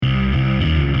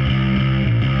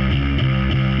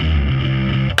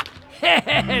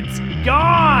It's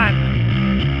gone!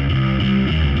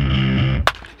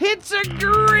 It's a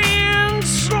grand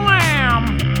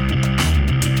slam!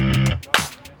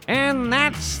 And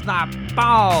that's the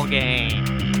ball game.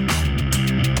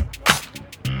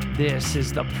 This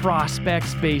is the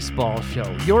Prospects Baseball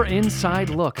Show, your inside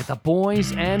look at the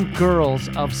boys and girls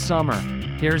of summer.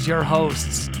 Here's your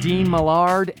hosts, Dean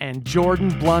Millard and Jordan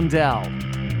Blundell.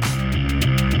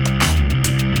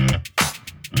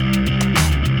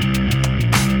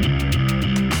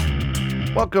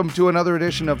 Welcome to another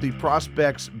edition of the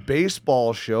Prospects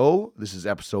Baseball Show. This is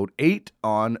episode 8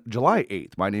 on July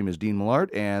 8th. My name is Dean Millard,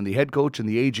 and the head coach and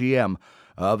the AGM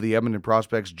of the Edmonton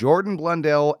Prospects, Jordan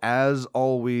Blundell, as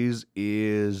always,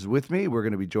 is with me. We're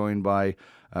going to be joined by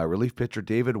relief pitcher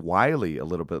David Wiley a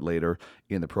little bit later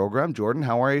in the program. Jordan,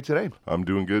 how are you today? I'm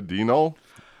doing good, Dino.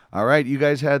 All right, you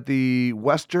guys had the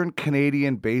Western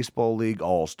Canadian Baseball League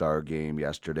All-Star Game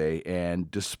yesterday, and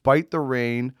despite the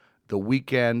rain, the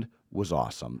weekend was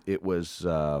awesome. It was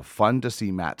fun to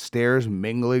see Matt Stairs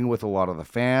mingling with a lot of the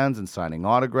fans and signing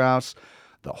autographs.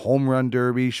 The home run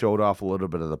derby showed off a little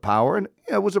bit of the power, and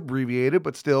it was abbreviated,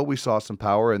 but still we saw some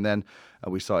power, and then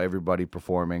we saw everybody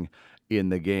performing in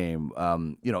the game.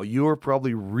 You were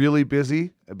probably really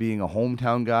busy being a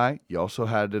hometown guy. You also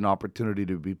had an opportunity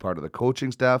to be part of the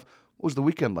coaching staff. What was the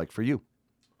weekend like for you?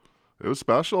 It was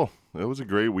special. It was a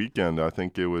great weekend. I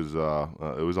think it was a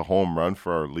home run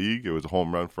for our league. It was a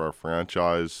home run for our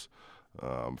franchise,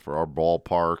 for our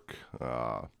ballpark.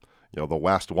 The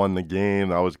West won the game.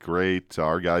 That was great.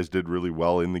 Our guys did really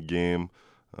well in the game.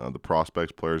 The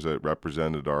Prospects players that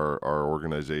represented our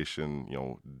organization,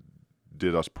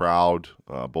 did us proud,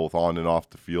 both on and off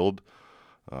the field.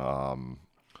 Man,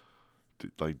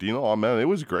 it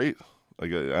was great.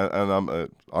 And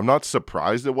I'm not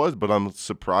surprised it was, but I'm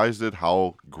surprised at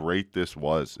how great this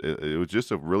was. It was just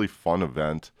a really fun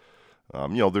event.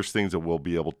 There's things that we'll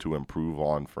be able to improve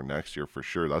on for next year for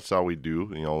sure. That's how we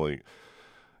do.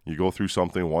 You go through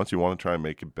something once, you want to try and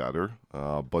make it better.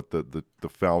 But the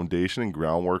foundation and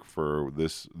groundwork for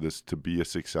this to be a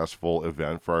successful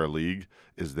event for our league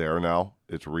is there now.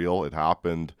 It's real. It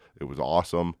happened. It was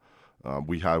awesome.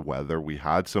 We had weather. We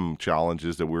had some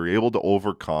challenges that we were able to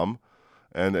overcome.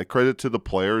 And a credit to the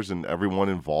players and everyone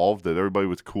involved that everybody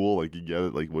was cool. Like, you get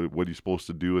it. Like, what are you supposed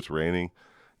to do? It's raining.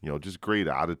 Just great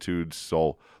attitudes.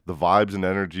 So the vibes and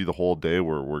energy the whole day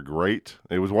were great.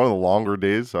 It was one of the longer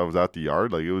days I was at the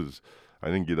yard. I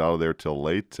didn't get out of there till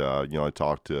late. I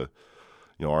talked to,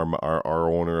 our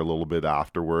owner a little bit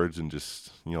afterwards and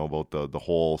just, about the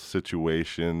whole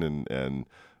situation and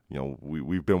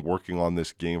we've been working on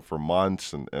this game for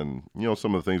months and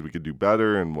some of the things we could do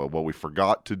better and what we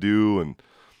forgot to do, and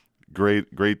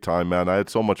great time, man. I had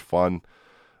so much fun.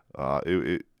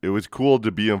 It was cool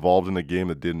to be involved in a game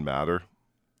that didn't matter,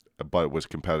 but it was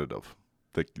competitive.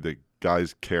 The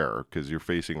guys care because you're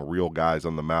facing real guys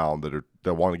on the mound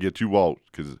that want to get you out,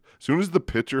 because as soon as the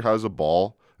pitcher has a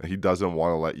ball and he doesn't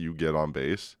want to let you get on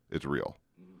base, it's real.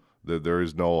 There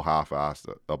is no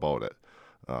half-assed about it.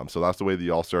 So that's the way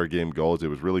the All-Star game goes. It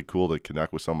was really cool to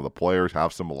connect with some of the players,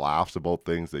 have some laughs about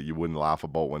things that you wouldn't laugh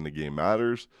about when the game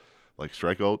matters, like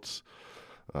strikeouts,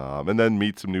 and then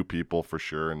meet some new people for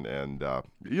sure, and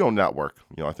network.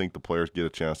 I think the players get a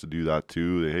chance to do that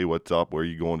too. Hey, what's up? Where are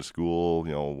you going to school?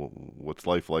 What's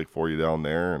life like for you down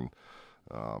there? And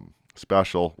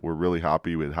special. We're really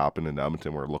happy it happened in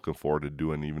Edmonton. We're looking forward to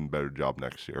doing an even better job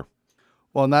next year.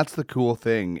 Well, and that's the cool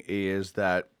thing, is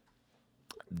that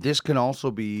this can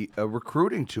also be a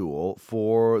recruiting tool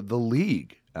for the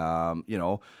league.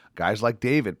 Guys like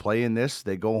David play in this.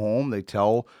 They go home. They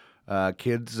tell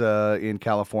kids in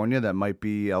California that might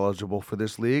be eligible for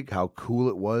this league how cool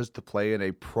it was to play in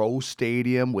a pro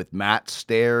stadium with Matt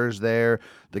Stairs there.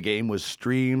 The game was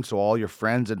streamed, so all your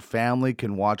friends and family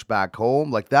can watch back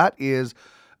home. Like, that is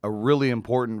a really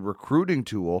important recruiting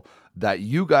tool that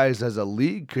you guys as a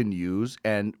league can use,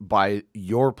 and by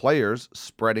your players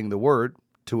spreading the word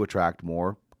to attract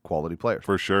more quality players.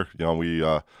 For sure. We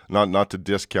not to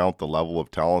discount the level of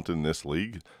talent in this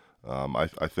league. I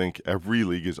think every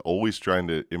league is always trying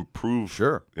to improve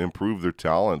their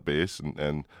talent base,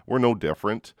 and we're no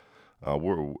different.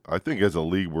 I think as a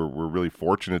league, we're really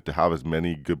fortunate to have as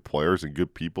many good players and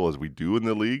good people as we do in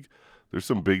the league. There's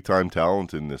some big time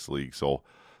talent in this league, so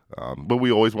but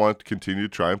we always want to continue to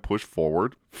try and push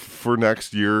forward. For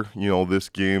next year, this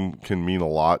game can mean a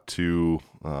lot to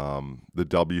the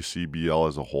WCBL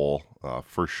as a whole.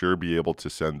 For sure, be able to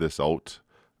send this out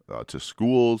to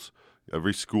schools.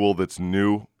 Every school that's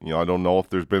new, I don't know if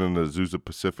there's been an Azusa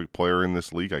Pacific player in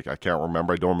this league. I can't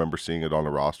remember. I don't remember seeing it on the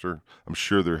roster. I'm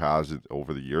sure there has it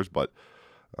over the years, but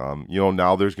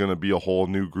Now there's going to be a whole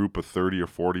new group of 30 or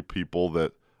 40 people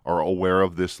that are aware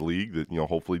of this league that,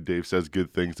 hopefully Dave says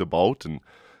good things about, and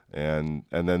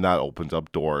then that opens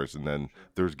up doors. And then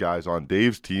there's guys on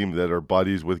Dave's team that are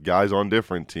buddies with guys on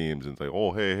different teams, and it's like,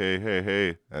 oh,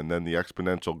 hey. And then the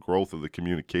exponential growth of the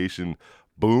communication,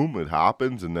 boom, it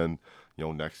happens. And then,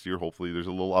 next year, hopefully there's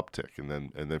a little uptick,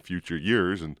 and then future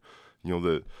years. And,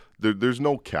 there's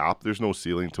no cap, there's no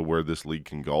ceiling to where this league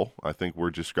can go. I think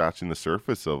we're just scratching the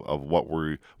surface of what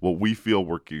we feel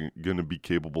we're going to be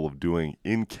capable of doing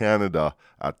in Canada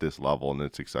at this level, and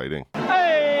it's exciting.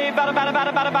 Hey,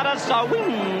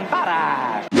 swing,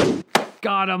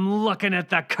 God, I'm looking at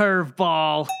the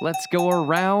curveball. Let's go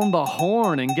around the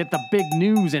horn and get the big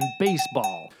news in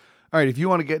baseball. All right, if you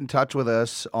want to get in touch with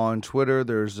us on Twitter,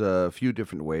 there's a few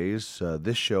different ways.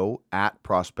 This show, at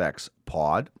Prospects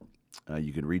Pod.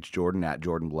 You can reach Jordan at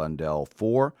Jordan Blundell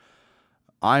 4.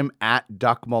 I'm at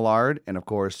Duck Millard, and of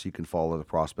course, you can follow the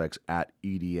Prospects at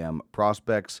EDM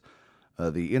Prospects.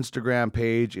 The Instagram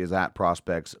page is at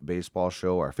Prospects Baseball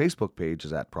Show. Our Facebook page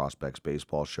is at Prospects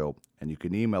Baseball Show, and you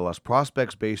can email us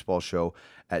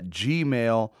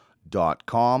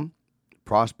prospectsbaseballshow@gmail.com.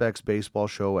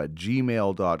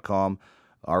 prospectsbaseballshow@gmail.com.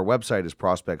 Our website is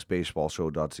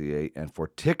prospectsbaseballshow.ca, and for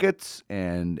tickets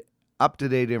and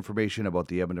up-to-date information about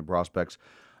the Edmonton Prospects,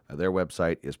 their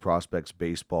website is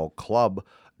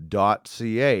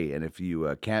prospectsbaseballclub.ca. And if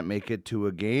you can't make it to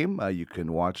a game, you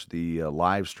can watch the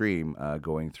live stream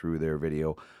going through their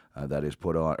video that is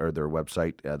put on, or their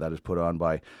website that is put on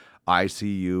by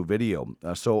ICU Video.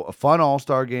 So a fun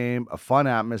All-Star game, a fun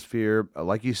atmosphere.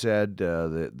 Like you said,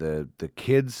 the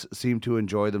kids seem to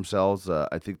enjoy themselves.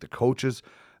 I think the coaches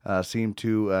seem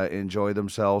to enjoy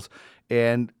themselves.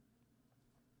 And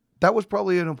that was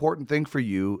probably an important thing for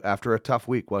you after a tough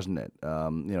week, wasn't it?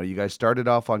 You guys started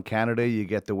off on Canada, you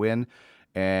get the win,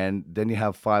 and then you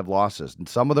have 5 losses. And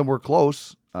some of them were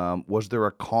close. Was there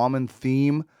a common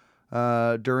theme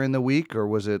during the week, or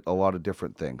was it a lot of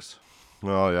different things?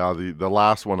 Well, yeah, the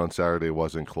last one on Saturday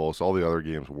wasn't close. All the other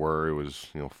games were. It was,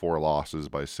 4 losses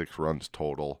by 6 runs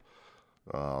total.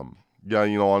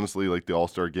 Honestly, like the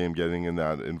All-Star game, getting in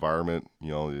that environment,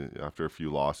 after a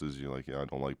few losses, you're like, I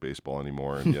don't like baseball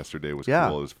anymore. And yesterday was Yeah.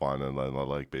 cool. It was fun, and I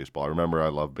like baseball. I remember I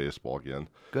love baseball again.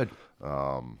 Good.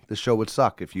 This show would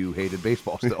suck if you hated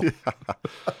baseball still.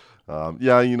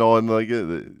 And like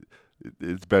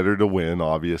it's better to win,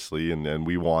 obviously, and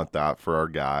we want that for our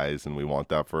guys, and we want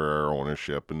that for our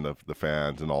ownership and the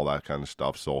fans and all that kind of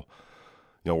stuff. So,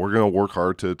 we're going to work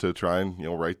hard to try and,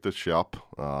 right the ship.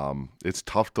 It's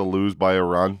tough to lose by a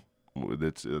run.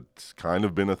 It's kind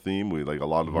of been a theme. A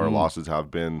lot of our losses have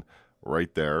been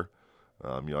right there.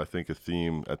 I think a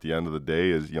theme at the end of the day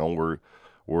is, we're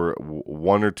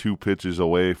 1 or 2 pitches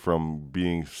away from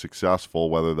being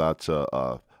successful, whether that's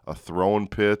a thrown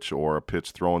pitch or a pitch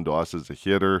thrown to us as a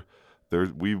hitter.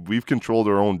 We've controlled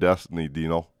our own destiny,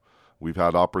 Dino. We've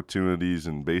had opportunities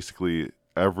in basically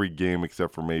every game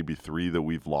except for maybe 3 that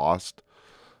we've lost.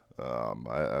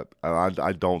 I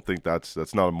don't think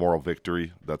that's not a moral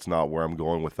victory. That's not where I'm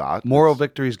going with that. Moral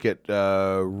victories get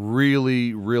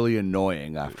really, really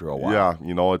annoying after a while. Yeah,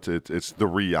 it's the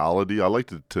reality. I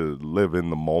like to live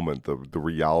in the moment. The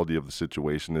reality of the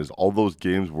situation is all those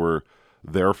games were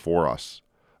there for us.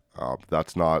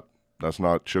 That's not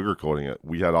sugarcoating it.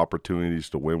 We had opportunities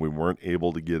to win. We weren't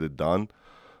able to get it done.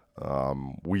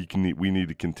 We need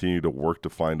to continue to work to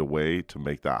find a way to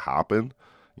make that happen.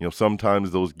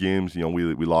 Sometimes those games,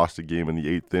 we lost a game in the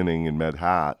 8th inning in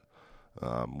Medhat.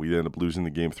 We ended up losing the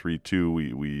game 3-2.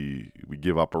 We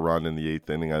give up a run in the 8th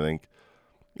inning. I think,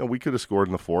 we could have scored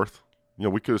in the 4th.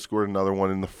 We could have scored another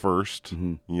one in the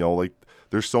 1st. Mm-hmm.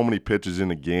 There's so many pitches in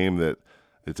a game that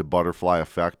it's a butterfly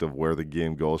effect of where the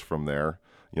game goes from there.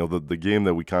 The game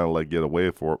that we kind of let get away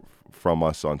from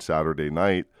us on Saturday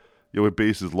night, with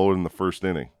bases loaded in the 1st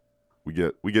inning. We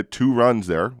get 2 runs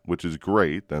there, which is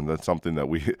great, and that's something that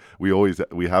we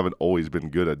haven't always been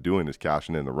good at doing, is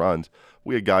cashing in the runs.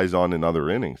 We had guys on in other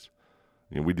innings.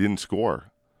 We didn't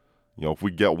score. If we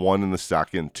get 1 in the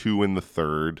 2nd, 2 in the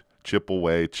 3rd, chip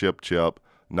away, chip,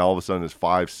 now all of a sudden it's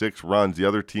 5-6 runs. The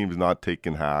other team's not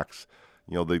taking hacks.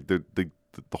 The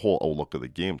whole outlook of the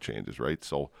game changes, right?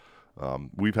 So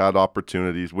we've had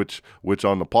opportunities, which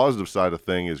on the positive side of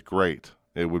thing is great.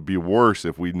 It would be worse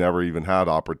if we never even had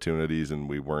opportunities and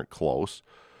we weren't close.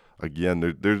 Again,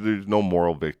 there's no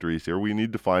moral victories here. We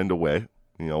need to find a way.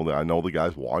 I know the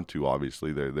guys want to.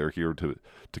 Obviously, they're here to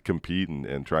compete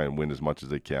and try and win as much as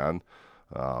they can.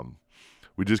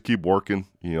 We just keep working.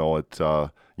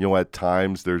 At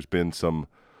times there's been some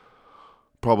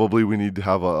probably we need to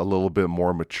have a little bit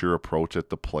more mature approach at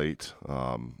the plate,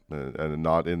 and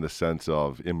not in the sense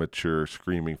of immature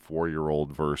screaming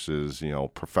 4-year-old versus,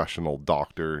 professional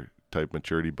doctor type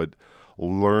maturity, but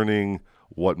learning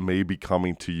what may be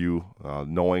coming to you,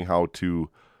 knowing how to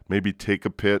maybe take a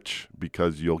pitch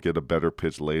because you'll get a better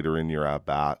pitch later in your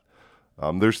at-bat.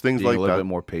 There's things like that. A little bit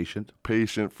more patient.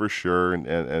 Patient for sure,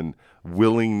 and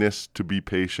willingness to be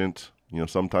patient.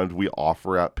 Sometimes we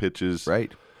offer at pitches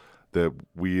that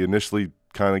we initially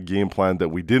kind of game planned that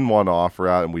we didn't want to offer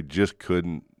at, and we just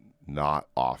couldn't not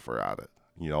offer at it.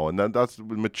 And that's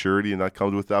maturity, and that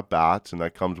comes with at-bats, and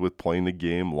that comes with playing the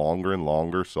game longer and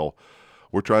longer. So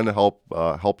we're trying to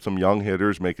help some young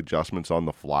hitters make adjustments on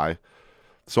the fly.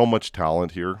 So much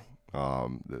talent here.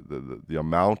 The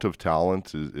amount of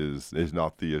talent is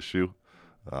not the issue.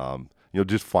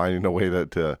 Just finding a way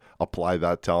to apply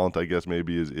that talent, I guess,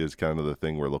 maybe is kind of the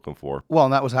thing we're looking for. Well,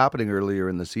 and that was happening earlier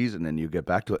in the season, and you get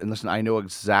back to it. And listen, I know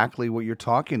exactly what you're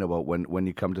talking about when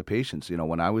you come to patience.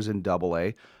 When I was in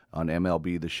AA on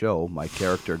MLB The Show, my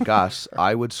character Gus,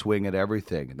 I would swing at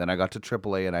everything. Then I got to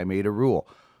AAA, and I made a rule.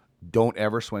 Don't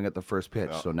ever swing at the first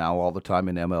pitch. Yeah. So now all the time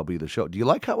in MLB The Show. Do you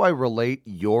like how I relate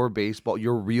your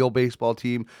real baseball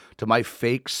team to my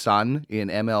fake son in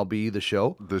MLB The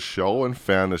Show? The show and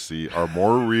fantasy are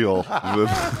more real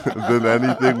than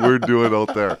anything we're doing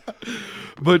out there.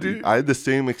 But I had the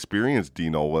same experience,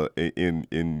 Dino,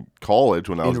 in college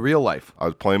when I was in real life. I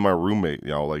was playing my roommate.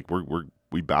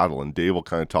 We battle, and Dave will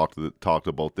kind of talked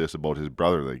about this, about his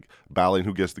brother, like battling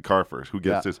who gets the car first, who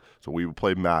gets this. So we would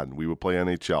play Madden, we would play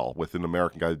NHL with an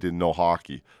American guy that didn't know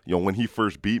hockey. When he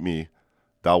first beat me,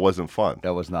 that wasn't fun.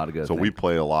 That was not a good thing. So we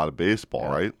play a lot of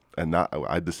baseball, right? And I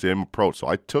had the same approach. So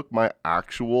I took my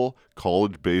actual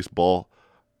college baseball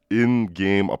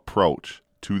in-game approach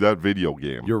to that video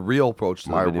game. Your real approach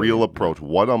to my real approach,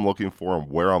 what I'm looking for and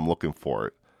where I'm looking for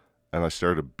it. And I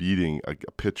started beating a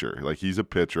pitcher. Like, he's a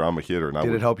pitcher, I'm a hitter. And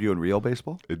did it help you in real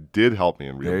baseball? It did help me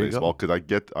in real baseball because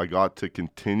I got to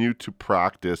continue to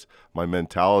practice my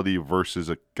mentality versus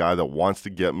a guy that wants to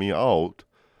get me out,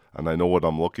 and I know what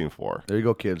I'm looking for. There you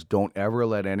go, kids. Don't ever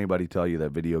let anybody tell you that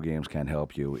video games can't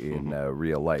help you in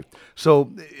real life. So,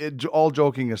 all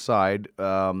joking aside,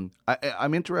 I'm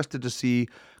interested to see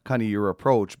kind of your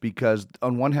approach because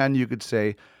on one hand you could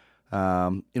say,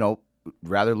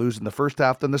 rather lose in the first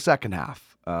half than the second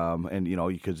half.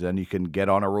 Because then you can get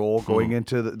on a roll going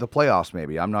into the playoffs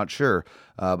maybe. I'm not sure.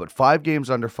 But 5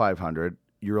 games under 500.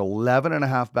 You're 11 and a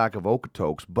half back of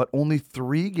Okotoks, but only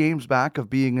 3 games back of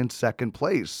being in second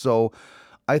place. So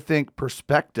I think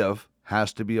perspective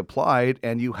has to be applied,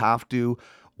 and you have to,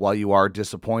 while you are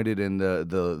disappointed in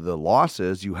the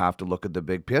losses, you have to look at the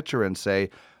big picture and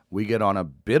say, we get on a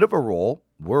bit of a roll,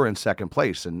 we're in second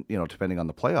place, and depending on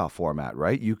the playoff format,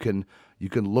 right? You can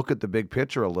look at the big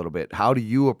picture a little bit. How do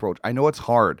you approach? I know it's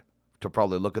hard to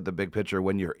probably look at the big picture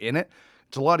when you're in it.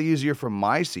 It's a lot easier from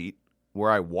my seat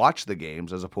where I watch the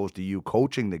games as opposed to you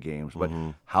coaching the games. But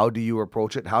how do you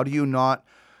approach it? How do you not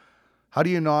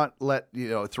let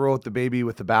throw out the baby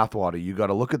with the bathwater? You got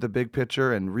to look at the big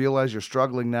picture and realize you're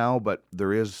struggling now, but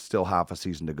there is still half a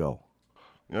season to go.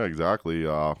 Yeah, exactly.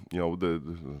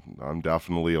 I'm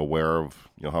definitely aware of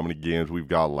how many games we've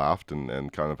got left and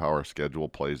kind of how our schedule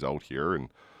plays out here. And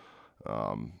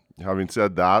having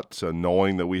said that,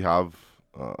 knowing that we have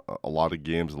a lot of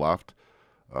games left,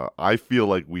 I feel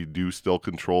like we do still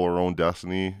control our own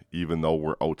destiny, even though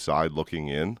we're outside looking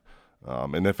in.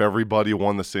 And if everybody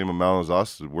won the same amount as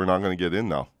us, we're not going to get in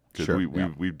now because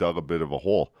we've dug a bit of a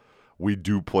hole. We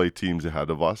do play teams ahead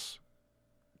of us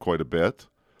quite a bit.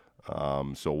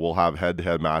 So we'll have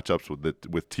head-to-head matchups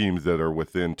with teams that are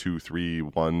within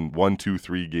 1, 2,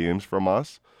 3 games from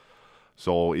us.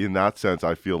 So in that sense,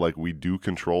 I feel like we do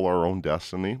control our own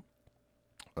destiny.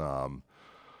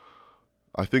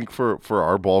 I think for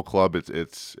our ball club,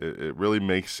 it really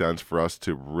makes sense for us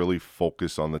to really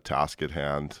focus on the task at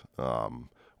hand.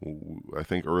 I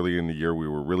think early in the year we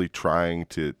were really trying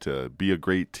to be a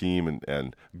great team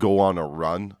and go on a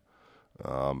run,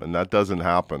 and that doesn't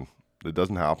happen. It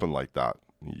doesn't happen like that.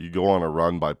 You go on a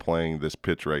run by playing this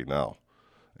pitch right now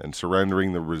and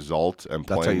surrendering the result and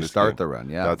playing. That's how you start the run,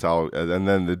 yeah. That's how, and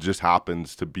then it just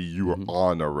happens to be you are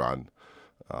on a run.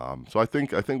 So I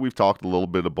think we've talked a little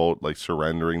bit about like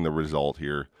surrendering the result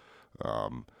here,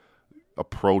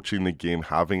 approaching the game,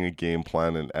 having a game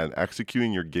plan, and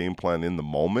executing your game plan in the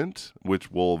moment,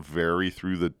 which will vary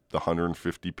through the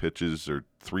 150 pitches or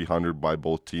 300 by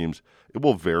both teams. It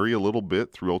will vary a little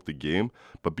bit throughout the game,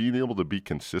 but being able to be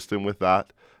consistent with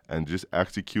that and just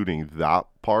executing that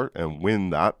part and win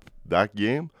that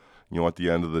game, at the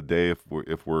end of the day,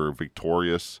 if we're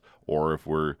victorious or if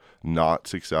we're not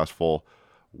successful,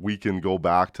 we can go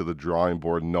back to the drawing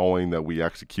board knowing that we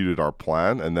executed our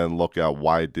plan and then look at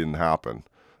why it didn't happen.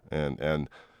 And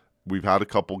we've had a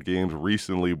couple games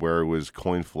recently where it was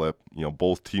coin flip.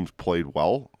 Both teams played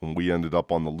well, and we ended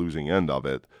up on the losing end of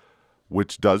it,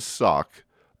 which does suck.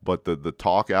 But the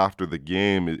talk after the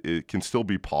game, it can still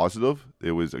be positive.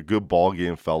 It was a good ball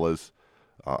game, fellas.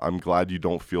 I'm glad you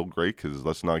don't feel great, because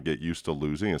let's not get used to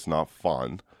losing. It's not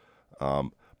fun.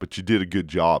 But you did a good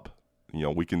job.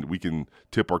 We can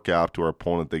tip our cap to our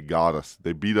opponent. They got us.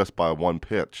 They beat us by one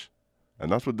pitch.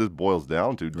 And that's what this boils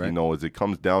down to, right. Is it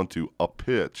comes down to a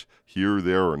pitch here,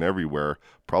 there, and everywhere.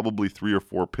 Probably 3 or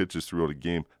 4 pitches throughout a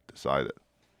game decide it.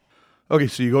 Okay,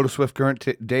 so you go to Swift Current,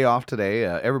 day off today.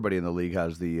 Everybody in the league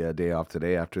has the day off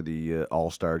today after the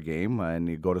All-Star game, and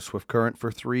you go to Swift Current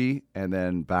for 3, and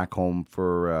then back home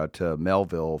to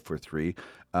Melville for 3.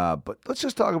 But let's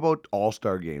just talk about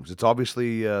All-Star games. It's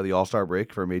obviously the All-Star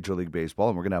break for Major League Baseball,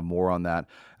 and we're going to have more on that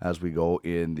as we go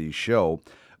in the show.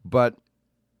 But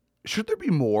should there be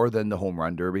more than the Home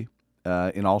Run Derby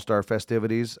in All-Star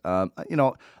festivities?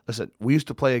 Listen, we used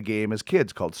to play a game as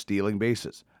kids called Stealing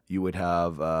Bases. You would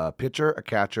have a pitcher, a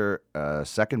catcher, a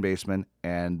second baseman,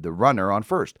 and the runner on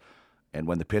first. And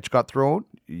when the pitch got thrown,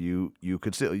 you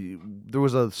could see there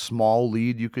was a small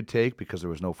lead you could take because there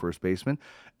was no first baseman,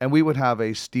 and we would have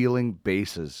a stealing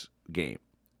bases game.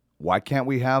 Why can't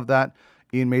we have that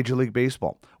in Major League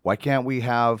Baseball? Why can't we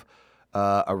have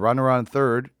a runner on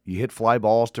third, you hit fly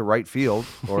balls to right field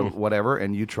or whatever,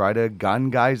 and you try to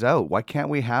gun guys out? Why can't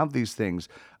we have these things?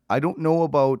 I don't know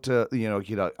about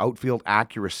outfield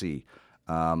accuracy,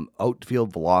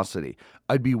 outfield velocity.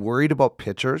 I'd be worried about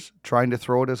pitchers trying to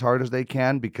throw it as hard as they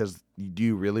can, because do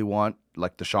you really want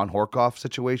like the Sean Horkoff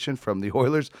situation from the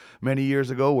Oilers many years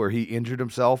ago where he injured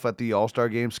himself at the All-Star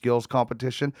Game skills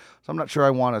competition? So I'm not sure I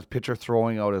want a pitcher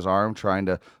throwing out his arm trying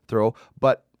to throw,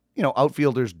 but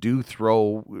outfielders do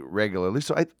throw regularly.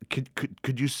 So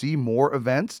could you see more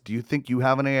events? Do you think you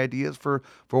have any ideas for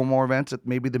more events at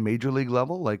maybe the major league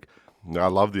level? I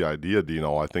love the idea,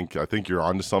 Dino. I think you're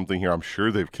onto something here. I'm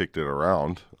sure they've kicked it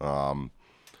around.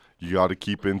 You got to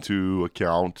keep into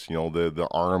account, the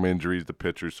arm injuries, the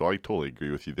pitchers. So I totally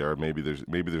agree with you there. Maybe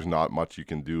there's not much you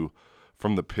can do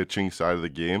from the pitching side of the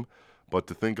game, but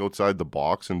to think outside the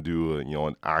box and do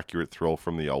an accurate throw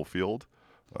from the outfield.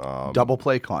 Double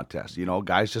play contest.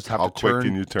 Guys just have how to turn, quick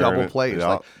can you turn double it? plays. Yeah.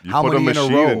 Like, you how put many a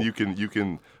machine in a row? and you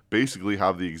can basically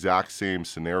have the exact same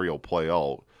scenario play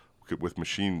out with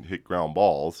machine hit ground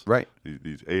balls. Right.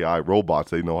 These AI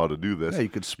robots, they know how to do this. Yeah, you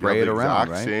could spray it around,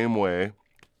 right? Same way,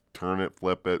 turn it,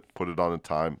 flip it, put it on a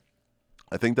time.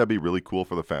 I think that'd be really cool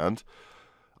for the fans.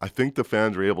 I think the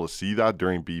fans are able to see that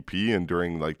during BP and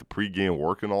during like the pregame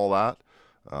work and all that.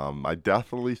 I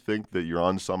definitely think that you're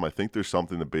on some. I think there's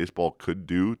something that baseball could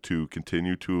do to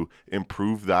continue to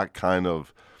improve that kind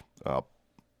of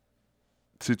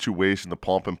situation, the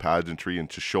pomp and pageantry, and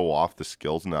to show off the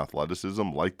skills and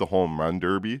athleticism, like the home run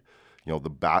derby, the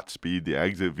bat speed, the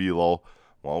exit velo.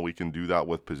 Well, we can do that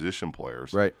with position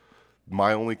players. Right.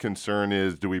 My only concern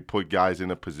is, do we put guys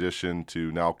in a position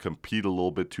to now compete a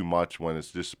little bit too much when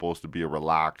it's just supposed to be a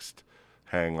relaxed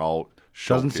hangout?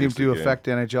 Doesn't seem to affect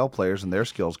NHL players in their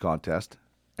skills contest.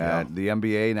 Yeah. The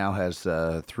NBA now has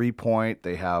 3-point.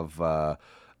 They have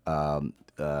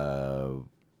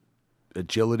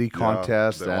agility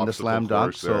contest and the slam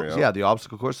dunk. The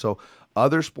obstacle course. So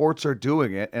other sports are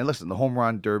doing it. And listen, the home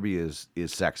run derby is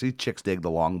sexy. Chicks dig the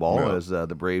long ball, as the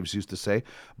Braves used to say.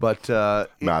 But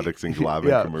Maddox and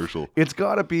Glavine commercial. It's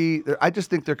got to be. I just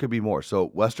think there could be more. So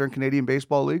Western Canadian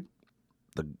Baseball League.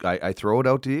 I throw it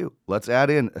out to you. Let's add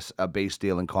in a base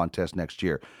stealing contest next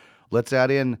year. Let's add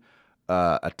in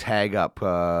a tag up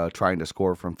trying to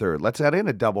score from third. Let's add in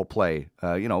a double play.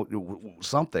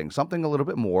 Something a little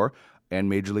bit more. And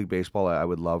Major League Baseball, I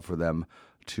would love for them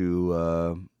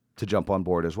to jump on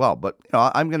board as well. But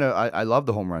I love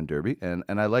the home run derby, and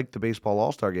I like the baseball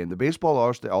All-Star game. The baseball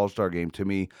All-Star game to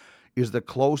me is the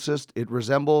closest. It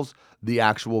resembles the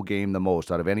actual game the most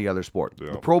out of any other sport.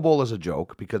 Yeah. The Pro Bowl is a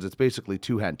joke because it's basically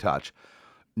two-hand touch.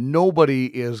 Nobody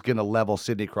is going to level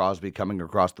Sidney Crosby coming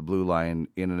across the blue line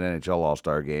in an NHL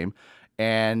All-Star game.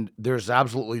 And there's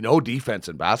absolutely no defense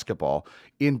in basketball.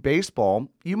 In baseball,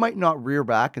 you might not rear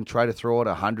back and try to throw it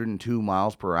 102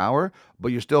 miles per hour,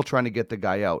 but you're still trying to get the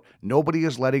guy out. Nobody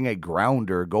is letting a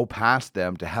grounder go past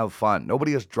them to have fun.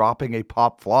 Nobody is dropping a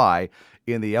pop fly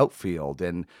in the outfield.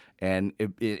 And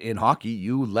in hockey,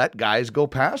 you let guys go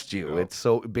past you. Yeah.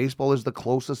 So baseball is the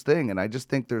closest thing, and I just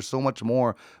think there's so much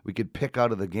more we could pick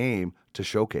out of the game to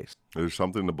showcase. There's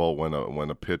something about when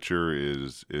a pitcher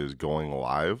is going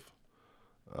live.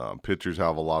 Pitchers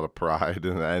have a lot of pride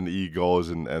and egos,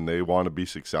 and they want to be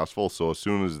successful. So as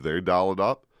soon as they dial it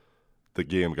up, the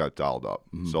game got dialed up.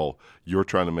 So you're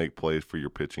trying to make plays for your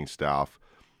pitching staff.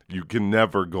 You can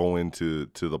never go into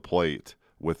the plate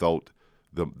without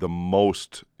the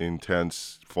most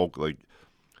intense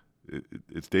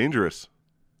it's dangerous.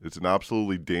 It's an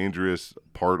absolutely dangerous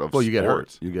part of sports. You get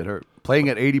hurt. You get hurt. Playing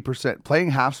at 80%,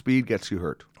 playing half speed gets you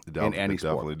hurt in any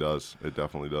sport. It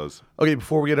definitely does. Okay,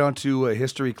 before we get on to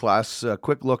history class, a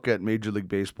quick look at Major League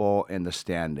Baseball and the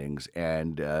standings.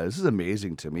 And this is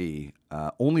amazing to me.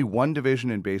 Only one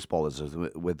division in baseball is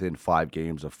within 5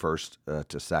 games of first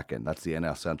to second. That's the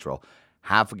NL Central.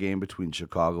 Half a game between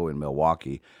Chicago and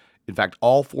Milwaukee. In fact,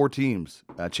 all 4 teams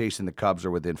chasing the Cubs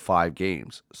are within 5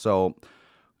 games. So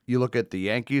you look at the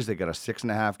Yankees, they got a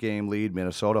 6.5 game lead.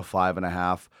 Minnesota,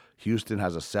 5.5. Houston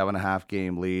has a 7.5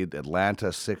 game lead.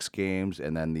 Atlanta, 6 games.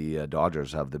 And then the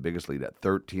Dodgers have the biggest lead at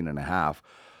 13.5.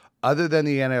 Other than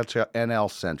the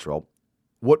NL Central,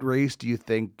 what race do you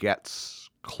think gets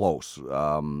close?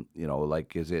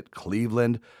 Is it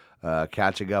Cleveland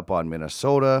catching up on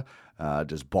Minnesota?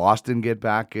 Does Boston get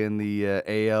back in the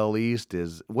AL East?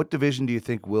 What division do you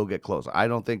think will get close? I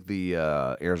don't think the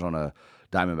Arizona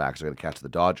Diamondbacks are going to catch the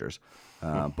Dodgers.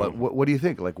 But what do you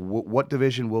think? What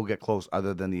division will get close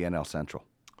other than the NL Central?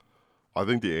 I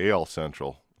think the AL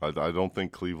Central. I don't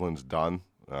think Cleveland's done.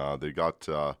 They got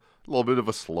a little bit of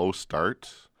a slow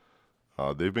start.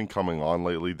 They've been coming on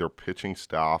lately. Their pitching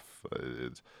staff,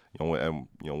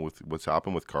 with what's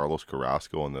happened with Carlos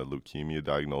Carrasco and the leukemia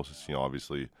diagnosis,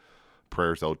 obviously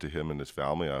prayers out to him and his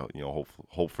family.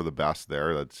 Hope for the best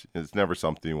there. It's never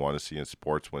something you want to see in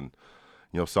sports when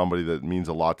somebody that means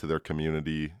a lot to their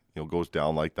community goes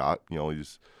down like that.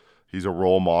 He's a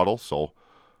role model. So,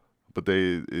 but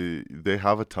they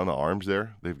have a ton of arms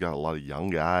there. They've got a lot of young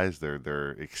guys.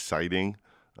 They're exciting.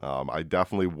 I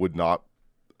definitely would not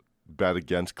bet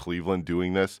against Cleveland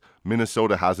doing this.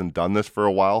 Minnesota hasn't done this for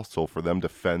a while, so for them to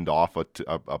fend off a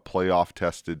playoff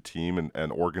tested team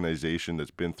and organization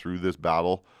that's been through this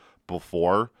battle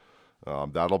before,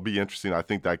 that'll be interesting. I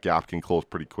think that gap can close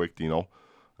pretty quick, Dino.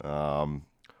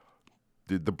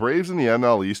 The Braves in the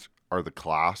NL East are the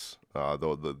class.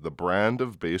 The brand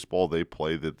of baseball they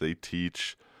play, that they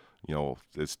teach,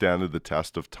 it standed the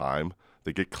test of time.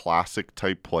 They get classic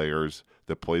type players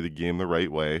that play the game the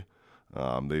right way.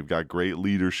 They've got great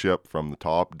leadership from the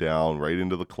top down right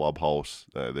into the clubhouse.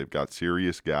 They've got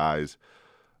serious guys.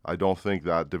 I don't think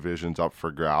that division's up for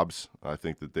grabs. I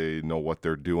think that they know what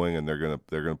they're doing and they're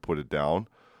gonna put it down.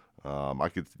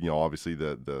 Obviously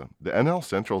the NL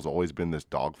Central's always been this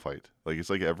dogfight. It's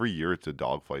like every year it's a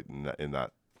dogfight in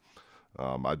that.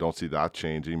 I don't see that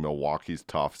changing. Milwaukee's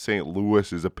tough. St.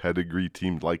 Louis is a pedigree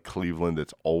team like Cleveland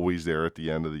that's always there at the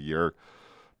end of the year.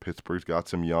 Pittsburgh's got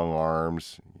some young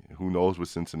arms. Who knows with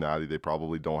Cincinnati? They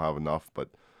probably don't have enough, but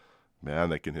man,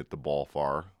 they can hit the ball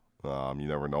far. You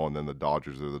never know. And then the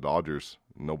Dodgers are the Dodgers.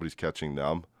 Nobody's catching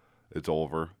them. It's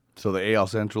over. So the AL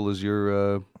Central is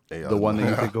your the one that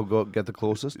you think will go get the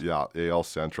closest? Yeah, AL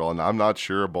Central. And I'm not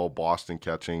sure about Boston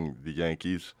catching the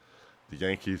Yankees. The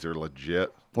Yankees are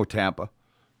legit. Or Tampa.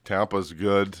 Tampa's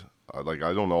good. I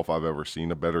don't know if I've ever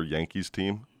seen a better Yankees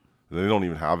team. They don't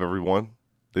even have everyone.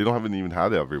 They haven't even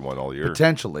had everyone all year.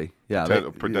 Potentially, yeah.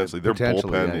 Potentially. Their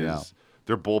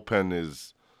bullpen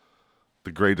is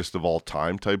the greatest of all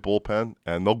time type bullpen,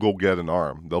 and they'll go get an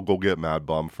arm. They'll go get Mad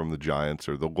Bum from the Giants,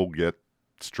 or they'll go get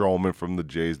Stroman from the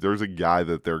Jays. There's a guy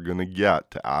that they're going to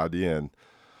get to add in.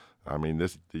 I mean,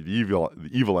 the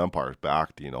evil Empire's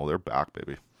back. They're back,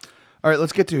 baby. All right,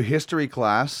 let's get to history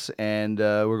class, and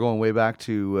we're going way back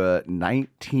to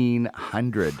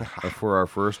 1900 for our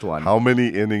first one. How many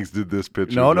innings did this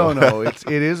pitcher No. go? It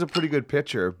is a pretty good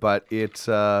pitcher, but it's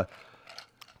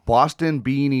Boston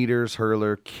Bean Eaters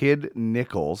hurler Kid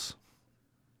Nichols.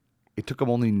 It took him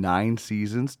only 9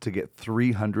 seasons to get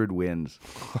 300 wins.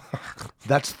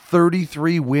 That's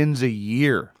 33 wins a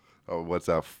year. Oh, what's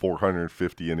that,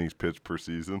 450 innings pitched per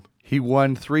season? He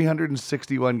won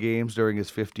 361 games during his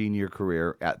 15-year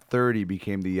career. At 30,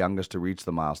 became the youngest to reach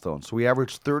the milestone. So he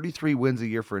averaged 33 wins a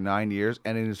year for 9 years,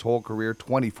 and in his whole career,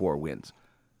 24 wins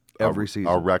every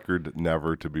season. A record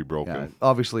never to be broken. Yeah,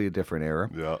 obviously a different era.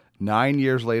 Yeah. 9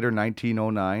 years later,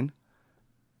 1909,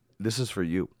 this is for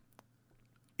you.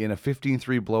 In a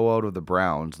 15-3 blowout of the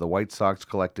Browns, the White Sox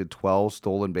collected 12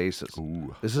 stolen bases.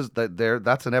 Ooh.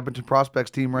 That's an Edmonton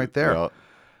Prospects team right there.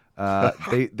 Yeah.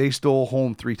 They stole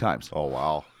home 3 times. Oh,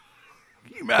 wow.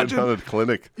 Can you imagine? Put on a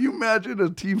clinic. You imagine a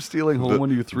team stealing home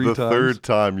on you 3 times? The third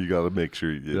time, you got to make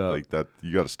sure you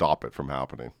got to stop it from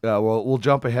happening. Well, we'll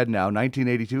jump ahead now.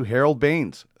 1982, Harold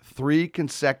Baines, 3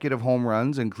 consecutive home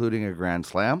runs, including a grand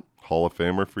slam. Hall of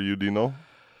Famer for you, do you know?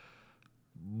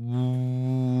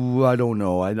 Ooh, I don't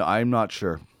know. I'm not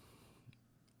sure.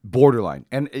 Borderline.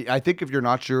 And I think if you're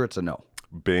not sure, it's a no.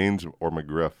 Baines or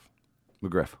McGriff?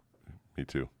 McGriff. Me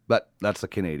too. But that's the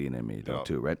Canadian in me, though,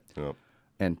 too, right? Yeah.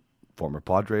 And former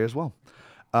Padre as well.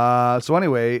 So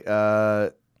anyway,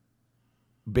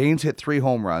 Baines hit 3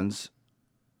 home runs.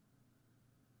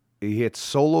 He hit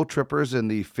solo trippers in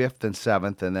the 5th and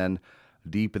 7th, and then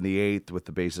deep in the 8th with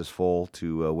the bases full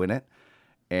to win it.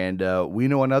 And we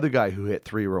know another guy who hit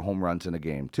 3 home runs in a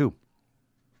game, too.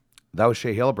 That was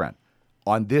Shea Hildebrand.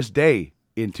 On this day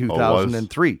in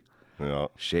 2003,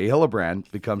 Shea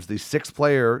Hildebrand becomes the 6th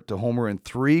player to homer in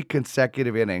 3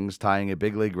 consecutive innings, tying a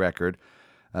big league record.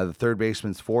 The third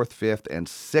baseman's 4th, 5th, and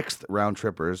 6th round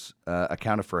trippers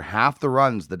accounted for half the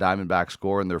runs the Diamondbacks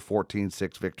score in their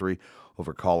 14-6 victory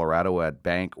over Colorado at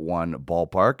Bank One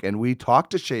Ballpark. And we talked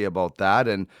to Shea about that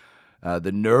and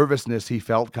the nervousness he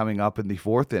felt coming up in the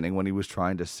 4th inning when he was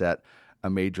trying to set a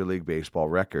Major League Baseball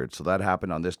record. So that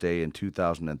happened on this day in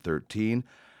 2013.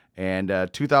 And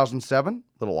 2007,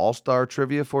 little All-Star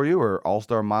trivia for you, or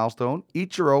All-Star milestone.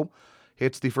 Ichiro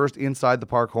hits the first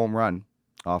inside-the-park home run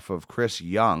off of Chris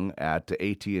Young at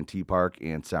AT&T Park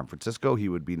in San Francisco. He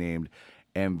would be named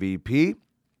MVP.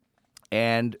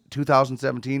 And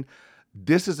 2017,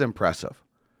 this is impressive.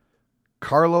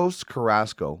 Carlos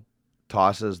Carrasco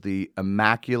tosses the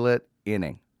immaculate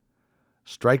inning.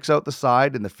 Strikes out the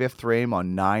side in the 5th frame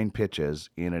on 9 pitches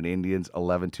in an Indians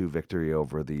 11-2 victory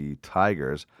over the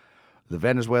Tigers. The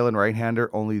Venezuelan right-hander,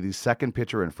 only the 2nd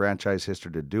pitcher in franchise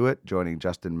history to do it, joining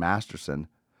Justin Masterson,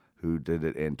 who did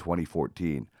it in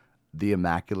 2014. The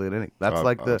immaculate inning.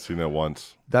 I've seen that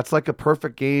once. That's like a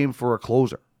perfect game for a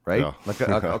closer, right? Yeah. Like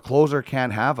a closer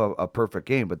can't have a perfect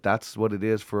game, but that's what it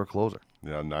is for a closer.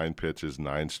 Yeah, 9 pitches,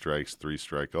 9 strikes, 3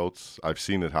 strikeouts. I've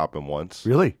seen it happen once.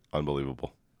 Really?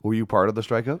 Unbelievable. Were you part of the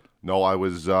strikeout? No, I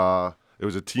was. It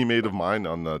was a teammate of mine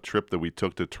on the trip that we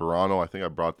took to Toronto. I think I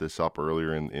brought this up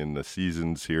earlier in the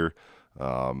seasons here.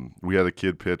 We had a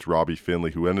kid pitch, Robbie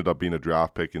Finley, who ended up being a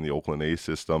draft pick in the Oakland A's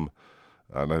system.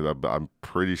 And I'm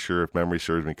pretty sure, if memory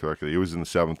serves me correctly, it was in the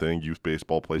 7th inning. Youth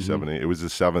baseball plays 7 innings. It was the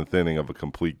 7th inning of a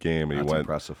complete game, and That's he went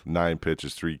impressive. 9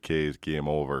 pitches, 3 Ks, game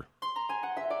over.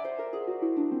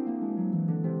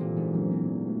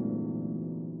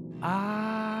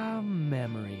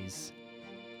 Memories.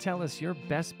 Tell us your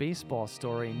best baseball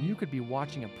story, and you could be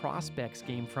watching a prospects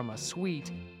game from a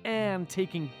suite and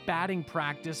taking batting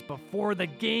practice before the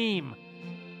game.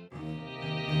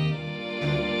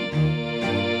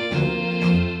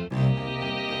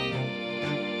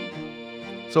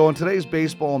 So in today's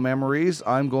baseball memories,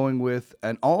 I'm going with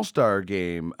an All-Star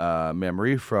game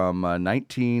memory from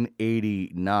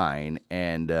 1989.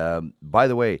 And by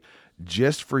the way,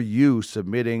 just for you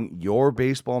submitting your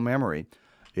baseball memory,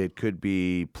 it could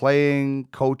be playing,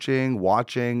 coaching,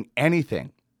 watching,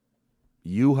 anything.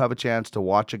 You have a chance to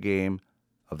watch a game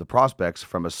of the prospects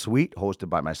from a suite hosted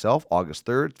by myself, August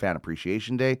 3rd, Fan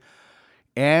Appreciation Day.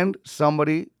 And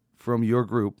somebody from your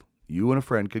group, you and a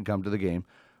friend, can come to the game.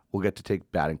 We'll get to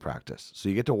take batting practice. So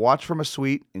you get to watch from a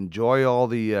suite, enjoy all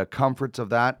the comforts of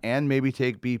that, and maybe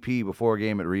take BP before a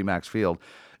game at RE/MAX Field,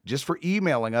 just for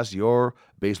emailing us your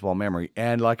baseball memory.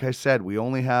 And like I said, we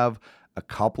only have a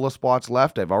couple of spots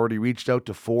left. I've already reached out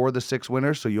to 4 of the 6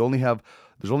 winners, so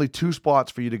there's only 2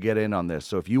 spots for you to get in on this.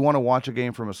 So if you want to watch a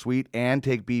game from a suite and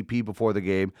take BP before the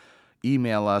game,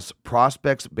 email us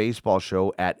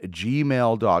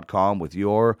prospectsbaseballshow@gmail.com with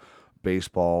your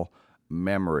baseball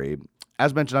memory.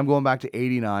 As mentioned, I'm going back to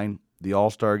 89, the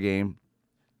All-Star game.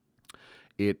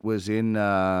 It was in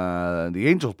the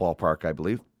Angels ballpark, I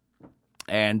believe.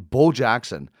 And Bo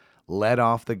Jackson led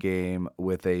off the game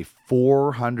with a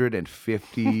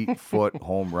 450-foot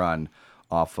home run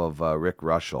off of Rick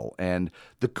Russell. And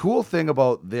the cool thing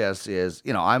about this is,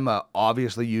 I'm a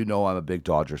big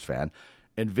Dodgers fan.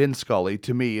 And Vin Scully,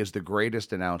 to me, is the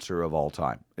greatest announcer of all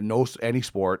time. In any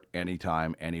sport,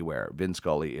 anytime, anywhere. Vin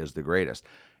Scully is the greatest.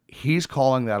 He's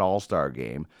calling that All-Star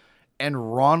game,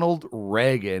 and Ronald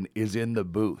Reagan is in the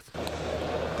booth.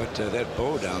 But that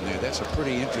Bo down there, that's a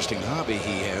pretty interesting hobby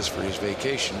he has for his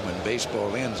vacation. When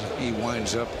baseball ends, he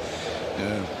winds up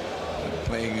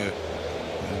playing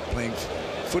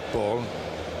football.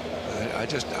 I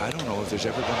don't know if there's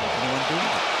ever been anyone doing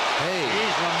it. Hey.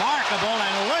 He's remarkable,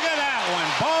 and look at that one.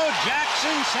 Bo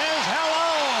Jackson says hello.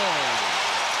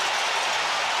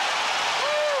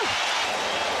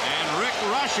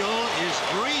 Russell is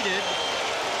greeted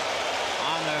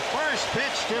on the first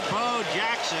pitch to Bo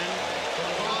Jackson.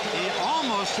 He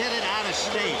almost hit it out of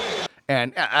state.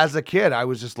 And as a kid, I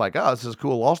was just like, oh, this is a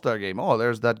cool All-Star game. Oh,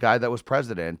 there's that guy that was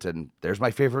president, and there's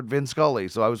my favorite Vin Scully.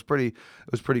 So it was pretty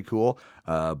cool.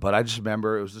 But I just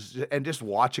remember it was just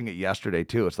watching it yesterday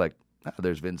too. It's like,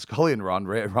 there's Vin Scully and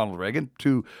Ronald Reagan,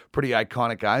 two pretty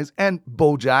iconic guys, and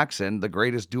Bo Jackson, the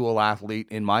greatest dual athlete,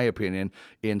 in my opinion,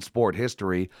 in sport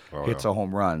history, hits a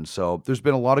home run. So there's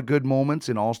been a lot of good moments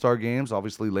in All-Star games.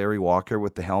 Obviously, Larry Walker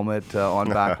with the helmet on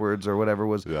backwards or whatever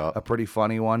was a pretty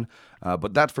funny one.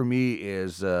 But that, for me,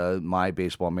 is my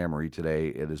baseball memory today.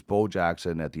 It is Bo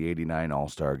Jackson at the '89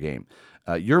 All-Star game.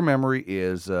 Your memory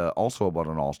is also about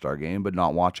an All-Star game, but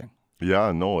not watching.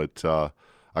 Yeah, no,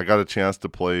 I got a chance to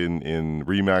play in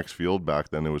Remax Field back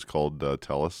then. It was called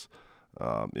TELUS,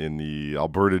 in the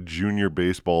Alberta Junior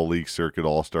Baseball League Circuit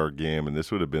All-Star Game, and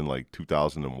this would have been like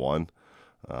 2001.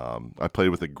 I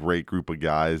played with a great group of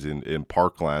guys in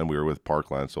Parkland. We were with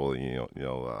Parkland, so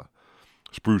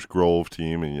Spruce Grove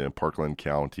team in Parkland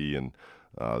County, and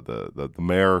the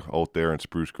mayor out there in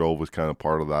Spruce Grove was kind of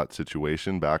part of that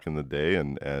situation back in the day,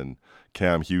 and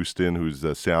Cam Houston, who's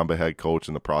the Samba head coach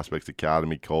and the Prospects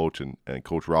Academy coach, and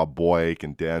Coach Rob Boyk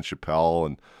and Dan Chappelle,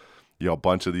 and a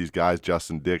bunch of these guys,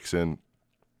 Justin Dixon.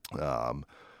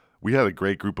 We had a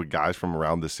great group of guys from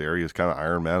around this area. It's kind of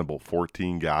Iron Man, about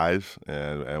 14 guys,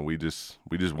 and we just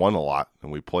won a lot.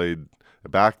 And we played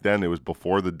back then. It was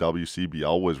before the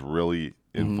WCBL was really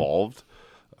involved.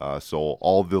 So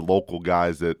all the local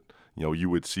guys that you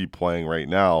would see playing right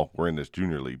now were in this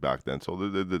junior league back then. So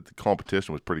the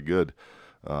competition was pretty good.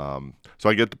 So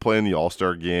I get to play in the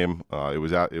All-Star game. It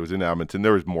was in Edmonton.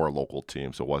 There was more local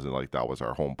teams, so it wasn't like that was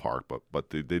our home park.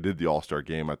 But they did the All-Star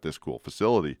game at this cool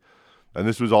facility, and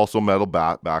this was also metal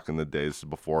bat back in the day. This is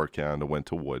before Canada went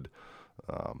to wood,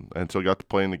 and so I got to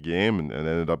play in the game and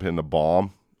ended up hitting a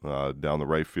bomb down the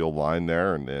right field line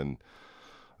there, and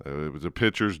it was a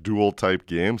pitcher's duel type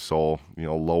game, so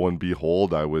lo and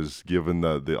behold, I was given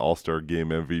the All-Star Game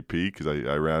MVP because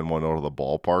I ran one out of the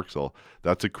ballpark. So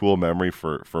that's a cool memory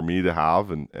for me to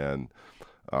have, and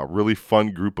a really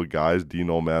fun group of guys.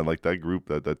 Dino, man, like that group,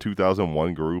 that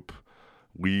 2001 group,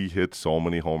 we hit so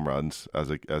many home runs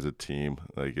as a team.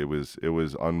 Like it was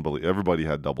unbelievable. Everybody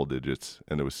had double digits,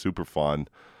 and it was super fun.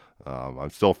 I'm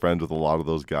still friends with a lot of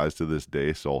those guys to this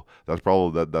day, so that's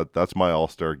probably that's my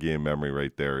All-Star Game memory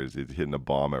right there. Is hitting a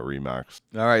bomb at Remax.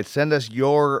 All right, send us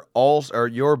your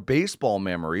baseball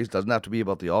memories. Doesn't have to be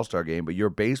about the All-Star Game, but your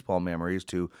baseball memories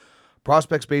to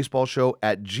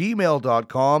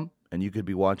prospectsbaseballshow@gmail.com, and you could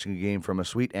be watching a game from a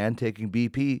suite and taking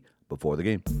BP before the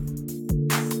game.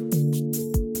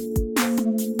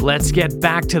 Let's get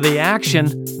back to the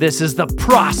action. This is the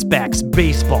Prospects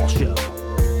Baseball Show.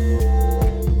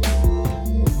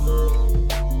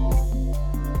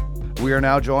 We are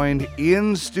now joined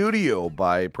in studio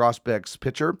by Prospects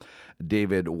pitcher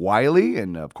David Wiley,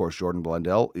 and of course Jordan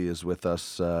Blundell is with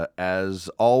us as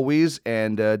always.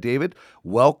 And David,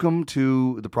 welcome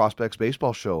to the Prospects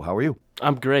Baseball Show. How are you?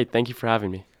 I'm great. Thank you for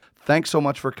having me. Thanks so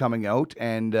much for coming out.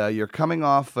 And you're coming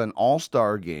off an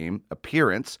All-Star Game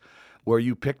appearance where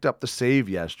you picked up the save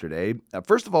yesterday.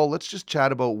 First of all, let's just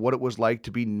chat about what it was like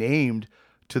to be named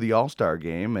to the All-Star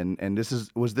Game, and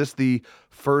was this the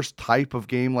first type of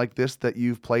game like this that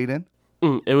you've played in?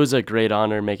 It was a great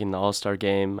honor making the All-Star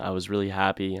Game. I was really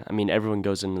happy. I mean, everyone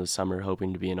goes into the summer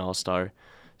hoping to be an All-Star,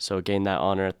 so getting that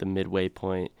honor at the midway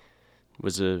point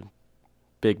was a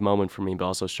big moment for me, but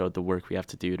also showed the work we have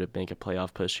to do to make a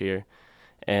playoff push here.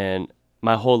 And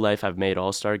my whole life I've made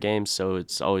All-Star games, so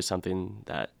it's always something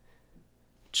that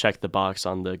check the box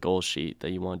on the goal sheet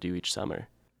that you want to do each summer.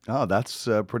 Oh, that's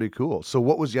pretty cool. So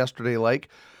what was yesterday like?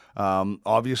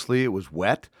 Obviously, it was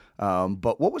wet,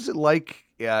 but what was it like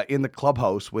in the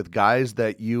clubhouse with guys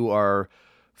that you are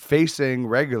facing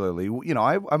regularly?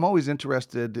 I'm always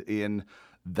interested in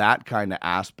that kind of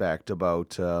aspect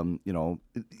about,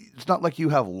 it's not like you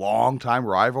have long-time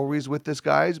rivalries with these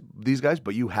guys,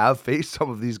 but you have faced some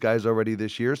of these guys already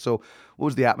this year. So what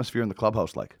was the atmosphere in the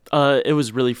clubhouse like? It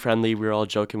was really friendly. We were all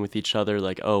joking with each other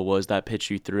like, oh, what was that pitch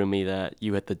you threw me that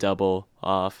you hit the double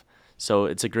off? So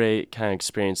it's a great kind of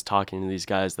experience talking to these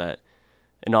guys that,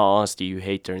 in all honesty, you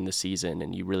hate during the season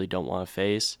and you really don't want to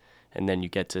face. And then you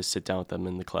get to sit down with them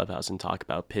in the clubhouse and talk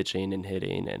about pitching and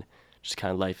hitting and just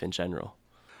kind of life in general.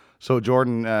 So,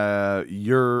 Jordan,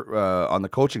 you're on the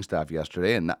coaching staff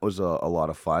yesterday, and that was a lot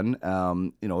of fun.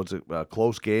 It's a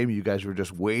close game. You guys were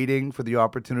just waiting for the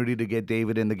opportunity to get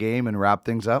David in the game and wrap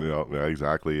things up. Yeah,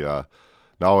 exactly.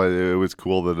 No, it was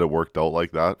cool that it worked out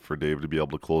like that for David to be able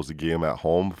to close the game at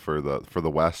home for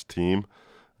the West team.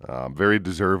 Very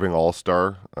deserving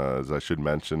All-Star, as I should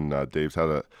mention. Dave's had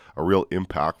a real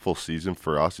impactful season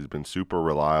for us. He's been super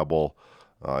reliable.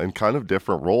 in kind of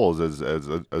different roles as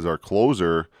our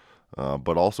closer,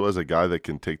 but also as a guy that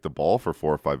can take the ball for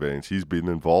 4 or 5 innings. He's been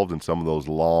involved in some of those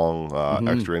long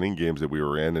extra inning games that we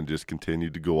were in and just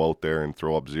continued to go out there and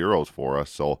throw up zeros for us.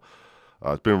 So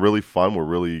it's been really fun. We're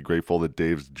really grateful that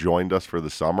Dave's joined us for the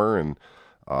summer, and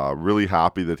really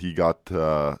happy that he got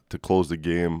to close the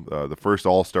game, the first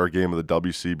All-Star game of the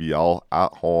WCBL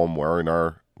at home, wearing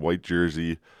our white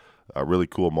jersey. A really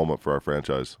cool moment for our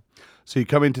franchise. So you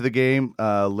come into the game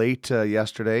late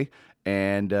yesterday,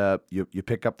 and you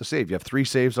pick up the save. You have 3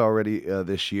 saves already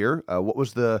this year. What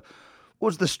was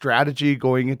the strategy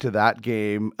going into that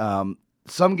game?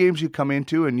 Some games you come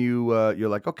into and you're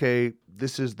like, okay,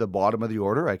 this is the bottom of the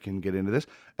order. I can get into this.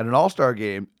 At an All-Star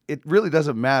game, it really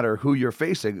doesn't matter who you're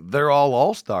facing. They're all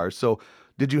All-Stars. So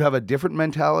did you have a different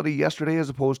mentality yesterday as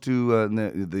opposed to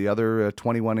the other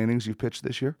 21 innings you've pitched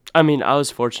this year? I mean, I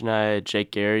was fortunate I had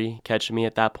Jake Gary catching me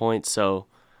at that point, so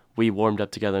we warmed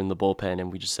up together in the bullpen,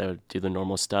 and we just would do the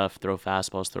normal stuff, throw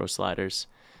fastballs, throw sliders.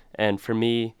 And for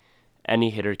me,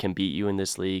 any hitter can beat you in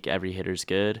this league. Every hitter's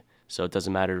good, so it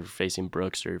doesn't matter if you're facing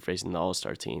Brooks or facing the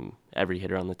All-Star team. Every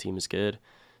hitter on the team is good,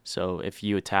 so if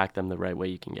you attack them the right way,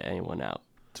 you can get anyone out.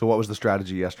 So what was the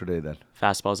strategy yesterday then?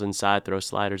 Fastballs inside, throw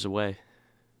sliders away.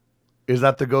 Is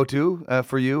that the go-to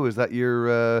for you? Is that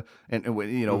your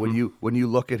when you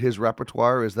look at his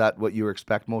repertoire, is that what you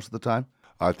expect most of the time?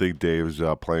 I think Dave's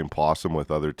playing possum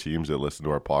with other teams that listen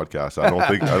to our podcast. I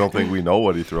don't think we know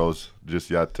what he throws just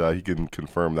yet. He can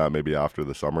confirm that maybe after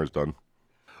the summer's done.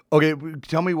 Okay,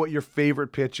 tell me what your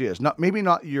favorite pitch is. Maybe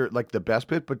not your the best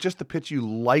pitch, but just the pitch you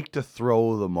like to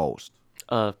throw the most.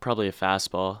 Probably a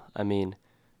fastball. I mean,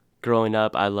 growing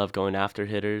up, I love going after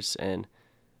hitters, and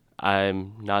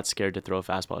I'm not scared to throw a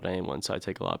fastball to anyone, so I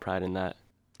take a lot of pride in that.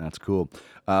 That's cool.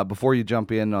 Before you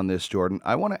jump in on this, Jordan,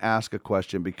 I want to ask a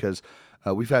question because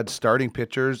we've had starting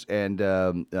pitchers and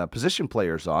position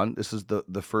players on. This is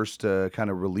the first kind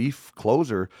of relief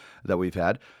closer that we've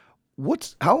had.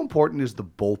 How important is the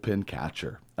bullpen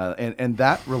catcher and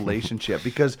that relationship?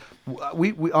 Because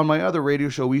we on my other radio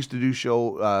show, we used to do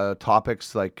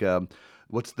topics like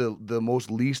what's the most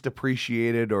least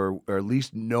appreciated or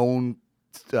least known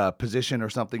position or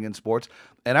something in sports.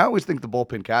 And I always think the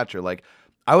bullpen catcher,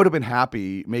 I would have been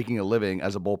happy making a living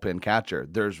as a bullpen catcher.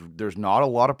 There's not a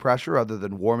lot of pressure other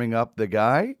than warming up the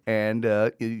guy, and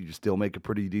you still make a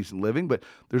pretty decent living. But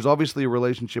there's obviously a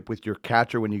relationship with your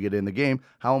catcher when you get in the game.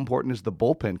 How important is the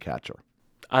bullpen catcher?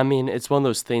 I mean, it's one of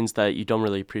those things that you don't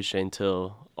really appreciate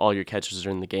until all your catchers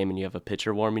are in the game and you have a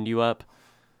pitcher warming you up.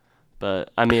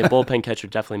 But, I mean, a bullpen catcher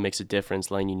definitely makes a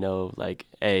difference, letting you know,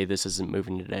 hey, this isn't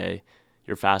moving today.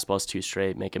 Your fastball's too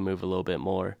straight, make it move a little bit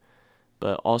more.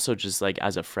 But also just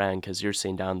as a friend, because you're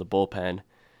sitting down in the bullpen,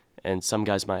 and some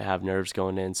guys might have nerves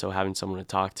going in, so having someone to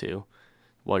talk to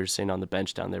while you're sitting on the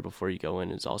bench down there before you go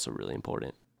in is also really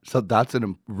important. So that's a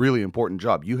really important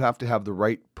job. You have to have the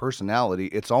right personality.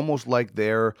 It's almost like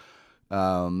they're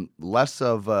less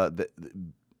of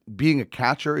being a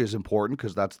catcher is important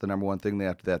because that's the number one thing they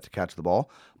have to catch the ball,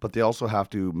 but they also have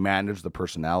to manage the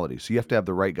personality. So you have to have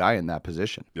the right guy in that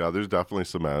position. Yeah, there's definitely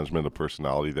some management of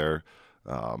personality there.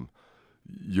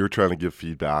 You're trying to give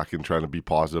feedback and trying to be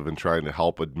positive and trying to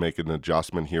help make an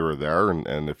adjustment here or there.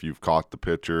 And if you've caught the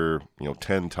pitcher,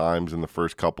 10 times in the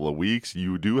first couple of weeks,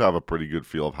 you do have a pretty good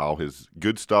feel of how his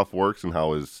good stuff works and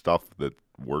how his stuff that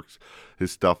works,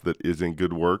 his stuff that isn't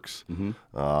good works.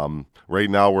 Mm-hmm. Right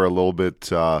now we're a little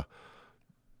bit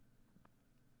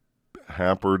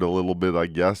hampered a little bit, I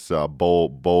guess.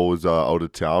 Bo's out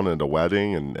of town at a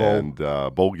wedding, and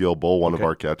Bo Gilbo, one of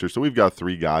our catchers. So we've got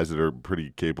 3 guys that are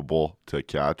pretty capable to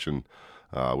catch, and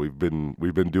we've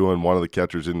been doing one of the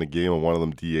catchers in the game and one of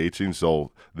them DHing.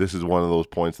 So this is one of those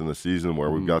points in the season where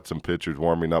we've got some pitchers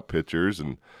warming up pitchers,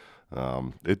 and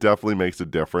it definitely makes a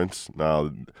difference.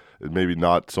 Now, maybe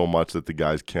not so much that the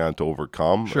guys can't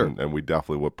overcome, sure. And we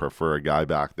definitely would prefer a guy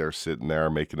back there sitting there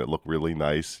making it look really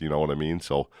nice. You know what I mean?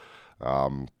 So.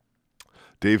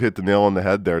 Dave hit the nail on the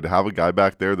head there. To have a guy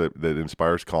back there that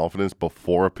inspires confidence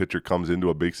before a pitcher comes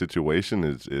into a big situation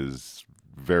is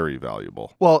very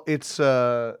valuable. Well, it's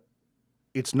not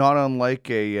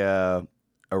unlike a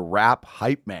rap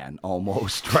hype man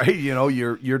almost, right?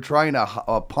 You're trying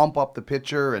to pump up the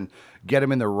pitcher and get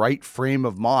him in the right frame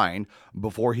of mind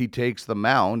before he takes the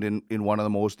mound in one of the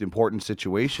most important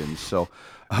situations. So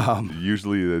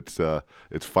usually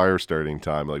it's fire starting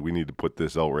time. We need to put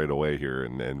this out right away here,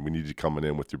 and we need you coming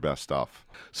in with your best stuff.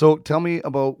 So tell me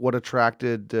about what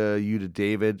attracted you to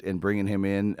David and bringing him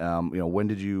in. When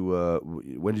did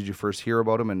you first hear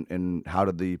about him, and how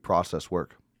did the process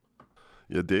work?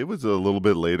 Yeah, Dave was a little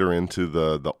bit later into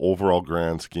the overall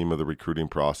grand scheme of the recruiting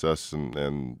process,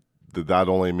 and that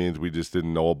only means we just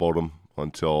didn't know about him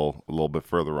until a little bit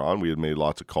further on. We had made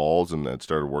lots of calls and had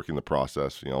started working the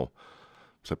process,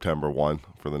 September 1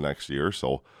 for the next year.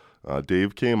 So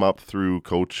Dave came up through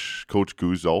Coach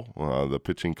Guzzo, the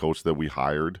pitching coach that we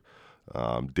hired.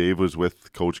 Dave was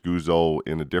with Coach Guzzo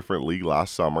in a different league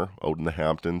last summer out in the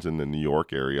Hamptons in the New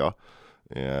York area.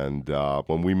 And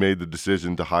when we made the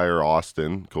decision to hire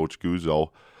Austin, Coach Guzzo,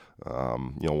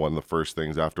 one of the first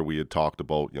things after we had talked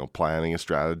about, planning and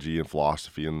strategy and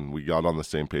philosophy, and we got on the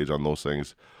same page on those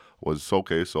things, was,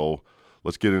 okay, so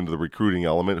let's get into the recruiting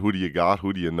element. Who do you got?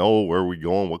 Who do you know? Where are we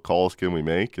going? What calls can we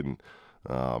make? And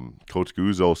Coach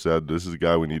Guzzo said, this is the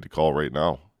guy we need to call right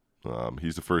now.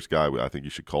 He's the first guy I think you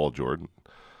should call, Jordan.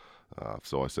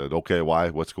 So I said, okay, why?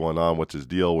 What's going on? What's his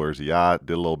deal? Where's he at?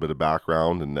 Did a little bit of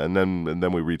background, and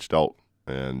then we reached out,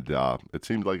 and it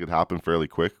seemed like it happened fairly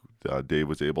quick. Dave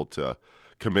was able to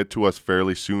commit to us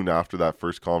fairly soon after that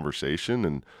first conversation,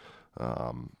 and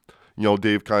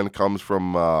Dave kind of comes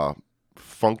from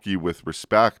funky with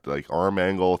respect, like arm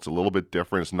angle. It's a little bit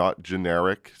different. It's not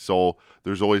generic, so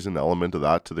there's always an element of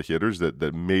that to the hitters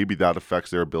that maybe that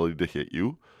affects their ability to hit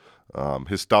you.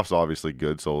 His stuff's obviously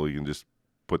good, so you can just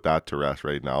put that to rest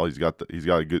right now. He's got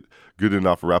a good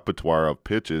enough repertoire of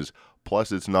pitches.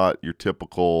 Plus, it's not your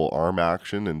typical arm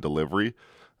action and delivery,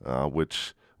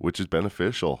 which is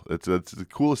beneficial. It's the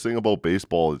coolest thing about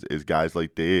baseball is guys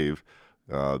like Dave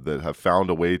that have found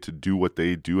a way to do what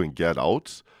they do and get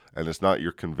outs. And it's not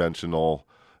your conventional,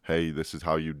 hey, this is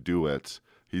how you do it.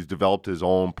 He's developed his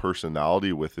own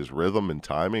personality with his rhythm and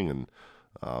timing,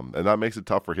 and that makes it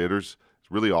tough for hitters.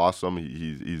 Really awesome.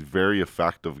 He's very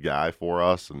effective guy for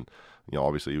us, and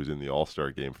obviously he was in the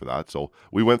All-Star game for that. So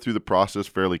we went through the process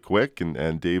fairly quick,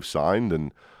 and Dave signed,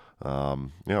 and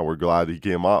we're glad he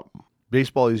came up.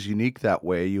 Baseball is unique that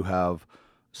way. You have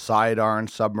sidearm,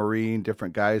 submarine,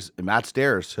 different guys. And Matt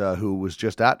Stairs, who was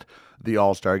just at the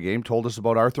All-Star game, told us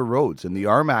about Arthur Rhodes and the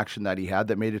arm action that he had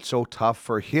that made it so tough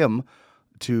for him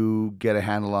to get a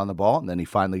handle on the ball, and then he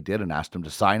finally did and asked him to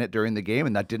sign it during the game,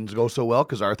 and that didn't go so well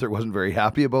because Arthur wasn't very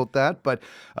happy about that. But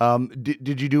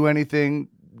did you do anything,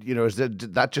 is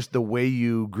that just the way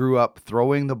you grew up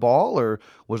throwing the ball, or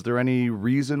was there any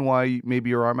reason why maybe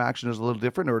your arm action is a little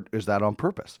different, or is that on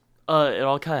purpose? It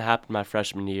all kind of happened my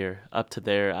freshman year. Up to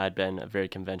there, I'd been a very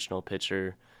conventional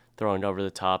pitcher, throwing over the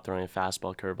top, throwing a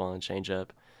fastball, curveball, and changeup.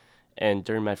 And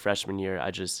during my freshman year, I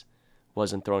just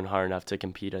wasn't throwing hard enough to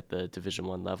compete at the Division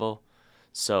I level.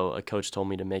 So a coach told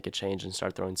me to make a change and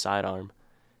start throwing sidearm.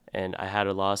 And I had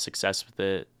a lot of success with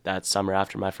it that summer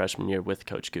after my freshman year with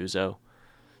Coach Guzzo.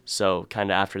 So kind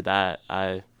of after that,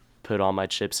 I put all my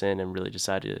chips in and really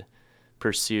decided to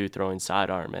pursue throwing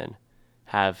sidearm and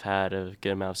have had a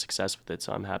good amount of success with it.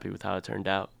 So I'm happy with how it turned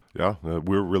out. Yeah,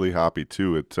 we're really happy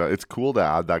too. It's cool to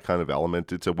add that kind of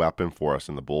element. It's a weapon for us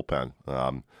in the bullpen.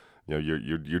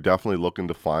 You're definitely looking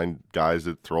to find guys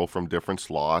that throw from different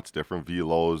slots, different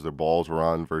velos, their balls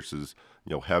run versus,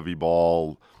 heavy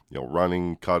ball,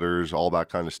 running cutters, all that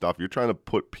kind of stuff. You're trying to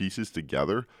put pieces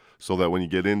together so that when you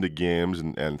get into games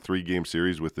and 3-game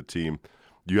series with the team,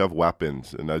 you have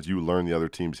weapons. And as you learn the other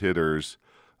team's hitters,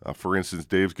 for instance,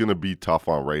 Dave's going to be tough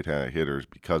on right-handed hitters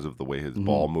because of the way his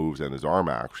ball moves and his arm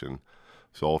action.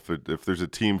 So if there's a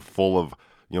team full of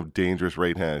dangerous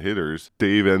right-handed hitters,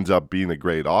 Dave ends up being a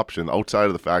great option. Outside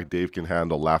of the fact Dave can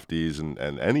handle lefties and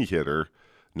any hitter,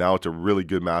 now it's a really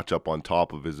good matchup on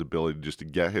top of his ability just to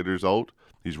get hitters out.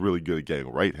 He's really good at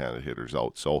getting right-handed hitters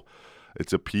out. So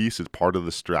it's a piece. It's part of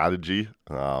the strategy.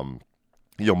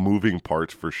 Moving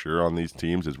parts for sure on these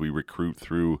teams as we recruit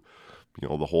through,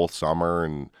 the whole summer.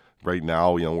 And right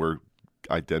now, we're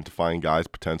identifying guys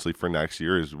potentially for next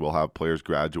year as we'll have players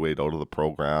graduate out of the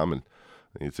program, and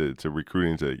it's a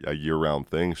recruiting a year-round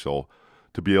thing. So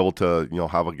to be able to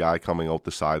have a guy coming out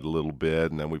the side a little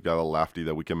bit, and then we've got a lefty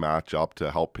that we can match up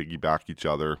to help piggyback each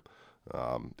other.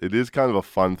 It is kind of a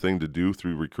fun thing to do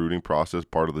through recruiting process.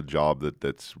 Part of the job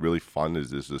that's really fun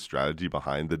is the strategy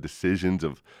behind the decisions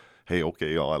of, hey,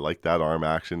 okay, I like that arm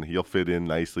action. He'll fit in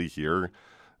nicely here.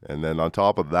 And then on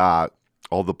top of that,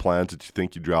 all the plans that you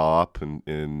think you draw up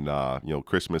in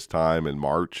Christmas time and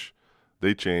March,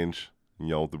 they change.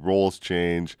 The roles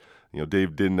change.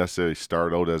 Dave didn't necessarily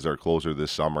start out as our closer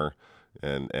this summer,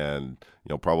 and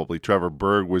probably Trevor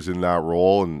Berg was in that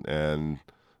role, and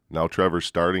now Trevor's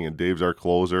starting and Dave's our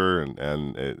closer,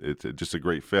 and it's just a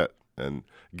great fit. And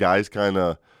guys kind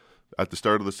of at the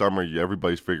start of the summer,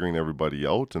 everybody's figuring everybody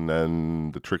out, and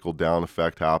then the trickle down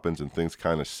effect happens, and things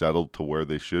kind of settle to where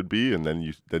they should be, and then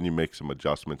you make some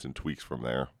adjustments and tweaks from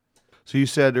there. So you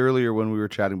said earlier when we were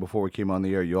chatting before we came on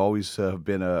the air, you always have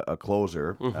been a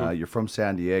closer. You're from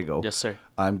San Diego. Yes, sir.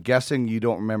 I'm guessing you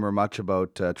don't remember much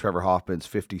about Trevor Hoffman's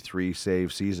 53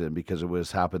 save season because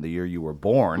it happened the year you were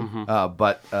born.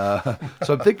 So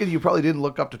I'm thinking you probably didn't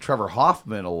look up to Trevor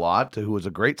Hoffman a lot, who was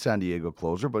a great San Diego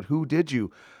closer. But who did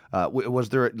you? Was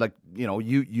there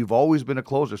you've always been a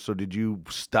closer? So did you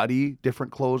study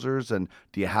different closers, and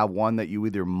do you have one that you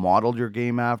either modeled your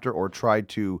game after or tried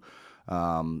to?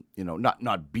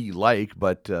 Not be like,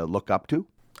 but look up to?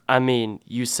 I mean,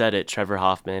 you said it, Trevor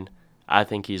Hoffman. I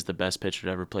think he's the best pitcher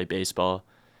to ever play baseball.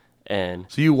 And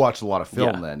so you watched a lot of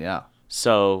film yeah. then, yeah.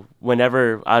 So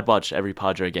whenever I'd watch every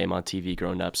Padre game on TV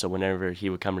growing up, so whenever he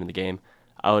would come into the game,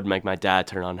 I would make my dad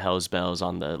turn on Hell's Bells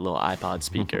on the little iPod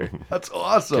speaker. That's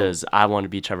awesome. Because I want to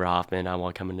be Trevor Hoffman. I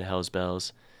want to come into Hell's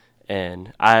Bells.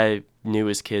 And I knew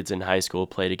his kids in high school,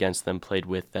 played against them, played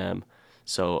with them.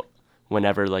 So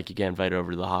whenever you get invited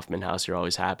over to the Hoffman house, you're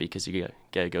always happy because you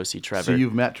get to go see Trevor. So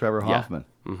you've met Trevor Hoffman.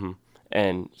 Yeah. Mm-hmm.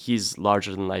 And he's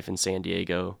larger than life in San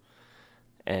Diego.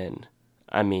 And,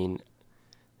 I mean,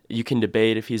 you can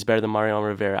debate if he's better than Mariano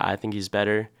Rivera. I think he's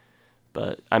better.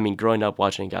 But, I mean, growing up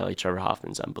watching a guy like Trevor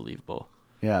Hoffman's unbelievable.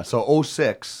 Yeah, so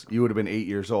 06, you would have been 8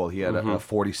 years old. He had a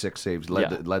 46 saves, led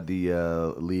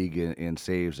the league in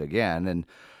saves again. And,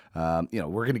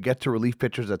 we're going to get to relief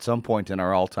pitchers at some point in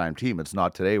our all-time team. It's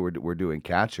not today. We're doing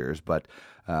catchers, but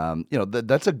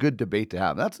that's a good debate to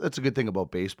have. That's a good thing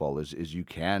about baseball is you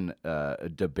can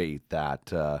debate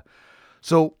that.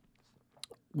 So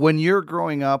when you're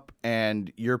growing up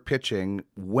and you're pitching,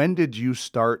 when did you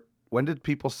start? When did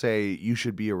people say you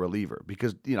should be a reliever?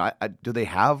 Because do they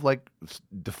have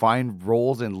defined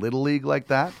roles in Little League like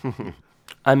that?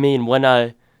 I mean,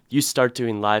 when you start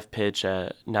doing live pitch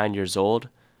at 9 years old.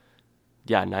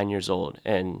 Yeah, 9 years old.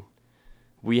 And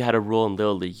we had a rule in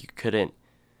Little League. You couldn't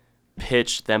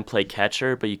pitch, then play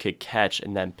catcher, but you could catch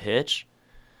and then pitch.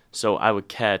 So I would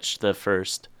catch the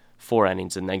first 4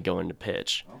 innings and then go into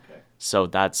pitch. Okay. So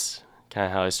that's kind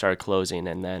of how I started closing.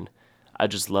 And then I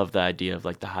just love the idea of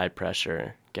the high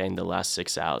pressure, getting the last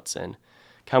 6 outs. And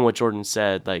kind of what Jordan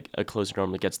said, a closer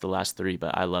normally gets the last 3,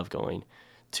 but I love going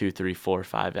 2, 3, 4,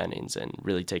 5 innings and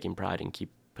really taking pride and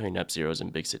keep putting up zeros in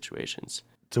big situations.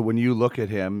 So when you look at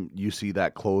him, you see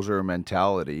that closer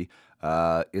mentality.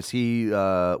 Is he?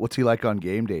 What's he like on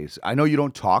game days? I know you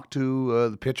don't talk to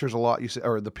the pitchers a lot. You say,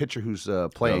 or the pitcher who's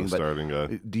playing, the starting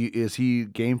guy. Is he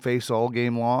game face all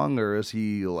game long, or is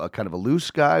he kind of a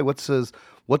loose guy? What's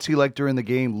he like during the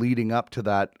game, leading up to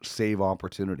that save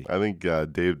opportunity? I think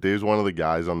Dave's one of the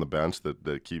guys on the bench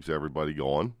that keeps everybody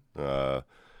going.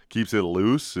 Keeps it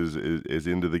loose. Is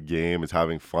into the game. Is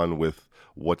having fun with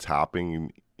what's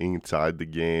happening inside the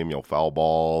game, foul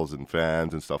balls and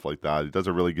fans and stuff like that. He does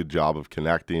a really good job of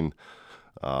connecting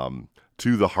to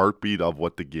the heartbeat of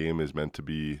what the game is meant to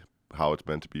be, how it's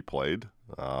meant to be played.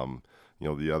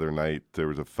 The other night there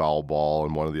was a foul ball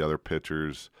and one of the other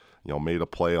pitchers, made a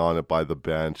play on it by the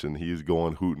bench, and he's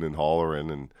going hooting and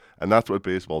hollering, and that's what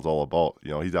baseball's all about.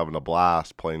 He's having a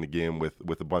blast playing the game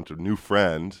with a bunch of new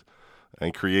friends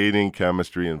and creating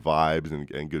chemistry and vibes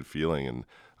and good feeling.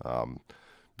 And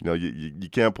you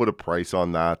can't put a price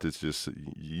on that. It's just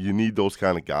you need those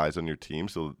kind of guys on your team,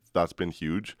 so that's been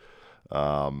huge.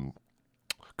 Coach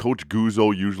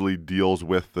Guzzo usually deals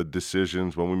with the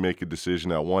decisions. When we make a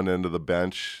decision at one end of the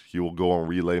bench, he will go and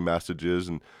relay messages.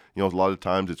 And, a lot of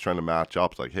times it's trying to match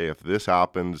up. It's like, hey, if this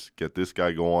happens, get this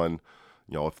guy going.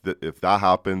 If that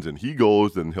happens and he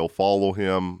goes, then he'll follow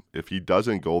him. If he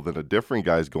doesn't go, then a different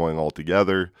guy's going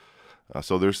altogether.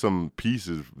 So there's some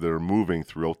pieces that are moving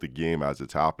throughout the game as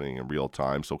it's happening in real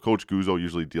time. So Coach Guzzo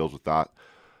usually deals with that.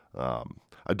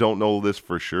 I don't know this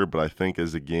for sure, but I think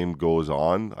as the game goes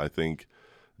on, I think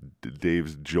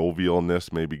Dave's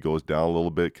jovialness maybe goes down a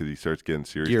little bit because he starts getting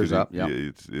serious. Gears up, yeah.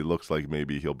 It looks like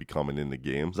maybe he'll be coming in the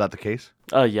game. Is that the case?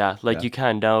 Oh, yeah. You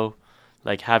kind of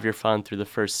know, have your fun through the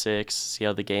first 6, see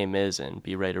how the game is, and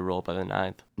be ready to roll by the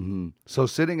 9th. Mm-hmm. So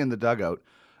sitting in the dugout,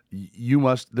 you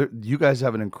guys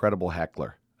have an incredible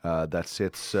heckler that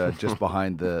sits just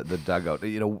behind the dugout.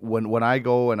 When I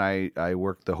go and I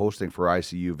work the hosting for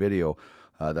ICU Video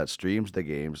that streams the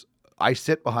games, I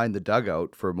sit behind the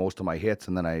dugout for most of my hits,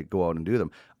 and then I go out and do them.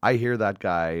 I hear that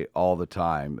guy all the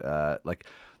time.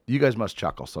 You guys must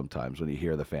chuckle sometimes when you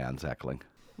hear the fans heckling.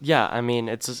 Yeah, I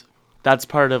mean, that's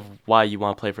part of why you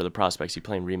want to play for the prospects. You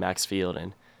play in Remax Field,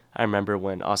 and I remember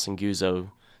when Austin Guzzo,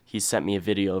 he sent me a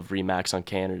video of Remax on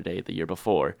Canada Day the year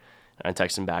before, and I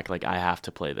texted him back, I have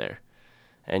to play there.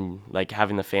 And,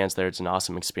 having the fans there, it's an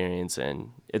awesome experience,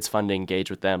 and it's fun to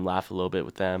engage with them, laugh a little bit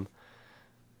with them.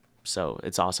 So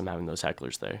it's awesome having those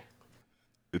hecklers there.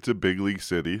 It's a big league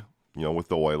city. with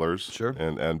the Oilers. Sure.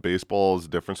 And baseball is a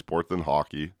different sport than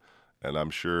hockey. And I'm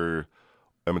sure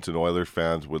Edmonton Oilers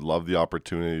fans would love the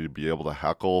opportunity to be able to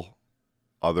heckle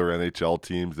other NHL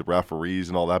teams, the referees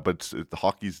and all that, but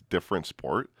hockey's a different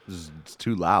sport. It's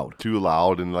too loud. Too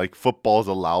loud, and like football is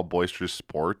a loud, boisterous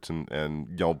sport,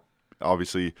 and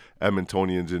obviously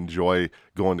Edmontonians enjoy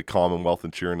going to Commonwealth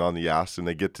and cheering on the Ass, and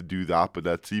they get to do that, but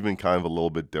that's even kind of a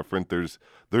little bit different. There's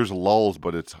lulls,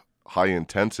 but it's high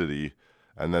intensity,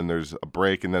 and then there's a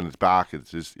break, and then it's back.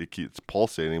 It's just it keeps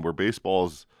pulsating. Where baseball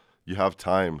is, you have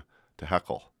time to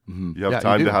heckle. Mm-hmm. You have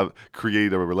time to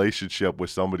create a relationship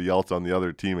with somebody else on the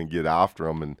other team and get after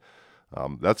them, and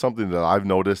that's something that I've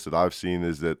noticed, that I've seen,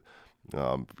 is that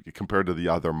compared to the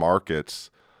other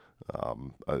markets,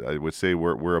 I would say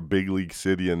we're a big league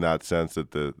city in that sense,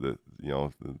 that the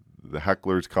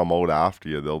hecklers come out after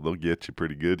you. They'll get you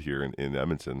pretty good here in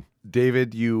Edmonton.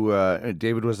 David,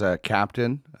 David was a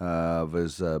captain of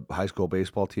his high school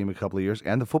baseball team a couple of years,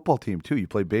 and the football team too. You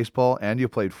played baseball and you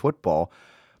played football.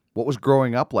 What was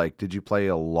growing up like? Did you play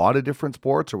a lot of different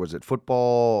sports, or was it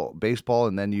football, baseball,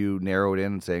 and then you narrowed in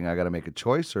and saying, I got to make a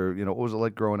choice? Or, what was it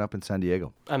like growing up in San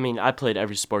Diego? I mean, I played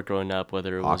every sport growing up,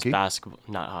 whether it was basketball,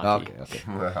 not hockey. Okay.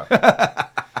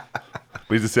 But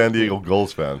he's a San Diego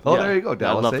Gulls fan. Oh, Yeah. there you go.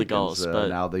 Dallas I love the Aikens, Gulls, but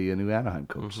now the new Anaheim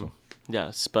coach. So.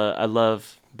 Yes, but I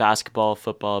love basketball,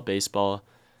 football, baseball,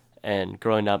 and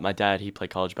growing up, my dad, he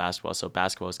played college basketball, so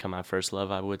basketball was kind of my first love,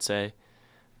 I would say.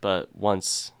 But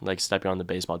once, stepping on the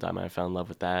baseball diamond, I fell in love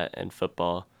with that, and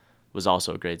football was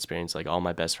also a great experience. Like, all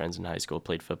my best friends in high school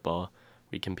played football.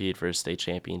 We competed for a state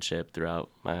championship throughout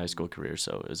my high school career,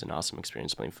 so it was an awesome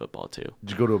experience playing football, too.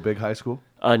 Did you go to a big high school?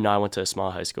 No, I went to a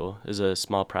small high school. It was a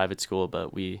small private school,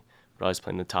 but we were always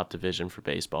playing the top division for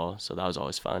baseball, so that was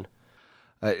always fun.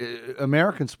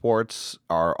 American sports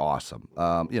are awesome.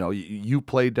 You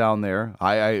played down there.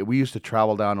 We used to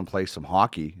travel down and play some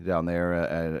hockey down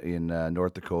there in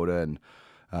North Dakota and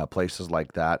places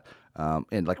like that.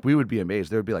 And we would be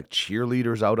amazed. There would be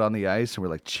cheerleaders out on the ice, and we're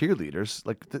like, cheerleaders?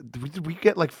 We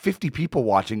get 50 people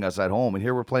watching us at home, and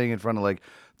here we're playing in front of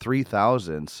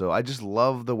 3,000. So I just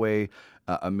love the way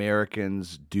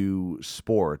Americans do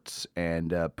sports,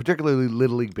 and particularly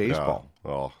Little League baseball.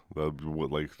 Yeah.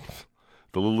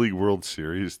 The Little League World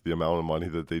Series, the amount of money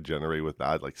that they generate with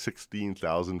that,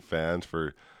 16,000 fans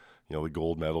for, the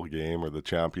gold medal game or the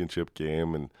championship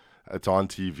game, and it's on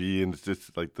TV, and it's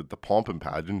just the pomp and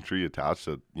pageantry attached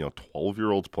to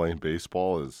 12-year-olds playing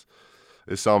baseball is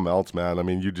something else, man. I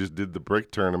mean, you just did the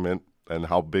brick tournament, and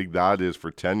how big that is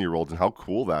for 10-year-olds, and how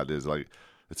cool that is.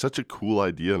 It's such a cool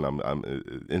idea, and I'm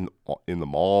in the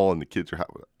mall, and the kids are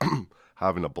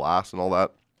having a blast and all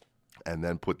that, and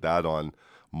then put that on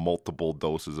multiple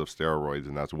doses of steroids,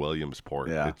 and that's Williamsport.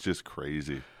 Yeah. It's just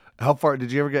crazy. How far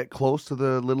did you ever get close to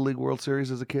the Little League World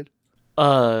Series as a kid?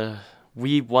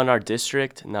 We won our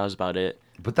district, and that was about it.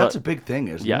 But that's a big thing,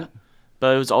 isn't it? Yeah.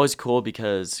 But it was always cool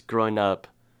because growing up,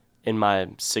 in my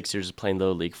 6 years of playing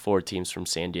Little League, 4 teams from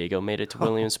San Diego made it to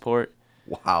Williamsport.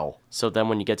 Wow. So then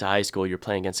when you get to high school, you're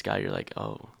playing against a guy, you're like,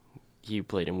 oh, he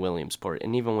played in Williamsport.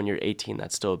 And even when you're 18,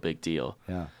 that's still a big deal.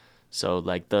 Yeah. So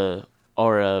the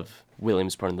aura of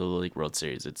Williamsport in the Little League World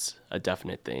Series, it's a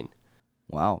definite thing.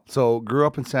 Wow. So grew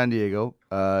up in San Diego.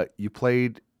 You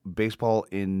played baseball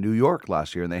in New York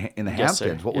last year in the Yes, sir.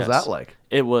 Hamptons. What was Yes. that like?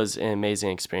 It was an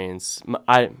amazing experience.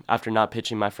 After not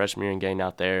pitching my freshman year and getting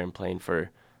out there and playing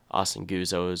for Austin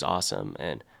Guzzo, it was awesome.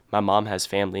 And my mom has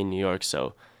family in New York,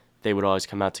 so they would always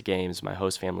come out to games. My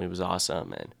host family was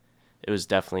awesome, and it was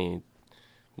definitely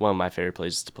one of my favorite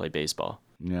places to play baseball.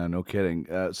 Yeah, no kidding.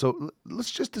 So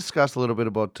let's just discuss a little bit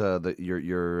about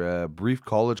your brief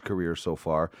college career so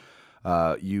far.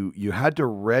 You had to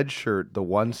redshirt the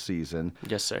one season.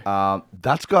 Yes, sir.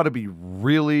 That's got to be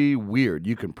really weird.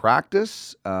 You can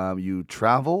practice, you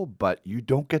travel, but you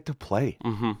don't get to play.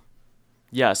 Mm-hmm.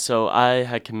 Yeah, so I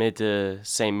had committed to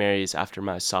St. Mary's after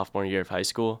my sophomore year of high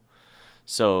school.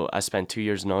 So I spent 2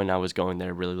 years knowing I was going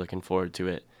there, really looking forward to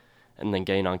it. And then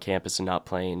getting on campus and not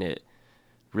playing it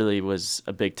really was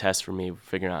a big test for me,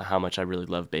 figuring out how much I really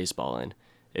love baseball and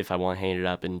if I want to hang it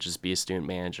up and just be a student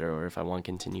manager or if I want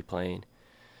to continue playing.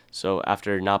 So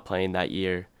after not playing that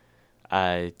year,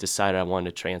 I decided I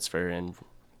wanted to transfer and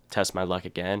test my luck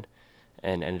again,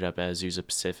 and ended up at Azusa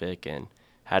Pacific and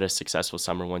had a successful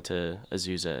summer, went to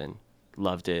Azusa and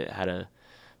loved it, had a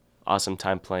awesome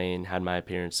time playing, had my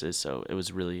appearances, so it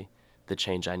was really the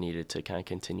change I needed to kind of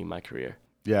continue my career.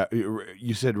 Yeah,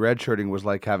 you said redshirting was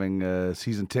like having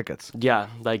season tickets. Yeah,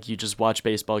 you just watch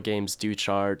baseball games, do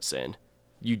charts, and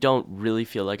you don't really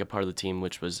feel like a part of the team,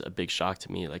 which was a big shock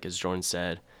to me. As Jordan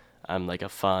said, I'm a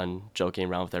fun, joking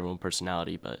around with everyone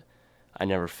personality, but I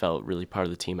never felt really part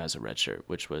of the team as a redshirt,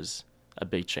 which was a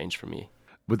big change for me.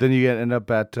 But then you end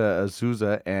up at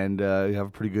Azusa, and you have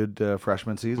a pretty good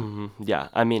freshman season. Yeah,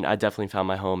 I mean, I definitely found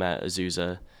my home at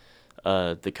Azusa.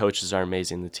 The coaches are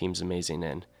amazing, the team's amazing,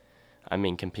 and I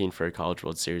mean, competing for a College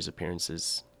World Series appearance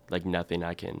is like nothing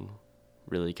I can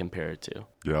really compare it to.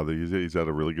 Yeah, he's had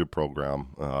a really good program.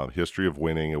 History of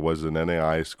winning. It was an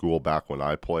NAIA school back when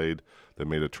I played that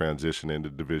made a transition into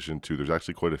Division II. There's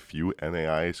actually quite a few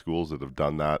NAIA schools that have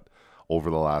done that over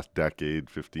the last decade,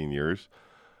 15 years.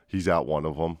 He's at one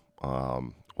of them.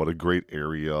 What a great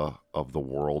area of the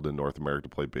world in North America to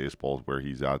play baseball is where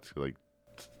he's at, like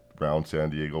around San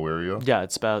Diego area. Yeah,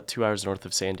 it's about 2 hours north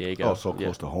of San Diego. Oh, so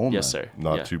close to home. Yes, then. sir.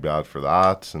 Not too bad for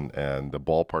that, and the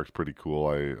ballpark's pretty cool.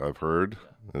 I've heard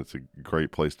it's a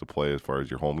great place to play as far as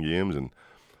your home games, and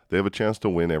they have a chance to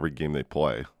win every game they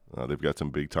play. They've got some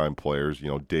big time players. You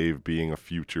know, Dave being a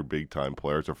future big time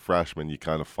player. As a freshman, you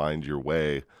kind of find your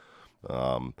way.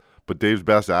 But Dave's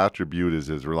best attribute is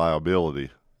his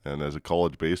reliability, and as a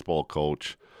college baseball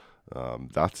coach,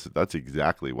 that's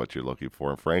exactly what you're looking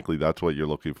for. And frankly, that's what you're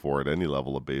looking for at any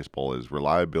level of baseball is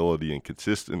reliability and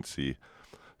consistency.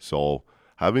 So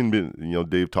having been,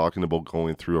 Dave talking about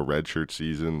going through a redshirt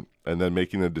season and then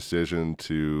making a decision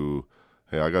to,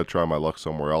 hey, I got to try my luck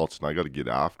somewhere else and I got to get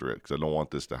after it because I don't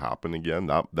want this to happen again.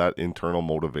 That internal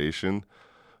motivation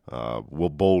will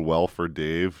bode well for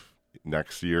Dave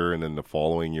next year and then the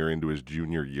following year into his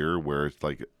junior year, where it's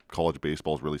like college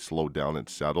baseball is really slowed down and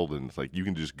settled, and it's like you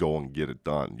can just go and get it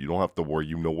done. You don't have to worry.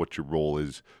 You know what your role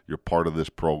is. You're part of this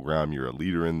program. You're a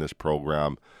leader in this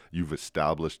program. You've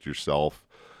established yourself.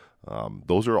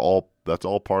 That's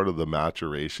all part of the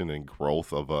maturation and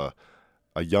growth of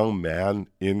a young man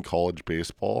in college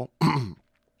baseball.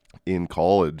 In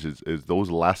college is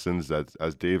those lessons that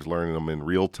as Dave's learning them in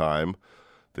real time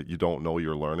that you don't know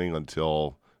you're learning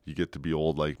until you get to be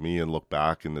old like me and look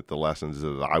back and that the lessons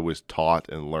that I was taught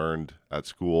and learned at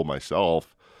school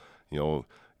myself,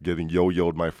 getting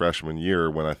yo-yoed my freshman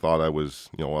year when I thought I was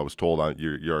told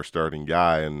you're a starting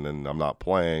guy and I'm not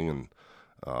playing, and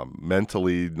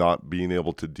mentally not being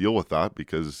able to deal with that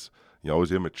because, I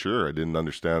was immature. I didn't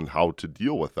understand how to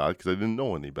deal with that because I didn't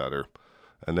know any better.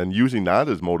 And then using that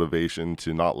as motivation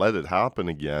to not let it happen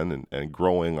again and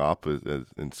growing up as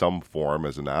in some form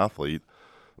as an athlete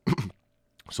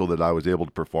so that I was able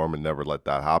to perform and never let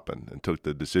that happen, and took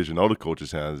the decision out of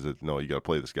coach's hands that, no, you got to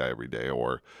play this guy every day,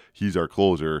 or he's our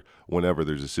closer whenever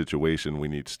there's a situation we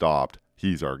need stopped.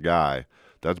 He's our guy.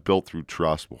 That's built through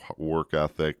trust, work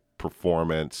ethic,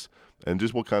 performance, and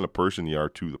just what kind of person you are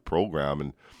to the program.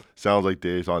 And sounds like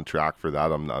Dave's on track for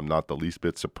that. I'm not the least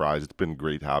bit surprised. It's been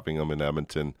great having him in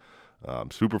Edmonton.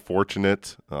 Super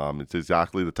fortunate. It's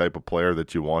exactly the type of player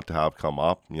that you want to have come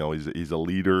up. He's a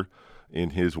leader in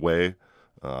his way.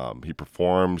 He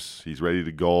performs. He's ready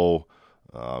to go.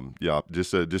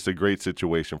 Just a great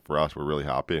situation for us. We're really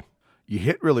happy. You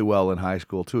hit really well in high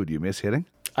school too. Do you miss hitting?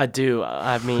 I do.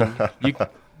 I mean, you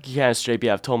can't straight me.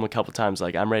 I've told him a couple times,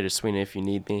 like, I'm ready to swing it if you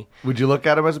need me. Would you look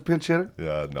at him as a pinch hitter?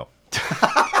 Yeah, no.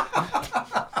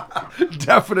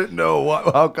 Definite no.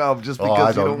 How come? Just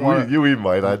because you don't want we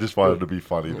might. I just wanted to be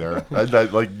funny there.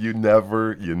 You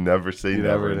never say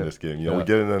never in this game. We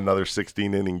get in another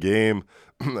 16-inning game,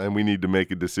 and we need to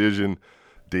make a decision.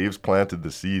 Dave's planted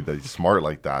the seed that he's smart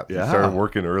like that. Yeah. He started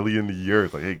working early in the year.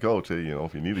 It's like, hey, coach,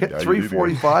 if you need a hit guy,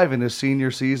 345 in his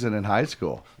senior season in high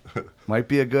school. Might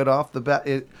be a good off the bat.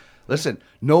 Listen,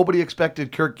 nobody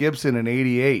expected Kirk Gibson in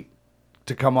 '88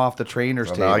 to come off the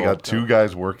trainer's table. I got two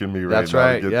guys working me right That's now.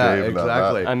 right. To get Yeah, Dave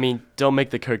exactly. I mean, don't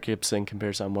make the Kirk Gibson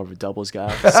comparison. I'm more of a doubles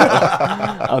guy. So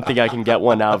I don't think I can get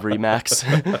one out of Remax.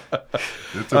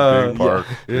 It's a big park.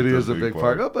 It is a big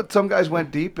park. Oh, but some guys went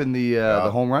deep in the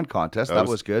home run contest. That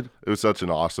was good. It was such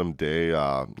an awesome day.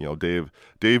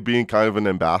 Dave being kind of an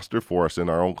ambassador for us in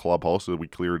our own clubhouse. So we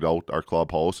cleared out our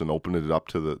clubhouse and opened it up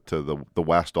to the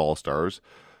West All-Stars.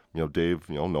 Dave,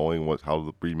 knowing how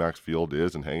the Remax field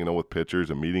is and hanging out with pitchers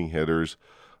and meeting hitters,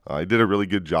 he did a really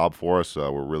good job for us.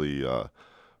 We're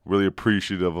really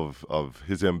appreciative of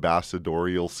his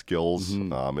ambassadorial skills.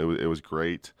 Mm-hmm. It was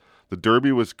great. The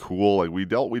Derby was cool. Like we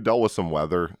dealt with some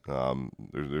weather.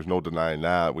 There's no denying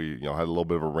that. We had a little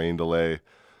bit of a rain delay.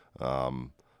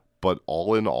 But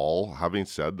all in all, having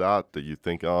said that you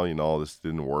think, this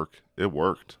didn't work. It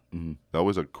worked. Mm-hmm. That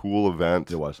was a cool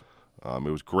event. It was.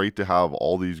 It was great to have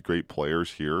all these great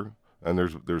players here, and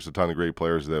there's a ton of great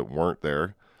players that weren't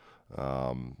there.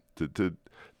 The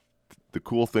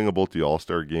cool thing about the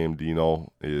All-Star game,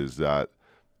 Dino, is that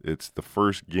it's the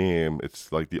first game.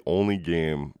 It's like the only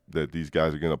game that these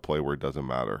guys are going to play where it doesn't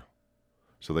matter.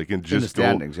 so they can just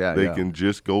standings, go. They can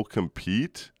just go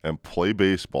compete and play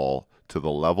baseball to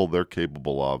the level they're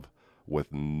capable of with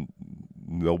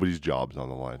nobody's jobs on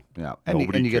the line. Yeah, and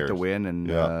you get the win,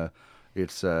 and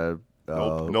it's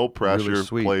no pressure. Really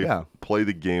sweet. Play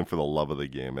the game for the love of the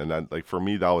game, and then, like, for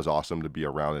me, that was awesome to be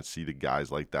around and see the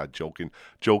guys like that joking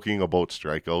about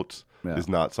strikeouts is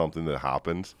not something that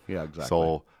happens. Yeah, exactly.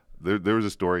 So there was a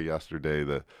story yesterday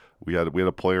that we had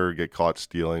a player get caught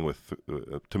stealing with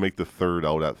to make the third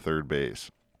out at third base.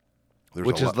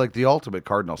 Which is like the ultimate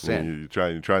cardinal sin.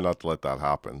 You try not to let that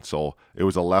happen. So it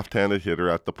was a left-handed hitter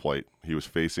at the plate. He was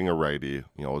facing a righty.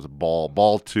 It was a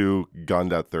ball 2,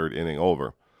 gunned at third, inning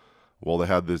over. Well, they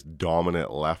had this dominant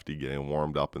lefty getting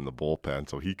warmed up in the bullpen.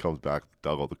 So he comes back to the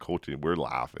dugout, the coach, and we're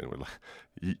laughing.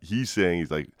 He's saying,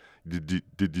 he's like, did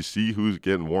you see who's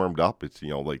getting warmed up? It's,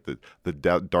 like the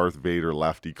Darth Vader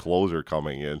lefty closer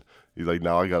coming in. He's like,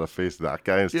 now I got to face that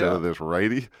guy instead of this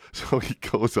righty. So he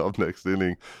goes up next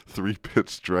inning, 3-pitch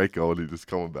strikeout, and he's just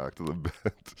coming back to the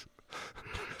bench.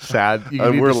 Sad.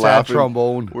 We're laughing.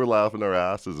 Trombone. We're laughing our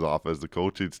asses off as the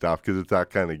coaching staff because it's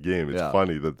that kind of game. It's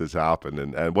funny that this happened,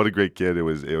 and what a great kid it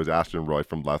was. It was Ashton Roy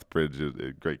from Lethbridge,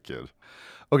 a great kid.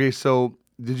 Okay, so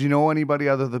did you know anybody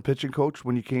other than the pitching coach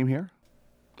when you came here?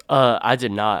 I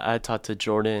did not. I talked to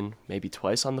Jordan maybe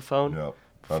twice on the phone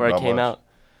before I came out,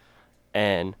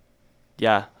 and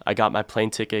I got my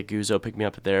plane ticket. Guzzo picked me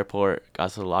up at the airport.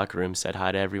 Got to the locker room, said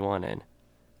hi to everyone, and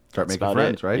start making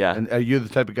friends, right? Yeah. And are you the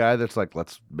type of guy that's like,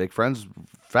 let's make friends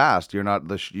fast? You're not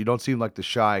you don't seem like the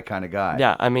shy kind of guy.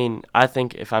 Yeah, I mean, I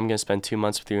think if I'm gonna spend 2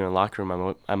 months with you in a locker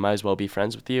room, I might as well be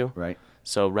friends with you. Right.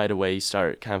 So right away, you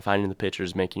start kind of finding the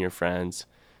pitchers, making your friends,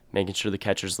 making sure the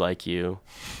catchers like you.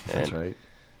 And that's right.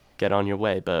 Get on your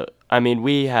way. But I mean,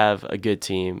 we have a good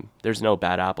team. There's no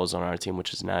bad apples on our team,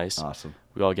 which is nice. Awesome.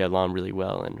 We all get along really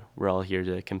well, and we're all here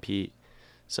to compete.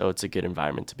 So it's a good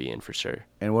environment to be in for sure.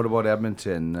 And what about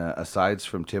Edmonton, aside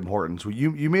from Tim Hortons? Well,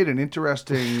 you made an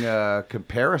interesting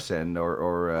comparison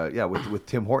with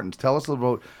Tim Hortons. Tell us a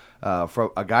little about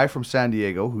from a guy from San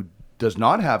Diego who does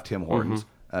not have Tim Hortons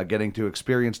getting to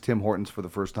experience Tim Hortons for the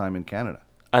first time in Canada.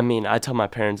 I mean, I tell my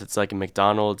parents it's like a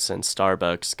McDonald's and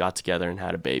Starbucks got together and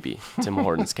had a baby. Tim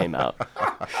Hortons came out.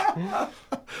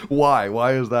 Why?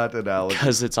 Why is that analogy?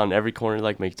 Because it's on every corner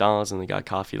like McDonald's and they got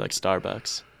coffee like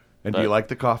Starbucks. And do you like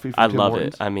the coffee from I Tim love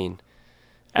Hortons? it. I mean,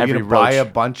 are you going to buy a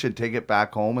bunch and take it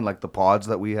back home and like the pods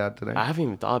that we had today? I haven't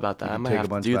even thought about that. I might take have a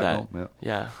bunch to do back that. Home?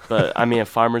 Yeah. But I mean, a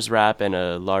farmer's wrap and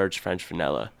a large French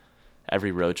vanilla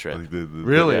every road trip.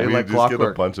 Really? We like just clockwork. get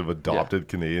a bunch of adopted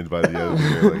Canadians by the end of the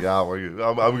year. Like,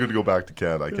 I'm going to go back to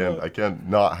Canada. I can't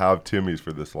not have Timmy's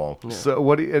for this long. Yeah. So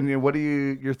what are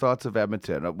your thoughts of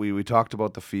Edmonton? We talked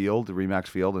about the field, the Remax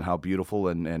Field, and how beautiful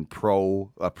and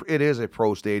pro. It is a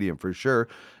pro stadium for sure.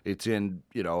 It's in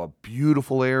a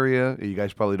beautiful area. You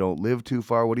guys probably don't live too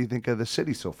far. What do you think of the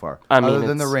city so far? Other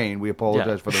than the rain, we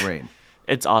apologize for the rain.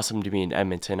 It's awesome to be in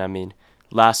Edmonton. I mean,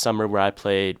 last summer where I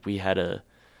played, we had a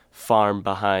farm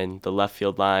behind the left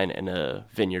field line and a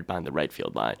vineyard behind the right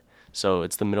field line. So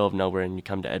it's the middle of nowhere, and you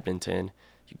come to Edmonton,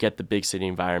 you get the big city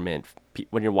environment.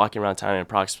 When you're walking around town in a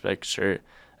Prospect shirt,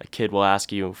 a kid will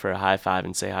ask you for a high five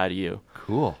and say hi to you.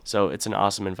 Cool. So it's an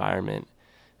awesome environment.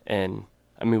 And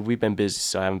I mean, we've been busy,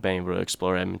 so I haven't been able to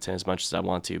explore Edmonton as much as I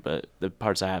want to, but the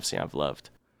parts I have seen, I've loved.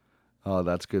 Oh,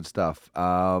 that's good stuff.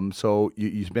 So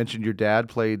you mentioned your dad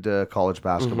played college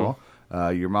basketball.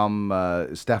 Your mom,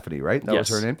 Stephanie, right? That was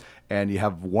her name. And you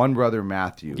have one brother,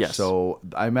 Matthew. Yes. So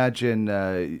I imagine,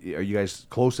 are you guys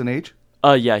close in age?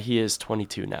 Yeah, he is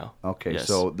 22 now. Okay, yes.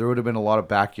 So there would have been a lot of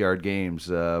backyard games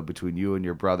between you and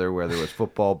your brother, where there was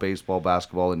football, baseball,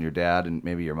 basketball, and your dad, and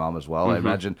maybe your mom as well. I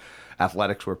imagine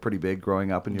athletics were pretty big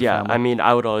growing up in your family. Yeah, I mean,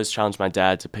 I would always challenge my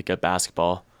dad to pick up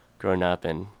basketball growing up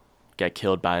and get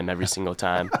killed by him every single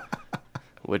time,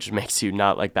 which makes you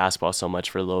not like basketball so much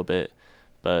for a little bit.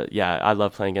 But yeah, I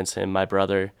love playing against him. My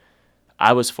brother,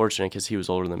 I was fortunate because he was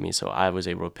older than me, so I was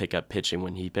able to pick up pitching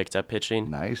when he picked up pitching.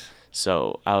 Nice.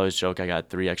 So I always joke I got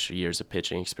 3 extra years of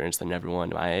pitching experience than everyone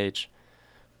my age.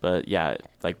 But yeah,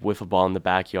 like wiffle ball in the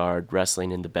backyard,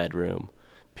 wrestling in the bedroom,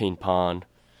 ping pong,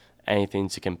 anything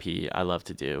to compete, I love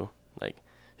to do. Like,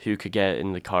 who could get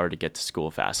in the car to get to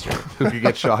school faster? Who could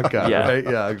get shotgun, right?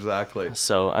 Yeah, exactly.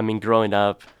 So, I mean, growing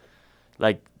up,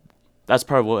 like, that's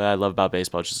part of what I love about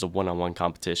baseball. It's just a one-on-one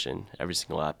competition every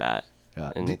single at-bat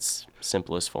in its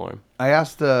simplest form. I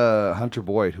asked Hunter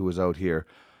Boyd, who was out here,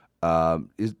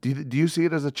 do you see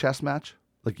it as a chess match?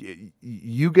 Like,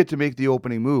 you get to make the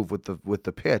opening move with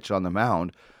the pitch on the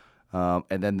mound,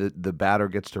 and then the batter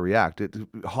gets to react.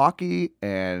 Hockey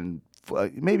and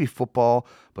maybe football,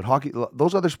 but hockey,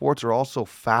 those other sports are also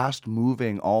fast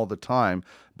moving all the time.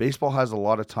 Baseball has a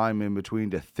lot of time in between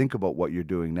to think about what you're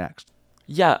doing next.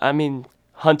 Yeah, I mean,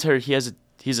 Hunter, he's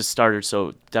a starter,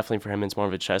 so definitely for him it's more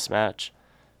of a chess match.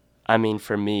 I mean,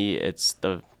 for me, it's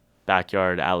the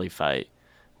backyard alley fight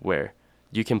where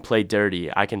you can play dirty.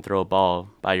 I can throw a ball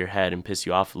by your head and piss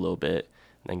you off a little bit,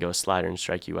 and then go a slider and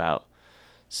strike you out.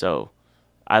 So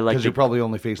I like Because you're probably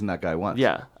only facing that guy once.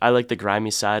 Yeah, I like the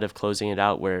grimy side of closing it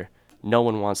out where no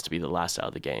one wants to be the last out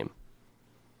of the game.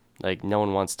 Like, no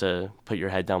one wants to put your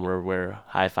head down where we're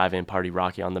high-fiving Party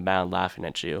Rocky on the mound laughing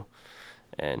at you.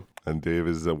 And Dave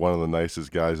is one of the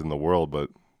nicest guys in the world, but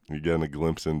you're getting a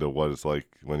glimpse into what it's like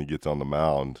when he gets on the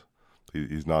mound.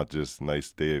 He's not just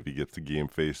nice Dave. He gets the game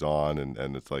face on,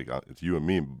 and it's like, it's you and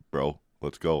me, bro.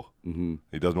 Let's go. Mm-hmm.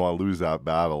 He doesn't want to lose that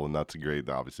battle, and that's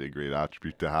obviously a great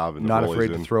attribute to have. In the Not afraid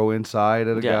to throw inside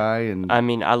at a guy. And I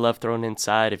mean, I love throwing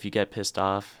inside. If you get pissed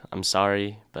off, I'm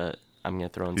sorry, but I'm going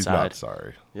to throw inside. He's not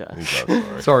sorry. Yeah. He's not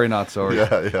sorry. Sorry, not sorry.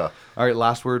 Yeah. All right,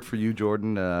 last word for you,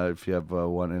 Jordan, if you have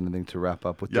anything to wrap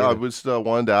up with. Yeah, David. I was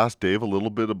wanted to ask Dave a little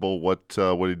bit about what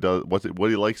he does, what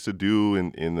he likes to do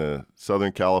in the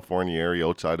Southern California area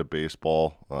outside of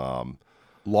baseball.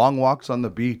 Long walks on the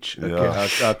beach,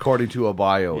 according to a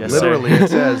bio. Yes, Literally, it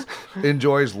says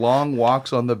enjoys long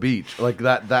walks on the beach. Like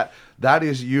that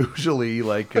is usually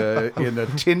like in a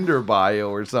Tinder bio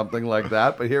or something like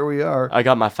that. But here we are. I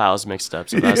got my files mixed up,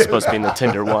 so that was supposed to be in the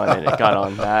Tinder one, and it got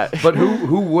on that. But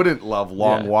who wouldn't love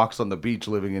long walks on the beach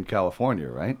living in California,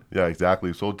 right? Yeah,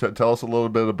 exactly. So tell us a little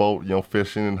bit about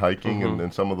fishing and hiking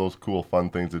and some of those cool fun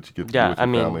things that you get to do with your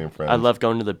family and friends. I love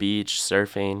going to the beach,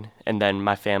 surfing, and then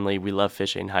my family, we love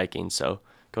fishing and hiking. So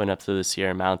going up to the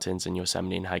Sierra Mountains and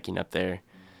Yosemite and hiking up there.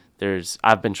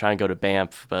 I've been trying to go to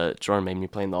Banff, but Jordan made me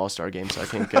play in the All-Star game, so I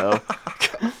couldn't go.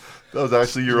 That was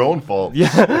actually your own fault.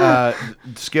 Yeah.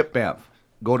 Skip Banff.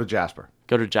 Go to Jasper.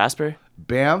 Go to Jasper?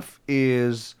 Banff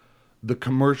is the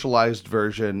commercialized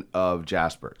version of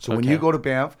Jasper. So when you go to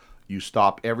Banff, you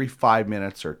stop every 5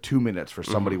 minutes or 2 minutes for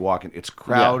somebody walking. It's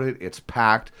crowded. It's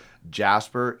packed.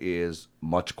 Jasper is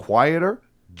much quieter,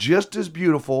 just as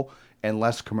beautiful, and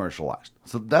less commercialized.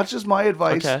 So that's just my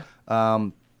advice. Okay.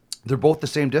 They're both the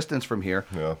same distance from here.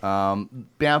 Yeah.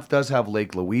 Banff does have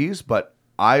Lake Louise, but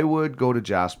I would go to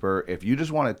Jasper. If you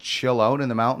just want to chill out in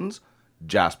the mountains,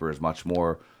 Jasper is much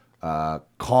more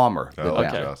calmer I than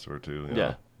like Banff. Jasper too.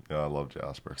 Yeah. Yeah, I love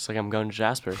Jasper. It's like I'm going to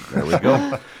Jasper. There we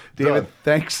go. David,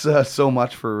 thanks so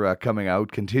much for coming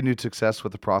out. Continued success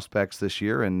with the prospects this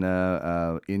year and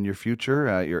in your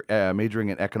future. You're majoring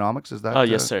in economics, is that? Oh,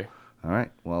 yes, sir. All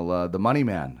right. Well, the money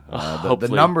man, the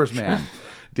hopefully. numbers man.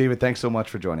 David, thanks so much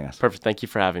for joining us. Perfect. Thank you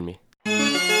for having me.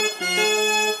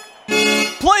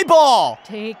 Play ball!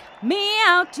 Take me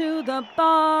out to the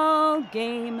ball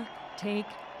game. Take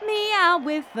me out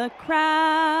with the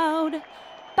crowd.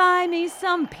 Buy me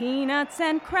some peanuts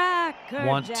and cracker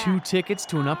Want Jack. 2 tickets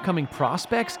to an upcoming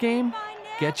prospects game?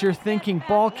 Get your thinking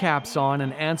ball caps on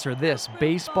and answer this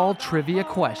baseball trivia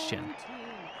question.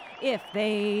 If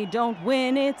they don't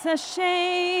win, it's a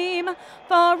shame.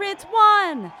 For it's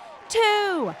 1,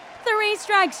 2, 3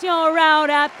 strikes, you're out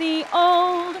at the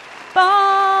old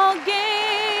ball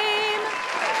game.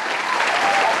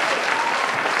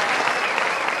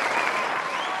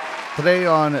 Today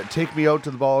on Take Me Out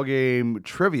to the Ball Game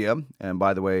Trivia, and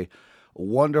by the way,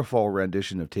 wonderful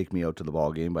rendition of Take Me Out to the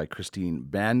Ball Game by Christine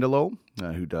Bandelow,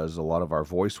 who does a lot of our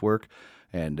voice work,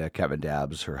 and Kevin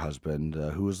Dabbs, her husband,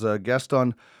 who is a guest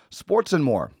on Sports and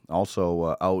More,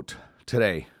 also out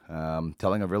today,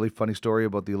 telling a really funny story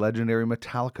about the legendary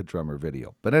Metallica drummer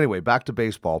video. But anyway, back to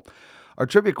baseball. Our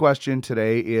trivia question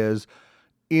today is,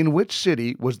 in which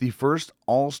city was the first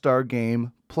All-Star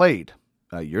game played?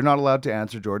 You're not allowed to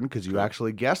answer, Jordan, because you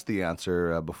actually guessed the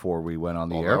answer before we went on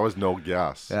the air. That was no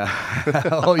guess.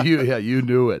 You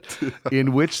knew it.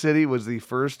 In which city was the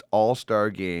first All-Star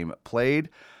game played?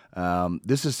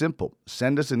 This is simple.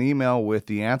 Send us an email with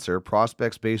the answer,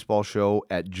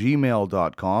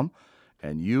 prospectsbaseballshow@gmail.com,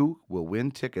 and you will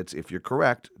win tickets, if you're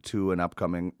correct, to an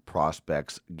upcoming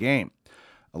Prospects game.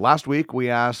 Last week, we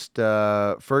asked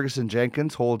Ferguson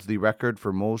Jenkins holds the record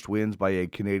for most wins by a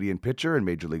Canadian pitcher in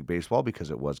Major League Baseball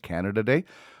because it was Canada Day.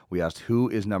 We asked who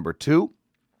is number 2.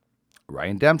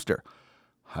 Ryan Dempster,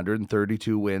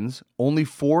 132 wins. Only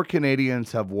 4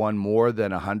 Canadians have won more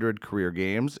than 100 career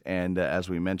games. And as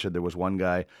we mentioned, there was one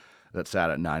guy that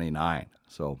sat at 99.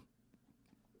 So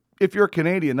if you're a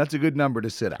Canadian, that's a good number to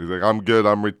sit at. He's like, I'm good.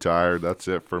 I'm retired. That's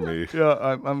it for me.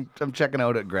 Yeah, I'm checking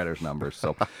out at Gretter's numbers.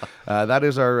 So that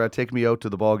is our Take Me Out to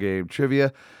the Ball Game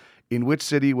trivia. In which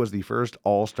city was the first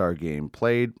All-Star game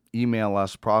played? Email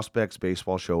us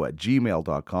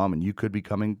prospectsbaseballshow@gmail.com, and you could be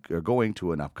going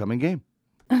to an upcoming game.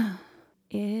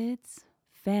 It's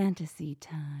fantasy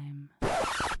time.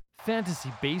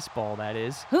 Fantasy baseball, that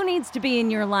is. Who needs to be in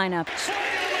your lineup? Swing and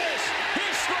a miss.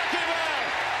 He struck him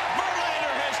out.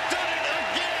 Verlander has done it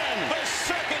again. The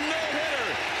second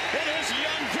no-hitter in his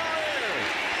young career.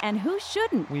 And who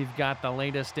shouldn't? We've got the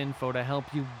latest info to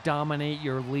help you dominate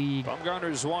your league.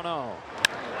 Bumgarner's 1-0.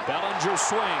 Bellinger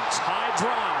swings. High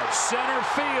drive. Center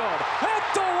field. Hit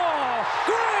the wall.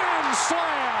 Grand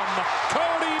slam.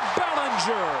 Cody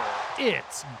Bellinger.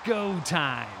 It's go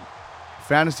time.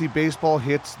 Fantasy baseball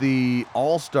hits the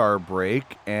All-Star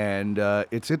break, and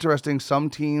it's interesting. Some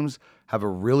teams have a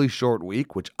really short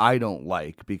week, which I don't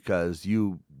like because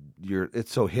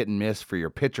it's so hit and miss for your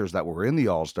pitchers that were in the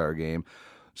All-Star game.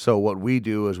 So what we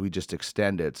do is we just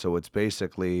extend it. So it's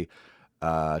basically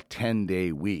a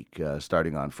 10-day week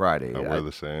starting on Friday. We're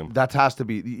the same. That has to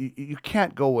be. You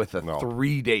can't go with a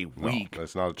 3-day week. No,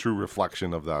 it's not a true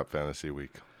reflection of that fantasy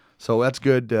week. So that's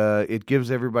good. It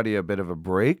gives everybody a bit of a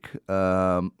break.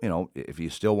 If you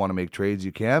still want to make trades,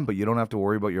 you can, but you don't have to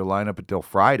worry about your lineup until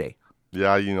Friday.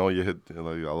 Yeah, you hit a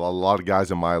lot of guys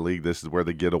in my league. This is where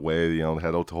they get away.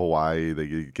 Head out to Hawaii.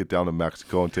 They get down to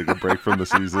Mexico and take a break from the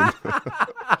season.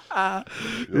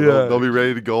 They'll be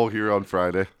ready to go here on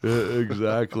Friday.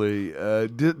 Exactly.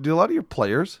 Do a lot of your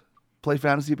players play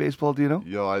fantasy baseball? Do you know?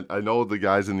 I know the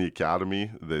guys in the academy.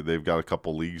 They've got a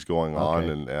couple leagues going on,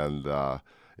 and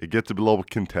it gets a little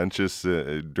contentious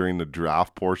during the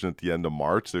draft portion at the end of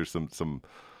March. There's some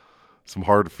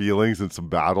hard feelings and some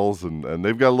battles, and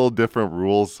they've got a little different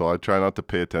rules, so I try not to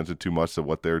pay attention too much to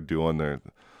what they're doing.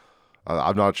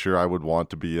 I'm not sure I would want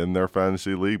to be in their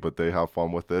fantasy league, but they have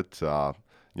fun with it. I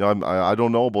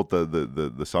don't know about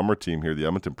the summer team here, the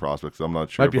Edmonton Prospects. I'm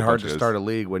not sure. Might be hard to start a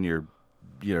league when you're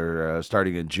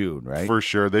starting in June, right? For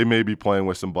sure. They may be playing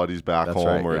with some buddies back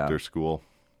home or at their school.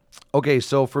 Okay,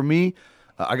 so for me,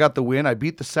 I got the win. I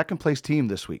beat the second-place team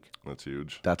this week. That's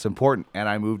huge. That's important. And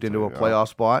I moved into a playoff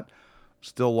spot.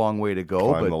 Still a long way to go,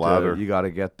 Climb the ladder. You got to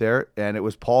get there. And it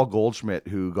was Paul Goldschmidt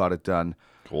who got it done.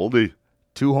 Goldie.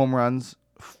 2 home runs,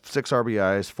 6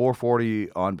 RBIs,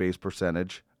 440 on-base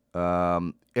percentage.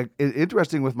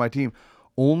 Interesting with my team,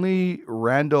 only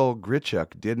Randall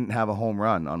Grichuk didn't have a home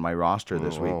run on my roster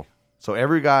this week. So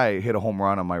every guy hit a home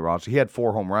run on my roster. He had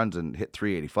 4 home runs and hit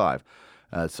 385.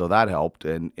 So that helped,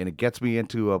 and it gets me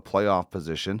into a playoff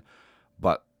position.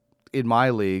 But in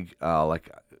my league,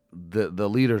 the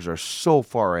leaders are so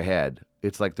far ahead.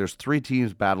 It's like there's 3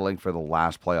 teams battling for the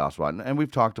last playoff spot. And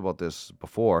we've talked about this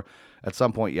before. At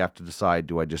some point, you have to decide,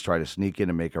 do I just try to sneak in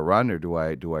and make a run, or do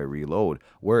I reload?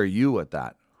 Where are you at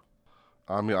that?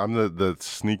 I'm the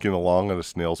sneaking along at a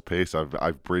snail's pace.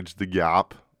 I've bridged the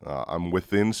gap. I'm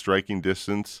within striking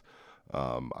distance.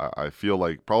 I feel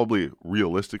like probably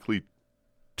realistically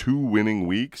 2 winning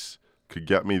weeks could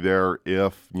get me there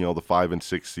if, the 5 and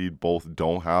 6 seed both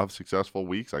don't have successful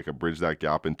weeks. I could bridge that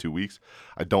gap in 2 weeks.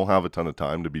 I don't have a ton of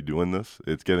time to be doing this.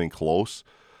 It's getting close.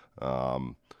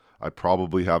 I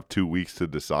probably have 2 weeks to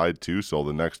decide too. So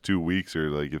the next 2 weeks are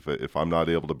like if I'm not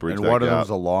able to bridge that gap. And one of them's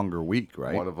a longer week,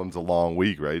 right? One of them's a long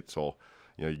week, right? So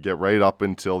you get right up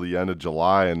until the end of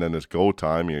July, and then it's go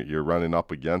time. You're running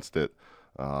up against it.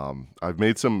 I've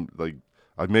made some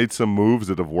moves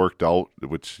that have worked out,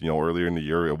 which earlier in the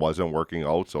year it wasn't working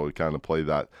out. So we kind of play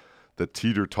the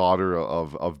teeter-totter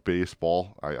of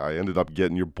baseball. I ended up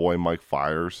getting your boy Mike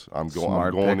Fiers. I'm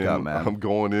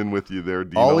going in with you there,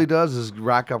 Dino. All he does is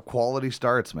rack up quality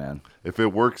starts, man. If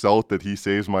it works out that he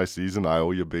saves my season, I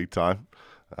owe you big time.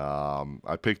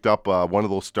 I picked up one of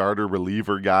those starter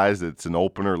reliever guys. It's an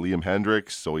opener, Liam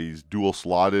Hendriks. So he's dual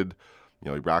slotted.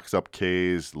 He racks up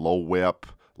Ks, low whip,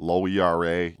 low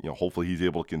ERA. Hopefully he's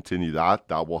able to continue that.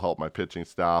 That will help my pitching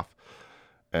staff.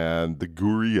 And the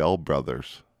Gurriel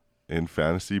brothers in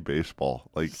fantasy baseball,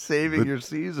 like saving your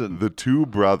season. The 2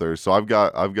 brothers. So I've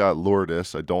got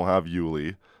Lourdes. I don't have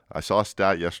Yuli. I saw a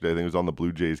stat yesterday. I think it was on the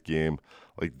Blue Jays game.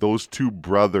 Like those 2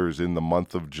 brothers in the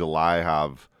month of July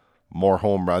have more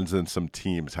home runs than some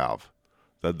teams have.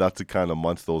 That's the kind of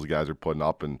months those guys are putting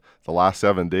up. And the last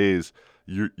 7 days,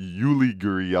 Yuli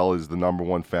Gurriel is the number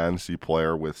 1 fantasy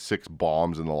player with 6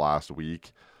 bombs in the last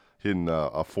week, hitting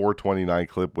a 429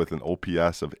 clip with an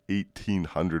OPS of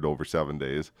 1,800 over 7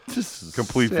 days.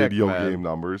 Complete sick, video man. game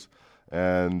numbers.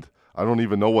 And I don't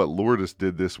even know what Lourdes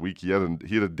did this week. He had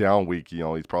a down week.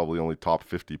 He's probably only top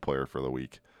 50 player for the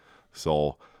week.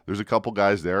 So there's a couple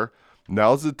guys there.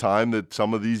 Now's the time that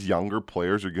some of these younger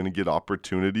players are going to get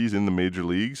opportunities in the major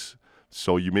leagues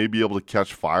So you may be able to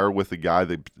catch fire with a guy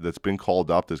that's been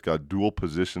called up that's got dual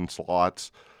position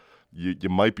slots. You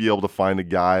might be able to find a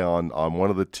guy on one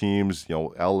of the teams.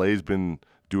 LA's been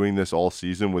doing this all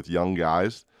season with young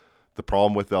guys. The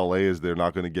problem with LA is they're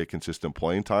not going to get consistent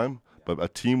playing time. But a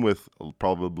team with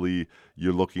probably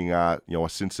you're looking at, a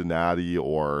Cincinnati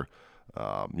or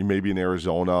you may be in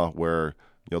Arizona where,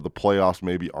 the playoffs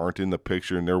maybe aren't in the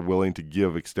picture and they're willing to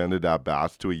give extended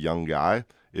at-bats to a young guy.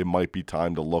 It might be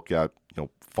time to look at,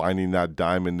 finding that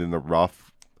diamond in the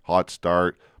rough, hot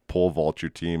start, pole vault your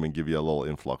team and give you a little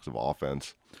influx of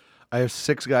offense. I have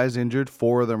 6 guys injured.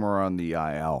 4 of them are on the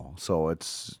IL. So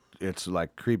it's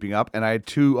like creeping up. And I had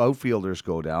 2 outfielders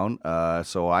go down.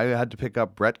 So I had to pick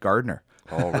up Brett Gardner.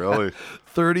 Oh, really?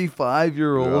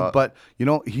 35-year-old, Yeah. but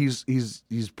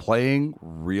he's playing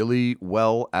really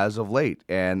well as of late.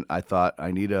 And I thought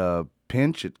I need a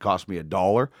pinch. It cost me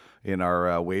 $1 in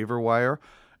our waiver wire,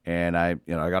 and I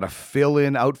got a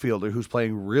fill-in outfielder who's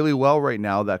playing really well right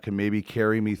now that can maybe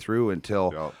carry me through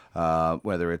until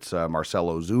whether it's Marcell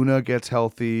Ozuna gets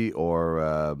healthy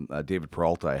or David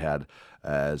Peralta I had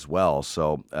as well.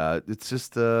 So it's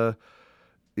just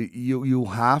You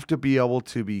have to be able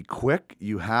to be quick.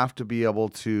 You have to be able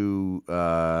to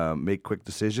make quick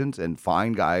decisions and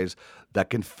find guys that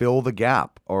can fill the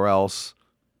gap, or else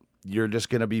you're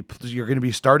going to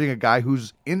be starting a guy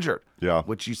who's injured. Yeah,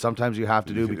 which sometimes you have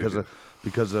to do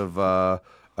because of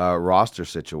roster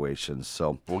situations.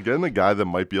 So getting a guy that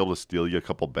might be able to steal you a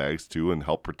couple bags too and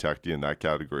help protect you in that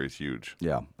category is huge.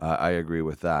 Yeah, I agree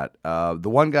with that. The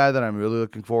one guy that I'm really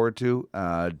looking forward to,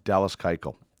 Dallas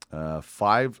Keuchel.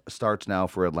 5 starts now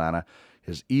for Atlanta.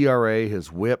 His ERA,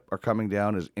 his WHIP are coming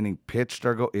down. His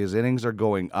his innings are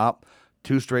going up.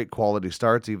 2 straight quality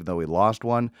starts, even though he lost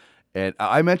one. And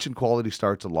I mentioned quality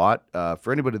starts a lot.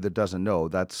 For anybody that doesn't know,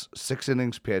 that's 6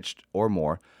 innings pitched or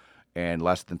more, and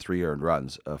less than 3 earned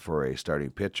runs for a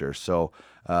starting pitcher. So,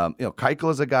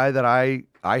 Keuchel is a guy that I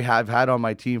have had on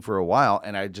my team for a while,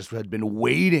 and I just had been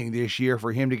waiting this year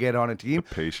for him to get on a team.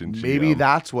 The patient GM. Maybe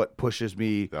that's what pushes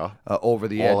me over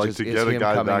the edge. Like to get a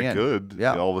guy that good,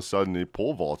 yeah. All of a sudden he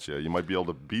pole vaults you. You might be able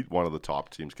to beat one of the top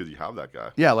teams because you have that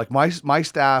guy. Yeah, like my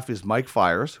staff is Mike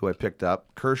Fiers, who I picked up,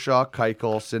 Kershaw,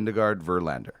 Keuchel, Syndergaard,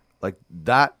 Verlander. Like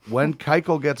that, when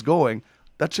Keuchel gets going,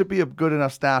 that should be a good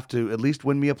enough staff to at least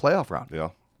win me a playoff round. Yeah.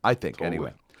 I think, Totally.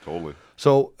 anyway. Totally.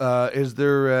 So is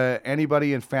there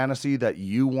anybody in fantasy that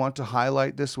you want to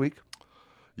highlight this week?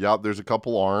 Yeah, there's a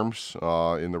couple arms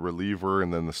in the reliever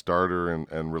and then the starter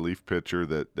and relief pitcher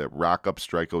that rack up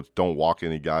strikeouts, don't walk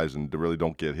any guys, and really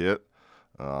don't get hit.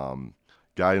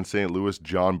 Guy in St. Louis,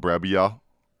 John Brebbia.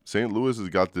 St. Louis has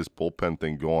got this bullpen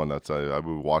thing going. I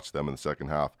would watch them in the second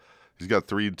half. He's got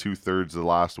 3 2/3 the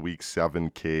last week,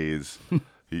 7 Ks.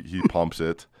 he pumps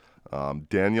it.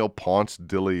 Daniel Ponce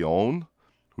de Leon,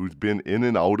 who's been in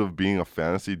and out of being a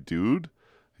fantasy dude.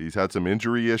 He's had some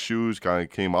injury issues, kind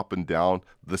of came up and down.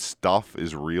 The stuff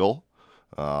is real.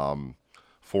 4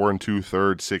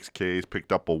 2/3, 6 Ks,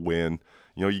 picked up a win.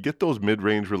 You get those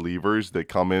mid-range relievers that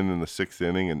come in the 6th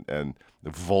inning and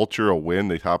vulture a win.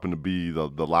 They happen to be the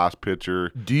last pitcher.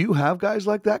 Do you have guys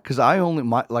like that? Because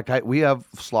we have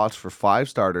slots for 5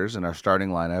 starters in our starting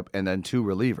lineup and then 2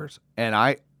 relievers, and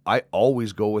I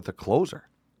always go with the closer.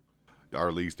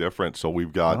 Our league's different, so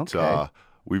we've got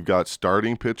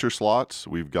starting pitcher slots,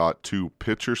 we've got 2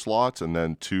 pitcher slots, and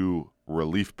then 2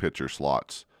 relief pitcher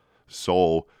slots.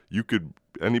 So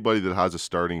anybody that has a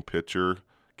starting pitcher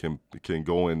can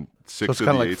go in 6 so of the 8 slots. It's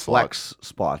kind of like flex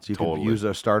spots. You can use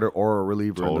a starter or a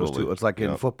reliever in those 2. It's like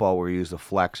in football where you use a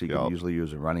flex, you can usually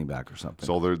use a running back or something.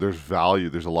 So there's value.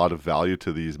 There's a lot of value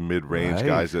to these mid-range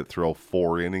guys that throw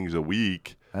 4 innings a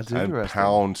week and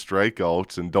pound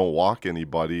strikeouts and don't walk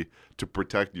anybody to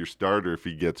protect your starter if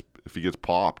he gets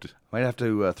popped. Might have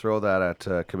to throw that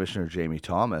at Commissioner Jamie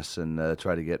Thomas and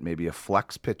try to get maybe a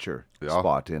flex pitcher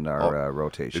spot in our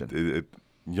rotation.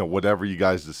 Whatever you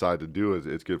guys decide to do,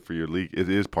 it's good for your league. It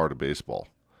is part of baseball.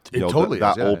 It totally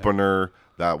that is. Opener,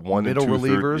 that 1 middle and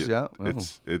 2/3,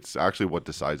 relievers, it's actually what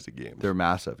decides the game. They're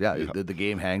massive. The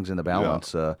game hangs in the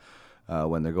balance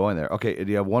when they're going there. Okay,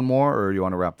 do you have one more, or do you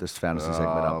want to wrap this fantasy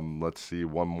segment up? Let's see,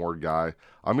 one more guy.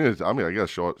 I gotta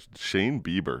show it. Shane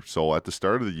Bieber. So at the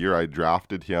start of the year, I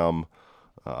drafted him.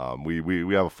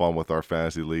 We have fun with our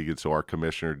fantasy league, and so our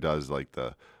commissioner does like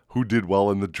the who did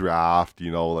well in the draft.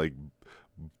 Like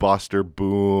Buster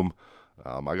Boom.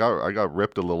 I got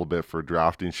ripped a little bit for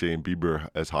drafting Shane Bieber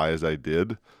as high as I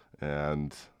did,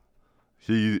 and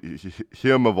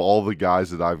him of all the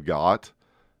guys that I've got,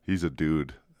 he's a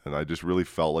dude. and I just really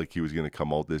felt like he was going to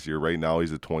come out this year. Right now,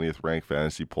 he's a 20th ranked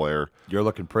fantasy player. You're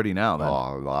looking pretty now, then.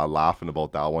 Oh, laughing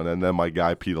about that one. And then my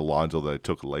guy, Pete Alonso, that I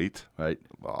took late. Right.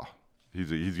 Oh, he's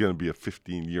going to be a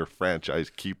 15-year franchise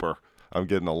keeper. I'm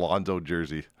getting a Alonso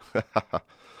jersey.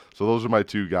 So those are my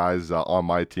two guys on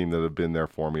my team that have been there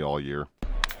for me all year.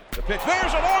 The pitch,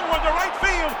 there's a long one to right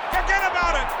field. Forget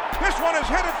about it. This one is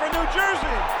headed for New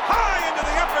Jersey. High into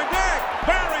the upper deck.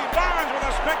 Barry Bonds with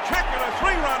a spectacular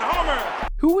 3-run homer.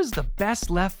 Who is the best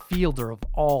left fielder of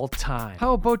all time?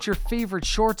 How about your favorite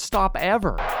shortstop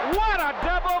ever? What a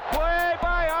double play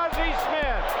by Ozzie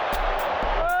Smith.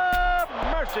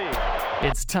 Oh, mercy.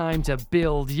 It's time to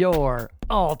build your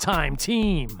all-time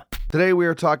team. Today we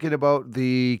are talking about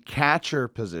the catcher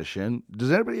position.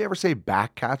 Does anybody ever say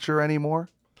back catcher anymore?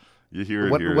 You hear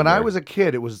it When I was a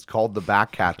kid, it was called the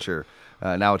back catcher.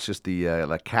 Now it's just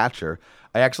the catcher.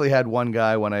 I actually had one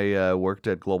guy when I worked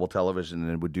at Global Television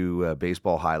and would do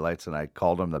baseball highlights, and I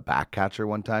called him the back catcher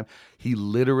one time. He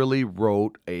literally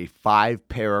wrote a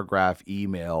 5-paragraph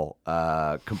email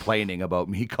complaining about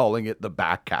me calling it the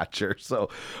back catcher. So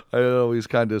it always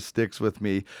kind of sticks with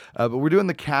me. But we're doing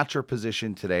the catcher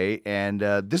position today, and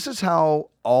this is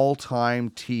how all-time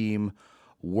team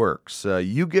works.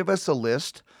 You give us a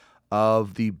list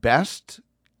of the best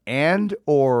and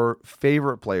or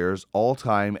favorite players all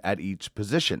time at each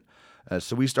position.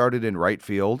 So we started in right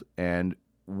field, and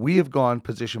we have gone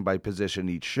position by position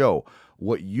each show.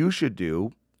 What you should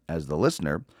do as the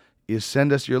listener is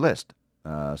send us your list.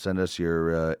 Send us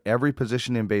your every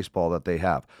position in baseball that they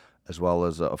have, as well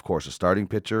as, of course, a starting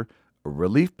pitcher, a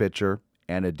relief pitcher,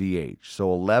 and a DH.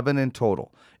 So 11 in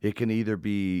total. It can either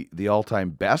be the all-time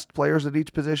best players at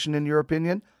each position, in your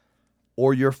opinion,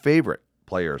 or your favorite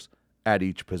players at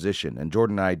each position. And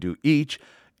Jordan and I do each,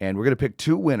 and we're going to pick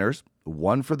 2 winners,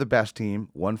 one for the best team,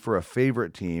 one for a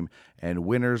favorite team, and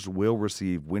winners will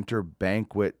receive winter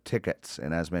banquet tickets.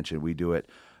 And as mentioned, we do it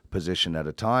position at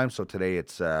a time. So today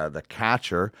it's the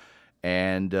catcher,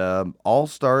 and I'll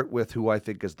start with who I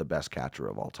think is the best catcher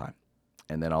of all time.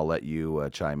 And then I'll let you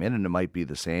chime in, and it might be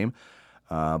the same.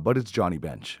 But it's Johnny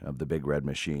Bench of the Big Red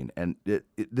Machine. And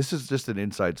this is just an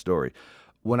inside story.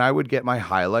 When I would get my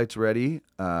highlights ready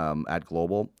at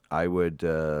Global, I would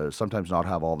sometimes not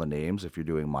have all the names if you're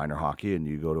doing minor hockey and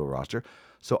you go to a roster.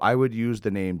 So I would use the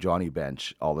name Johnny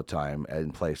Bench all the time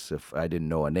in place if I didn't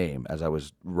know a name as I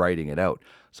was writing it out.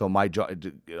 So I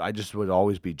just would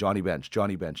always be Johnny Bench,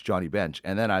 Johnny Bench, Johnny Bench.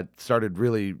 And then I started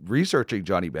really researching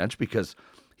Johnny Bench because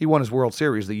he won his World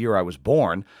Series the year I was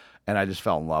born. And I just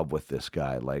fell in love with this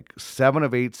guy. Like 7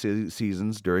 of 8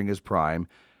 seasons during his prime,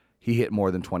 he hit more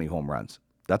than 20 home runs.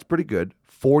 That's pretty good.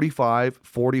 40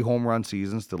 home run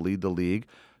seasons to lead the league.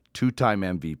 2-time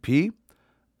MVP,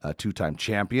 a 2-time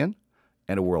champion,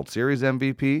 and a World Series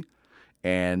MVP.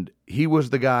 And he was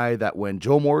the guy that when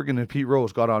Joe Morgan and Pete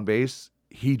Rose got on base,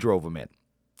 he drove them in.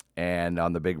 And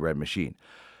on the Big Red Machine.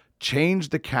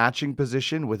 Changed the catching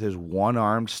position with his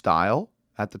one-armed style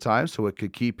at the time so it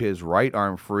could keep his right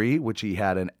arm free, which he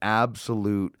had an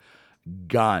absolute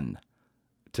gun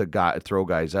to throw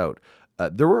guys out.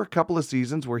 There were a couple of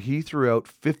seasons where he threw out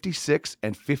 56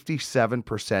 and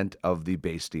 57% of the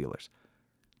base stealers.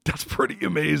 That's pretty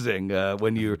amazing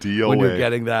when you're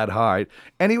getting that high.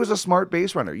 And he was a smart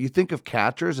base runner. You think of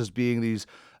catchers as being these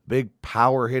big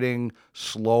power-hitting,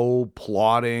 slow,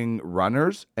 plodding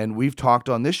runners. And we've talked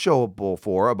on this show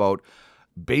before about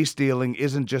base stealing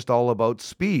isn't just all about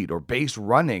speed, or base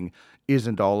running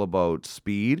isn't all about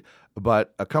speed.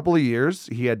 But a couple of years,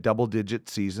 he had double-digit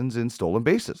seasons in stolen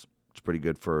bases. It's pretty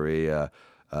good for a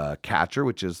catcher,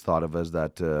 which is thought of as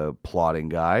that plodding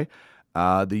guy.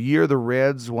 The year the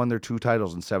Reds won their 2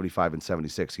 titles in 75 and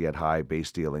 76, he had high base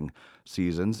stealing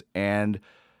seasons. And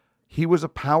he was a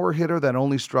power hitter that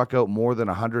only struck out more than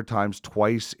 100 times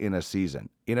twice in a season,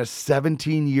 in a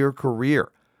 17-year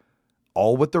career.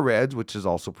 All with the Reds, which is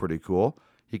also pretty cool.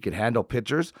 He could handle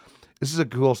pitchers. This is a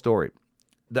cool story.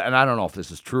 And I don't know if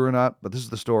this is true or not, but this is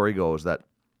the story goes that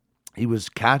he was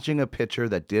catching a pitcher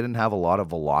that didn't have a lot of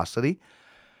velocity,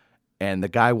 and the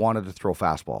guy wanted to throw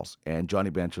fastballs. And Johnny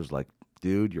Bench was like,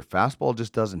 dude, your fastball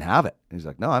just doesn't have it. And he's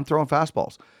like, no, I'm throwing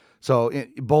fastballs. So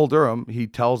in Bull Durham, he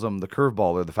tells him the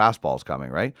curveball or the fastball's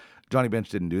coming, right? Johnny Bench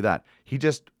didn't do that. He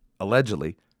just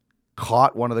allegedly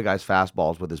caught one of the guy's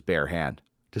fastballs with his bare hand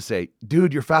to say,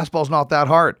 dude, your fastball's not that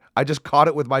hard. I just caught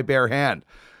it with my bare hand.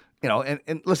 You know,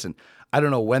 and listen, I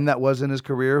don't know when that was in his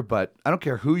career, but I don't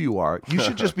care who you are. You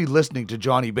should just be listening to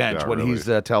Johnny Bench when he's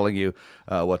telling you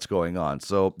what's going on.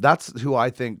 So that's who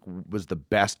I think was the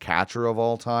best catcher of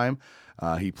all time.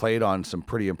 He played on some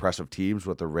pretty impressive teams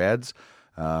with the Reds.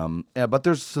 But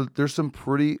there's some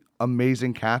pretty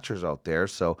amazing catchers out there.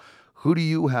 So who do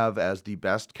you have as the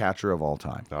best catcher of all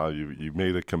time? You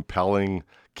made a compelling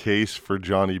case for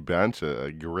Johnny Bench,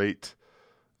 a great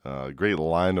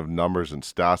line of numbers and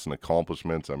stats and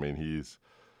accomplishments. I mean, he's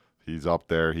up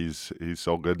there. He's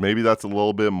so good. Maybe that's a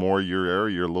little bit more your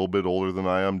era. You're a little bit older than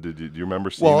I am. Do you remember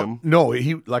seeing him? No,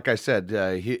 he, like I said,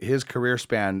 his career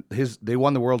span, they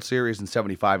won the World Series in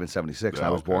 75 and 76. Yeah, I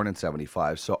was born in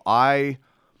 75. So I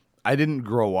didn't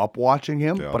grow up watching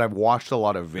him, but I've watched a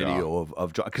lot of video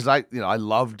of John, because I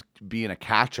loved being a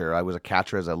catcher. I was a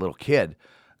catcher as a little kid.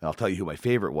 And I'll tell you who my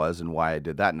favorite was and why I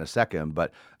did that in a second.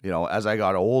 But, as I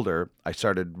got older, I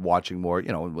started watching more,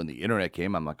 when the internet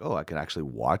came, I'm like, oh, I can actually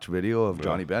watch video of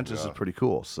Johnny Bench. This is pretty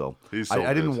cool. So,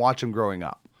 I didn't watch him growing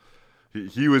up.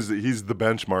 He's the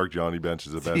benchmark. Johnny Bench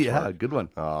is a benchmark. Yeah, good one.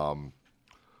 I'm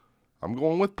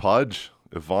going with Pudge,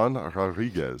 Ivan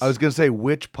Rodriguez. I was going to say,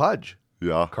 which Pudge?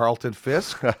 Yeah. Carlton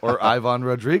Fisk or Ivan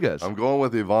Rodriguez? I'm going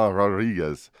with Ivan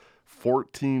Rodriguez,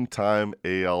 14-time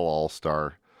AL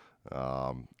All-Star,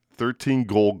 13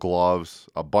 Gold Gloves.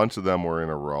 A bunch of them were in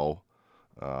a row.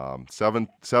 Seven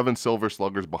Silver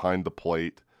Sluggers behind the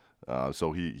plate.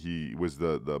 So he was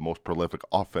the most prolific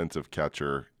offensive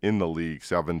catcher in the league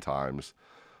 7 times.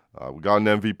 We got an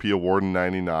MVP award in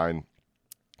 '99.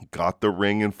 Got the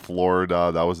ring in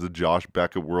Florida. That was the Josh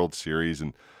Beckett World Series,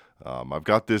 and I've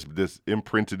got this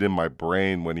imprinted in my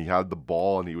brain when he had the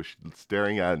ball and he was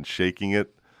staring at it and shaking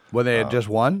it. When they had just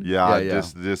won? Yeah.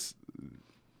 Just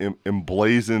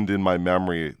emblazoned in my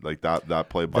memory, like that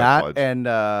play by Pudge. And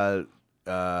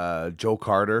Joe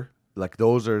Carter, like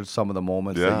those are some of the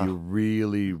moments that you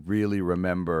really, really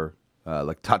remember.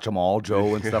 Like Touch 'Em All,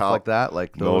 Joe, and stuff like that.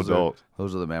 Like those are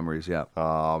the memories, yeah.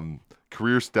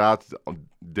 Career stats,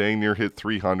 dang near hit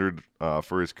 300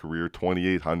 for his career,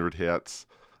 2,800 hits.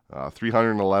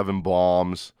 311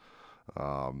 bombs.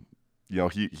 He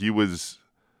was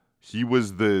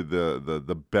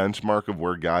the benchmark of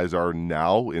where guys are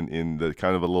now in the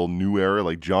kind of a little new era.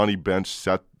 Like Johnny Bench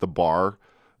set the bar.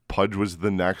 Pudge was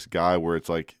the next guy where it's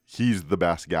like he's the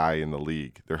best guy in the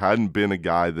league. There hadn't been a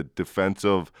guy that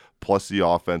defensive plus the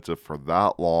offensive for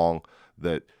that long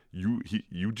that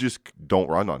you just don't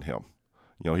run on him.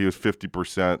 He was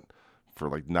 50%. For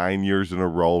like 9 years in a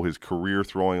row. His career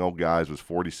throwing out guys was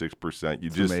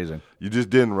 46%. Amazing. You just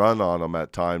didn't run on him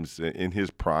at times in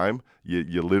his prime.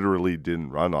 You literally didn't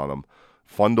run on him.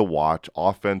 Fun to watch.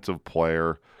 Offensive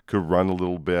player, could run a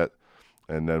little bit.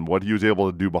 And then what he was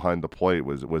able to do behind the plate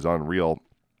was unreal.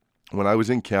 When I was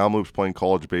in Kamloops playing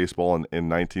college baseball in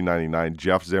 1999,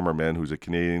 Jeff Zimmerman, who's a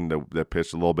Canadian that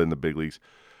pitched a little bit in the big leagues,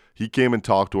 he came and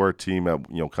talked to our team at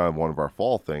kind of one of our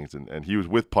fall things, and he was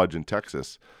with Pudge in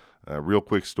Texas. Real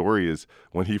quick story is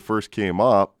when he first came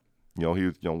up, he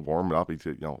was warming up. He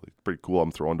said, it's pretty cool.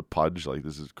 I'm throwing to Pudge. Like,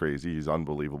 this is crazy. He's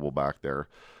unbelievable back there.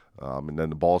 And then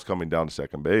the ball's coming down to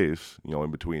second base,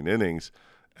 in between innings,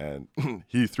 and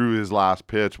he threw his last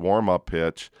pitch, warm up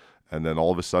pitch, and then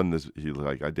all of a sudden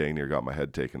I dang near got my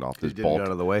head taken off. This ball, out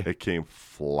of the way. It came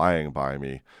flying by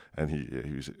me, and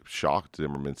he was shocked.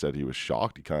 Zimmerman said he was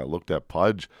shocked. He kind of looked at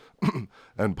Pudge,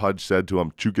 and Pudge said to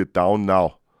him, "Choke it down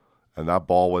now." And that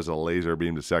ball was a laser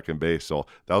beam to second base. So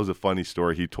that was a funny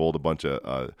story he told a bunch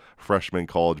of freshman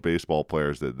college baseball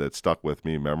players that stuck with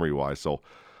me memory-wise. So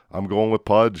I'm going with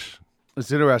Pudge.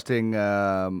 It's interesting.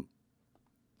 I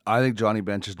think Johnny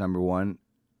Bench is number one.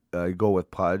 You go with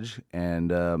Pudge.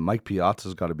 And Mike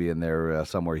Piazza's got to be in there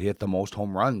somewhere. He hit the most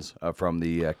home runs from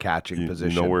the catching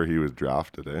position. You know where he was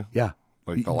drafted, eh? Yeah.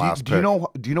 Like the last pick.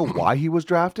 Do you know why he was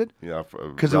drafted? Yeah.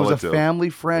 Because it was a family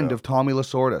friend of Tommy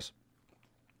Lasorda's.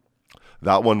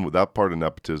 That part of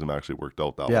nepotism actually worked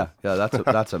out that way. Yeah,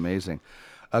 that's amazing.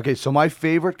 Okay, so my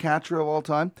favorite catcher of all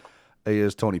time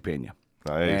is Tony Pena.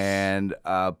 Nice. And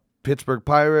Pittsburgh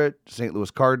Pirate, St.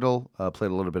 Louis Cardinal, played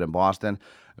a little bit in Boston.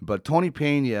 But Tony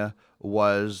Pena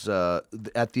was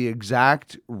at the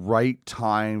exact right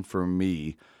time for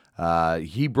me.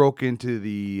 He broke into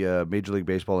the Major League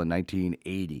Baseball in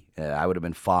 1980. I would have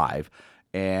been 5.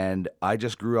 And I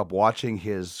just grew up watching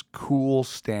his cool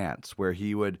stance where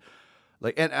he would...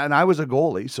 And I was a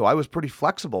goalie, so I was pretty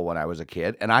flexible when I was a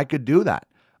kid, and I could do that.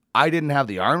 I didn't have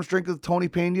the arm strength of Tony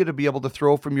Pena to be able to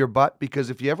throw from your butt, because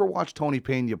if you ever watch Tony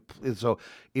Pena, so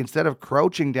instead of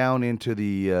crouching down into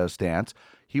the stance,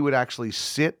 he would actually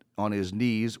sit on his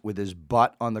knees with his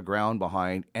butt on the ground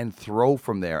behind and throw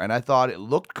from there. And I thought it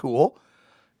looked cool.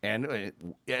 And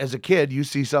as a kid, you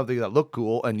see something that looked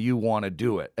cool and you want to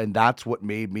do it. And that's what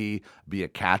made me be a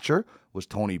catcher, was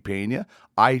Tony Pena.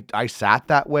 I sat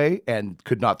that way and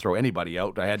could not throw anybody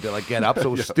out. I had to like get up. So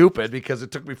it was stupid because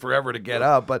it took me forever to get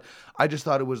up. But I just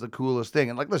thought it was the coolest thing.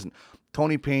 And like, listen,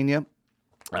 Tony Pena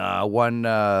won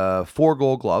 4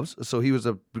 Gold Gloves. So he was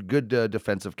a good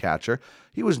defensive catcher.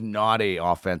 He was not a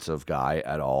offensive guy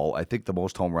at all. I think the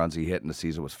most home runs he hit in the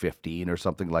season was 15 or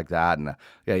something like that. And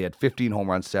he had 15 home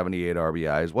runs, 78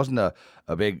 RBIs. Wasn't a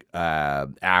big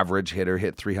average hitter,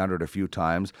 hit 300 a few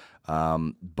times.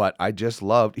 But I just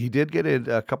loved, he did get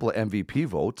a couple of MVP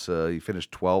votes. He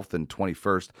finished 12th and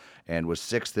 21st and was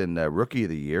 6th in Rookie of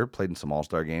the Year, played in some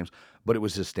All-Star games, but it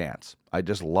was his stance. I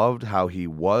just loved how he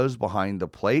was behind the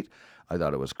plate. I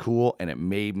thought it was cool, and it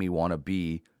made me want to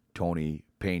be Tony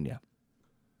Pena.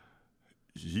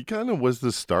 He kind of was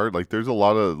the start. Like, there's a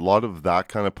lot of that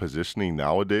kind of positioning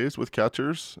nowadays with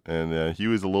catchers, and he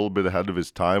was a little bit ahead of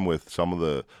his time with some of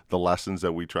the lessons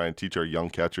that we try and teach our young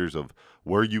catchers of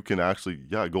where you can actually,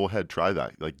 go ahead, try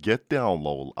that. Like, get down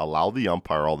low, allow the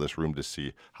umpire all this room to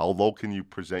see. How low can you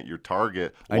present your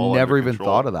target? I never even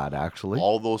thought of that, actually.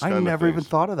 All those kind of things. I never even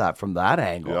thought of that from that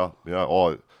angle. Yeah.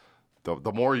 Oh,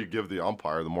 the more you give the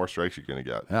umpire, the more strikes you're going to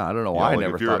get. Yeah, I don't know why I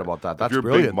never thought about that. That's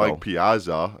brilliant, if you're big Mike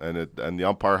Piazza and the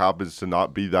umpire happens to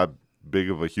not be that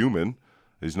big of a human,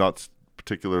 he's not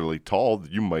particularly tall,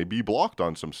 you might be blocked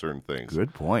on some certain things.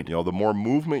 Good point. The more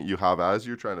movement you have as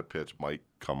you're trying to pitch might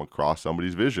come across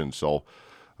somebody's vision. So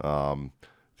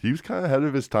he was kind of ahead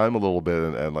of his time a little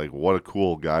bit, and like, what a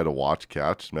cool guy to watch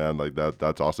catch, man. Like,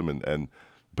 that's awesome. And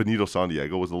Benito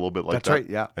Sandiego was a little bit like that. That's right,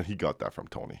 yeah. And he got that from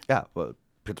Tony. Yeah, well,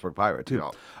 Pittsburgh Pirate too. Yeah.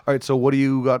 All right, so what do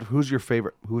you got? Who's your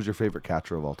favorite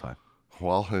catcher of all time?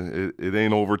 Well, it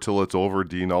ain't over till it's over,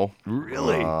 Dino.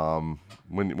 Really?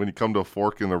 When you come to a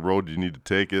fork in the road, you need to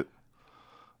take it.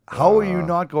 How are you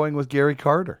not going with Gary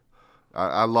Carter?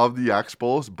 I love the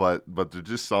Expos, but there's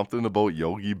just something about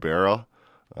Yogi Berra,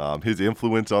 his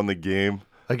influence on the game.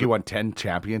 Like he won 10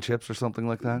 championships or something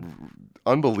like that?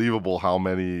 Unbelievable how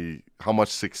much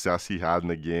success he had in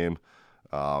the game.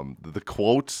 The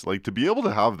quotes, like, to be able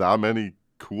to have that many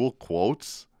cool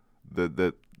quotes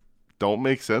that don't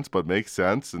make sense but make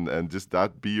sense, and just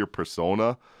that be your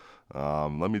persona.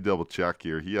 Let me double check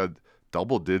here. He had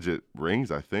double-digit rings,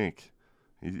 I think.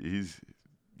 He's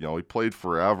he played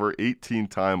forever.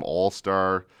 18-time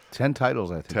All-Star. 10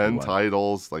 titles, I think. 10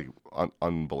 titles, like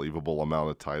unbelievable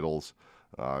amount of titles.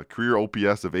 Career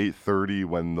OPS of 830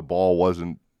 when the ball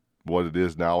wasn't what it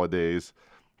is nowadays.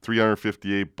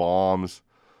 358 bombs.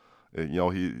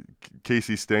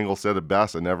 Casey Stengel said it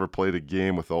best. I never played a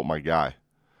game without my guy.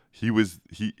 He's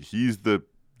the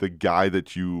guy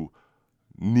that you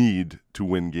need to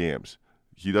win games.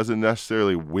 He doesn't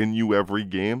necessarily win you every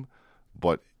game,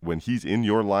 but when he's in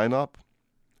your lineup,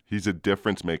 he's a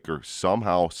difference maker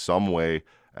somehow, some way,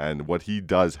 and what he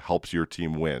does helps your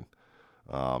team win.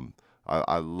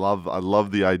 I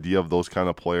love the idea of those kind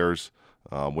of players.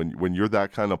 When you're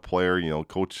that kind of player,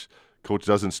 coach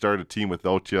doesn't start a team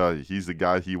without you. He's the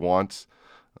guy he wants.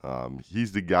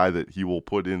 He's the guy that he will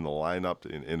put in the lineup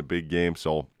in a big game.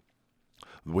 So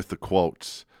with the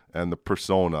quotes and the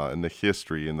persona and the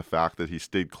history and the fact that he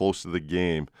stayed close to the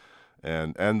game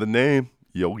and the name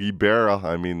Yogi Berra,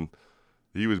 I mean,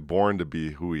 he was born to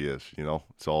be who he is,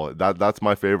 So that's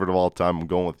my favorite of all time. I'm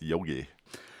going with Yogi.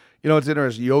 It's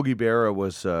interesting. Yogi Berra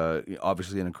was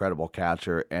obviously an incredible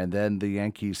catcher, and then the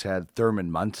Yankees had Thurman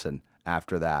Munson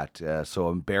after that. So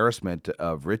embarrassment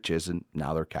of riches, and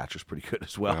now their catcher's pretty good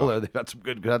as well. Yeah. They've got some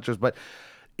good catchers. But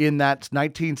in that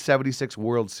 1976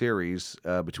 World Series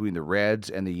between the Reds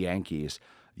and the Yankees,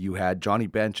 you had Johnny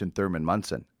Bench and Thurman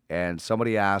Munson. And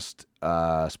somebody asked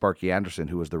Sparky Anderson,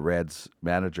 who was the Reds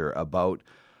manager, about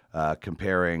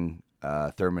comparing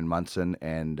Thurman Munson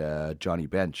and Johnny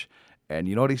Bench. And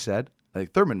you know what he said? I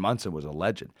think Thurman Munson was a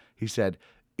legend. He said,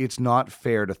 it's not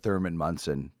fair to Thurman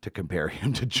Munson to compare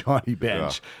him to Johnny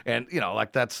Bench. Yeah. And,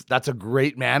 that's a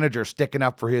great manager sticking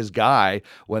up for his guy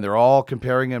when they're all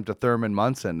comparing him to Thurman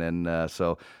Munson. And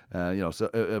so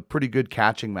a pretty good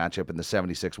catching matchup in the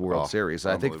 76 World Series.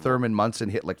 I think Thurman Munson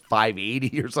hit like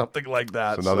 580 or something like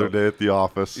that. It's another day at the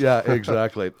office. Yeah,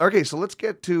 exactly. Okay, so let's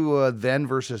get to then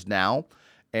versus now.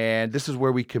 And this is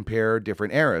where we compare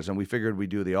different eras. And we figured we'd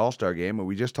do the All-Star game. And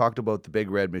we just talked about the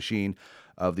Big Red Machine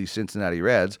of the Cincinnati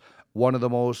Reds. One of the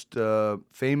most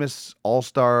famous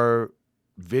All-Star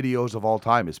videos of all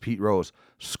time is Pete Rose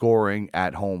scoring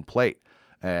at home plate.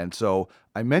 And so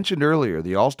I mentioned earlier,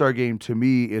 the All-Star game to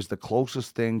me is the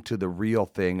closest thing to the real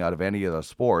thing out of any of the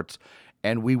sports.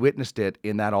 And we witnessed it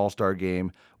in that All-Star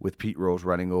game with Pete Rose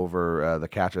running over the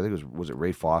catcher. I think was it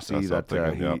Ray Fosse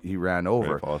he ran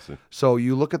over. Ray Fosse. So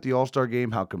you look at the All-Star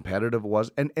game, how competitive it was.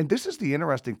 And this is the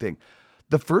interesting thing.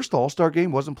 The first All-Star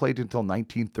game wasn't played until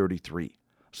 1933.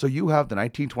 So you have the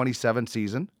 1927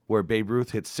 season where Babe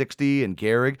Ruth hit 60 and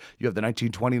Gehrig. You have the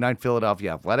 1929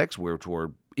 Philadelphia Athletics, which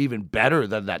were even better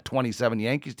than that 27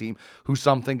 Yankees team, who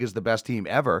some think is the best team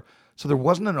ever. So there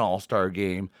wasn't an All-Star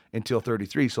game until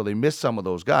 33, so they missed some of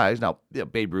those guys. Now,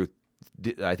 Babe Ruth,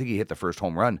 I think he hit the first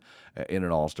home run in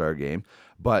an All-Star game.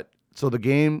 But so the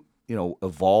game,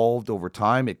 evolved over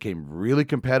time. It came really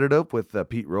competitive with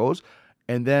Pete Rose.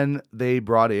 And then they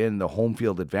brought in the home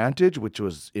field advantage, which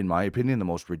was, in my opinion, the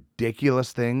most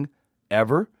ridiculous thing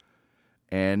ever.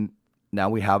 And now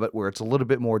we have it where it's a little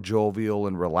bit more jovial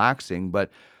and relaxing.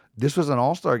 But this was an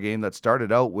All-Star game that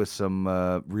started out with some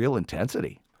real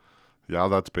intensity. Yeah,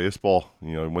 that's baseball.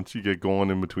 Once you get going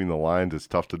in between the lines, it's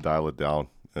tough to dial it down.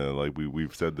 Like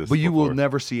we've said this. But you before. will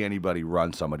never see anybody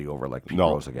run somebody over like Pete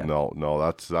Rose again.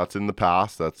 No, that's in the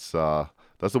past. That's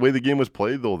the way the game was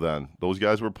played, though. Then those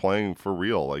guys were playing for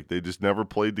real. Like they just never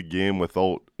played the game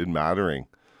without it mattering.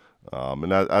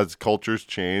 And as cultures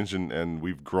change and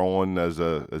we've grown as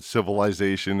a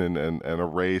civilization and a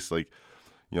race, like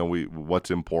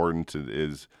what's important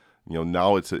is.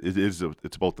 Now it's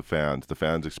about the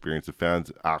fans' experience, the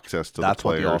fans' access to the players. That's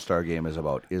what the All-Star game is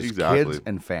about, is exactly. Kids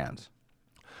and fans.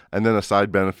 And then a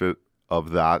side benefit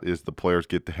of that is the players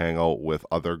get to hang out with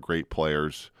other great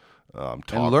players,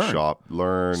 talk,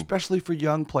 learn. Especially for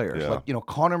young players. Yeah. Like,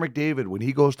 Connor McDavid, when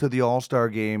he goes to the All-Star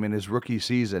game in his rookie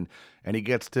season and he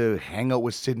gets to hang out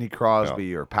with Sidney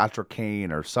Crosby or Patrick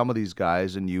Kane or some of these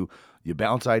guys, and you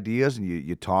bounce ideas and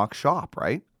you talk shop,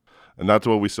 right? And that's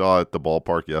what we saw at the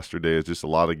ballpark yesterday, is just a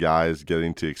lot of guys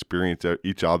getting to experience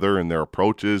each other and their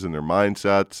approaches and their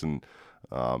mindsets. And,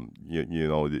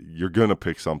 you're going to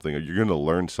pick something, or you're going to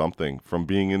learn something from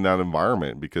being in that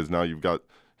environment, because now you've got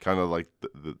kind of like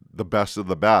the best of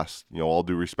the best. All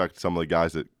due respect to some of the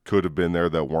guys that could have been there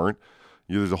that weren't.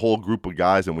 There's a whole group of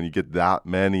guys, and when you get that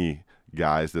many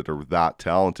guys that are that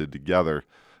talented together,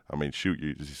 I mean,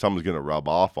 something's going to rub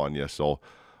off on you. So,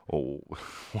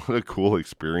 what a cool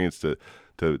experience to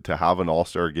have an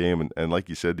All-Star game. And like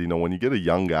you said, when you get a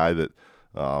young guy that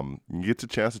you get a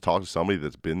chance to talk to somebody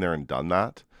that's been there and done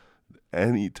that,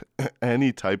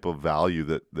 any type of value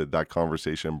that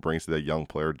conversation brings to that young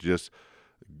player just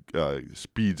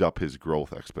speeds up his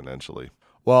growth exponentially.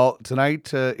 Well,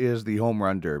 tonight is the Home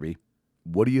Run Derby.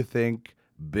 What do you think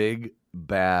Big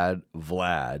Bad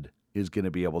Vlad is going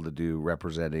to be able to do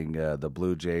representing the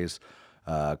Blue Jays?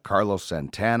 Carlos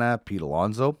Santana, Pete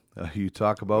Alonso, you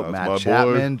talk about Matt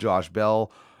Chapman, Josh Bell,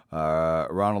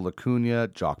 Ronald Acuna,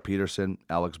 Jock Peterson,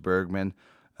 Alex Bergman.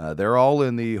 They're all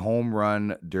in the Home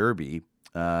Run Derby.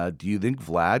 Do you think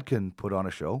Vlad can put on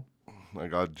a show? I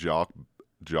got Jock.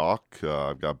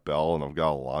 I've got Bell, and I've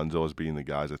got Alonso as being the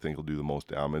guys I think will do the most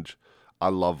damage. I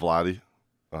love Vladdy.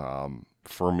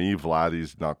 For me,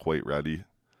 Vladdy's not quite ready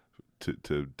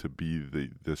to be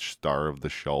the star of the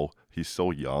show. He's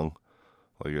so young.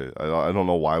 Like, I don't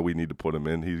know why we need to put him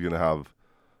in. He's going to have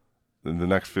in the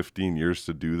next 15 years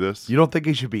to do this. You don't think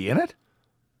he should be in it?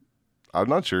 I'm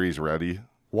not sure he's ready.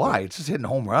 Why? It's just hitting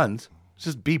home runs. It's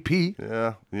just BP.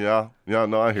 Yeah.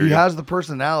 No, I hear you. He has the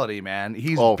personality, man.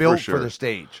 He's built for the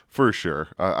stage. For sure.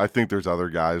 I think there's other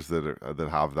guys that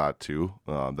have that too,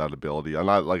 that ability. And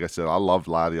like I said, I love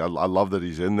Vladdy. I love that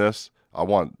he's in this.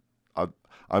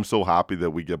 I'm so happy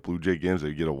that we get Blue Jay games, that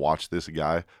you get to watch this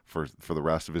guy for the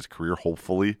rest of his career,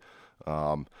 hopefully.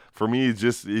 For me, he's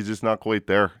just not quite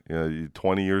there. He's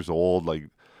 20 years old, like,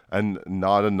 and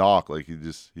not a knock. Like, he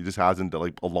just hasn't,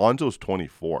 like, Alonso's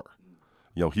 24.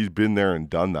 He's been there and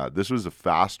done that. This was a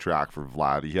fast track for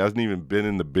Vlad. He hasn't even been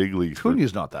in the big leagues.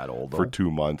 Acuna's not that old, though. For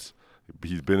 2 months.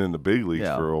 He's been in the big leagues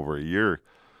for over a year.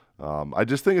 I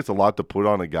just think it's a lot to put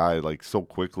on a guy, like, so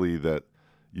quickly that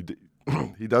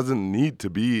he doesn't need to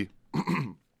be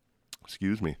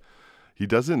excuse me. He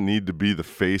doesn't need to be the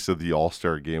face of the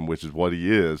All-Star game, which is what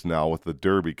he is now with the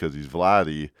Derby, because he's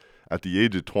Vladdy at the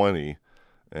age of 20,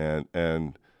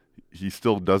 and he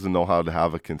still doesn't know how to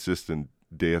have a consistent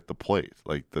day at the plate.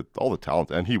 Like, all the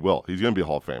talent, and he will. He's going to be a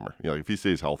Hall of Famer. If he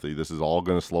stays healthy, this is all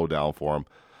going to slow down for him.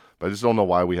 But I just don't know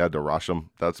why we had to rush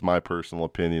him. That's my personal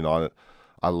opinion on it.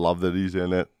 I love that he's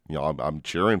in it. I'm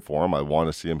cheering for him. I want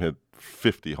to see him hit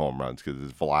 50 home runs because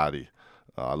it's Vladdy.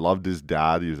 I loved his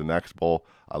dad. He was an Expo.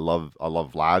 I love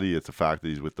Vladdy. It's the fact that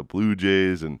he's with the Blue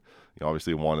Jays, and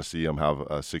obviously want to see him have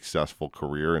a successful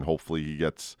career, and hopefully he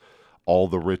gets all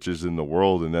the riches in the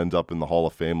world and ends up in the Hall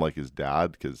of Fame like his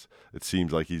dad, because it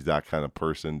seems like he's that kind of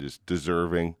person, just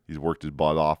deserving. He's worked his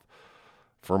butt off.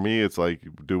 For me, it's like,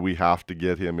 do we have to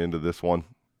get him into this one?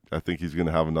 I think he's going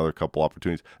to have another couple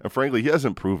opportunities. And frankly, he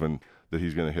hasn't proven that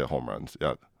he's going to hit home runs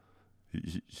yet.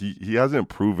 He hasn't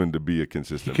proven to be a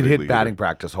consistent. He can hit batting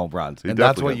practice home runs, and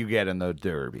that's what you get in the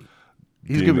Derby.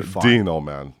 He's going to be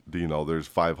fine. Dino, there's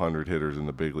 500 hitters in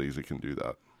the big leagues that can do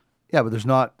that. Yeah, but there's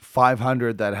not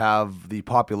 500 that have the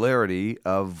popularity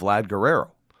of Vlad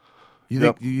Guerrero. You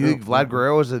think Vlad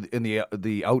Guerrero is in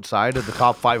the outside of the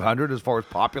top 500 as far as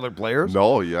popular players?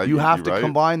 No, yeah. You have to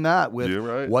combine that with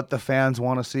right. what the fans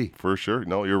want to see. For sure.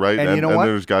 No, you're right. And you know what?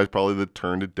 There's guys probably that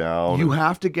turned it down. You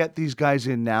have to get these guys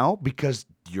in now because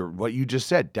what you just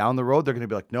said. Down the road, they're going to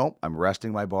be like, no, I'm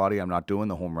resting my body. I'm not doing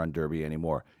the home run derby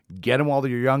anymore. Get them while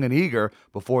they're young and eager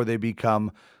before they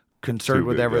become concerned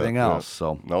with everything else.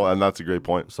 So no, and that's a great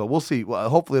point. So we'll see. Well,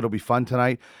 hopefully it'll be fun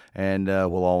tonight, and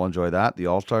we'll all enjoy that. The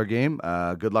All-Star game.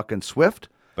 Good luck in Swift.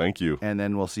 Thank you. And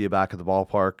then we'll see you back at the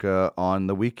ballpark on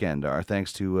the weekend. Our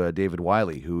thanks to David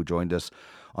Wiley, who joined us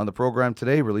on the program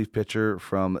today. Relief pitcher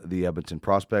from the Edmonton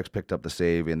Prospects, picked up the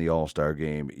save in the All-Star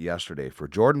game yesterday. For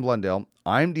Jordan Blundell,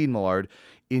 I'm Dean Millard.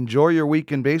 Enjoy your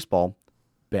week in baseball.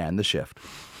 Ban the shift.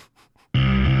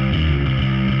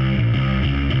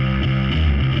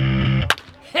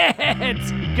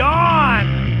 It's gone!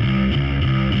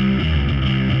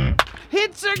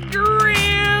 It's a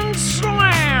grand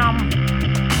slam!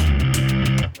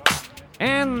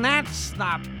 And that's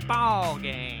the ball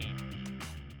game.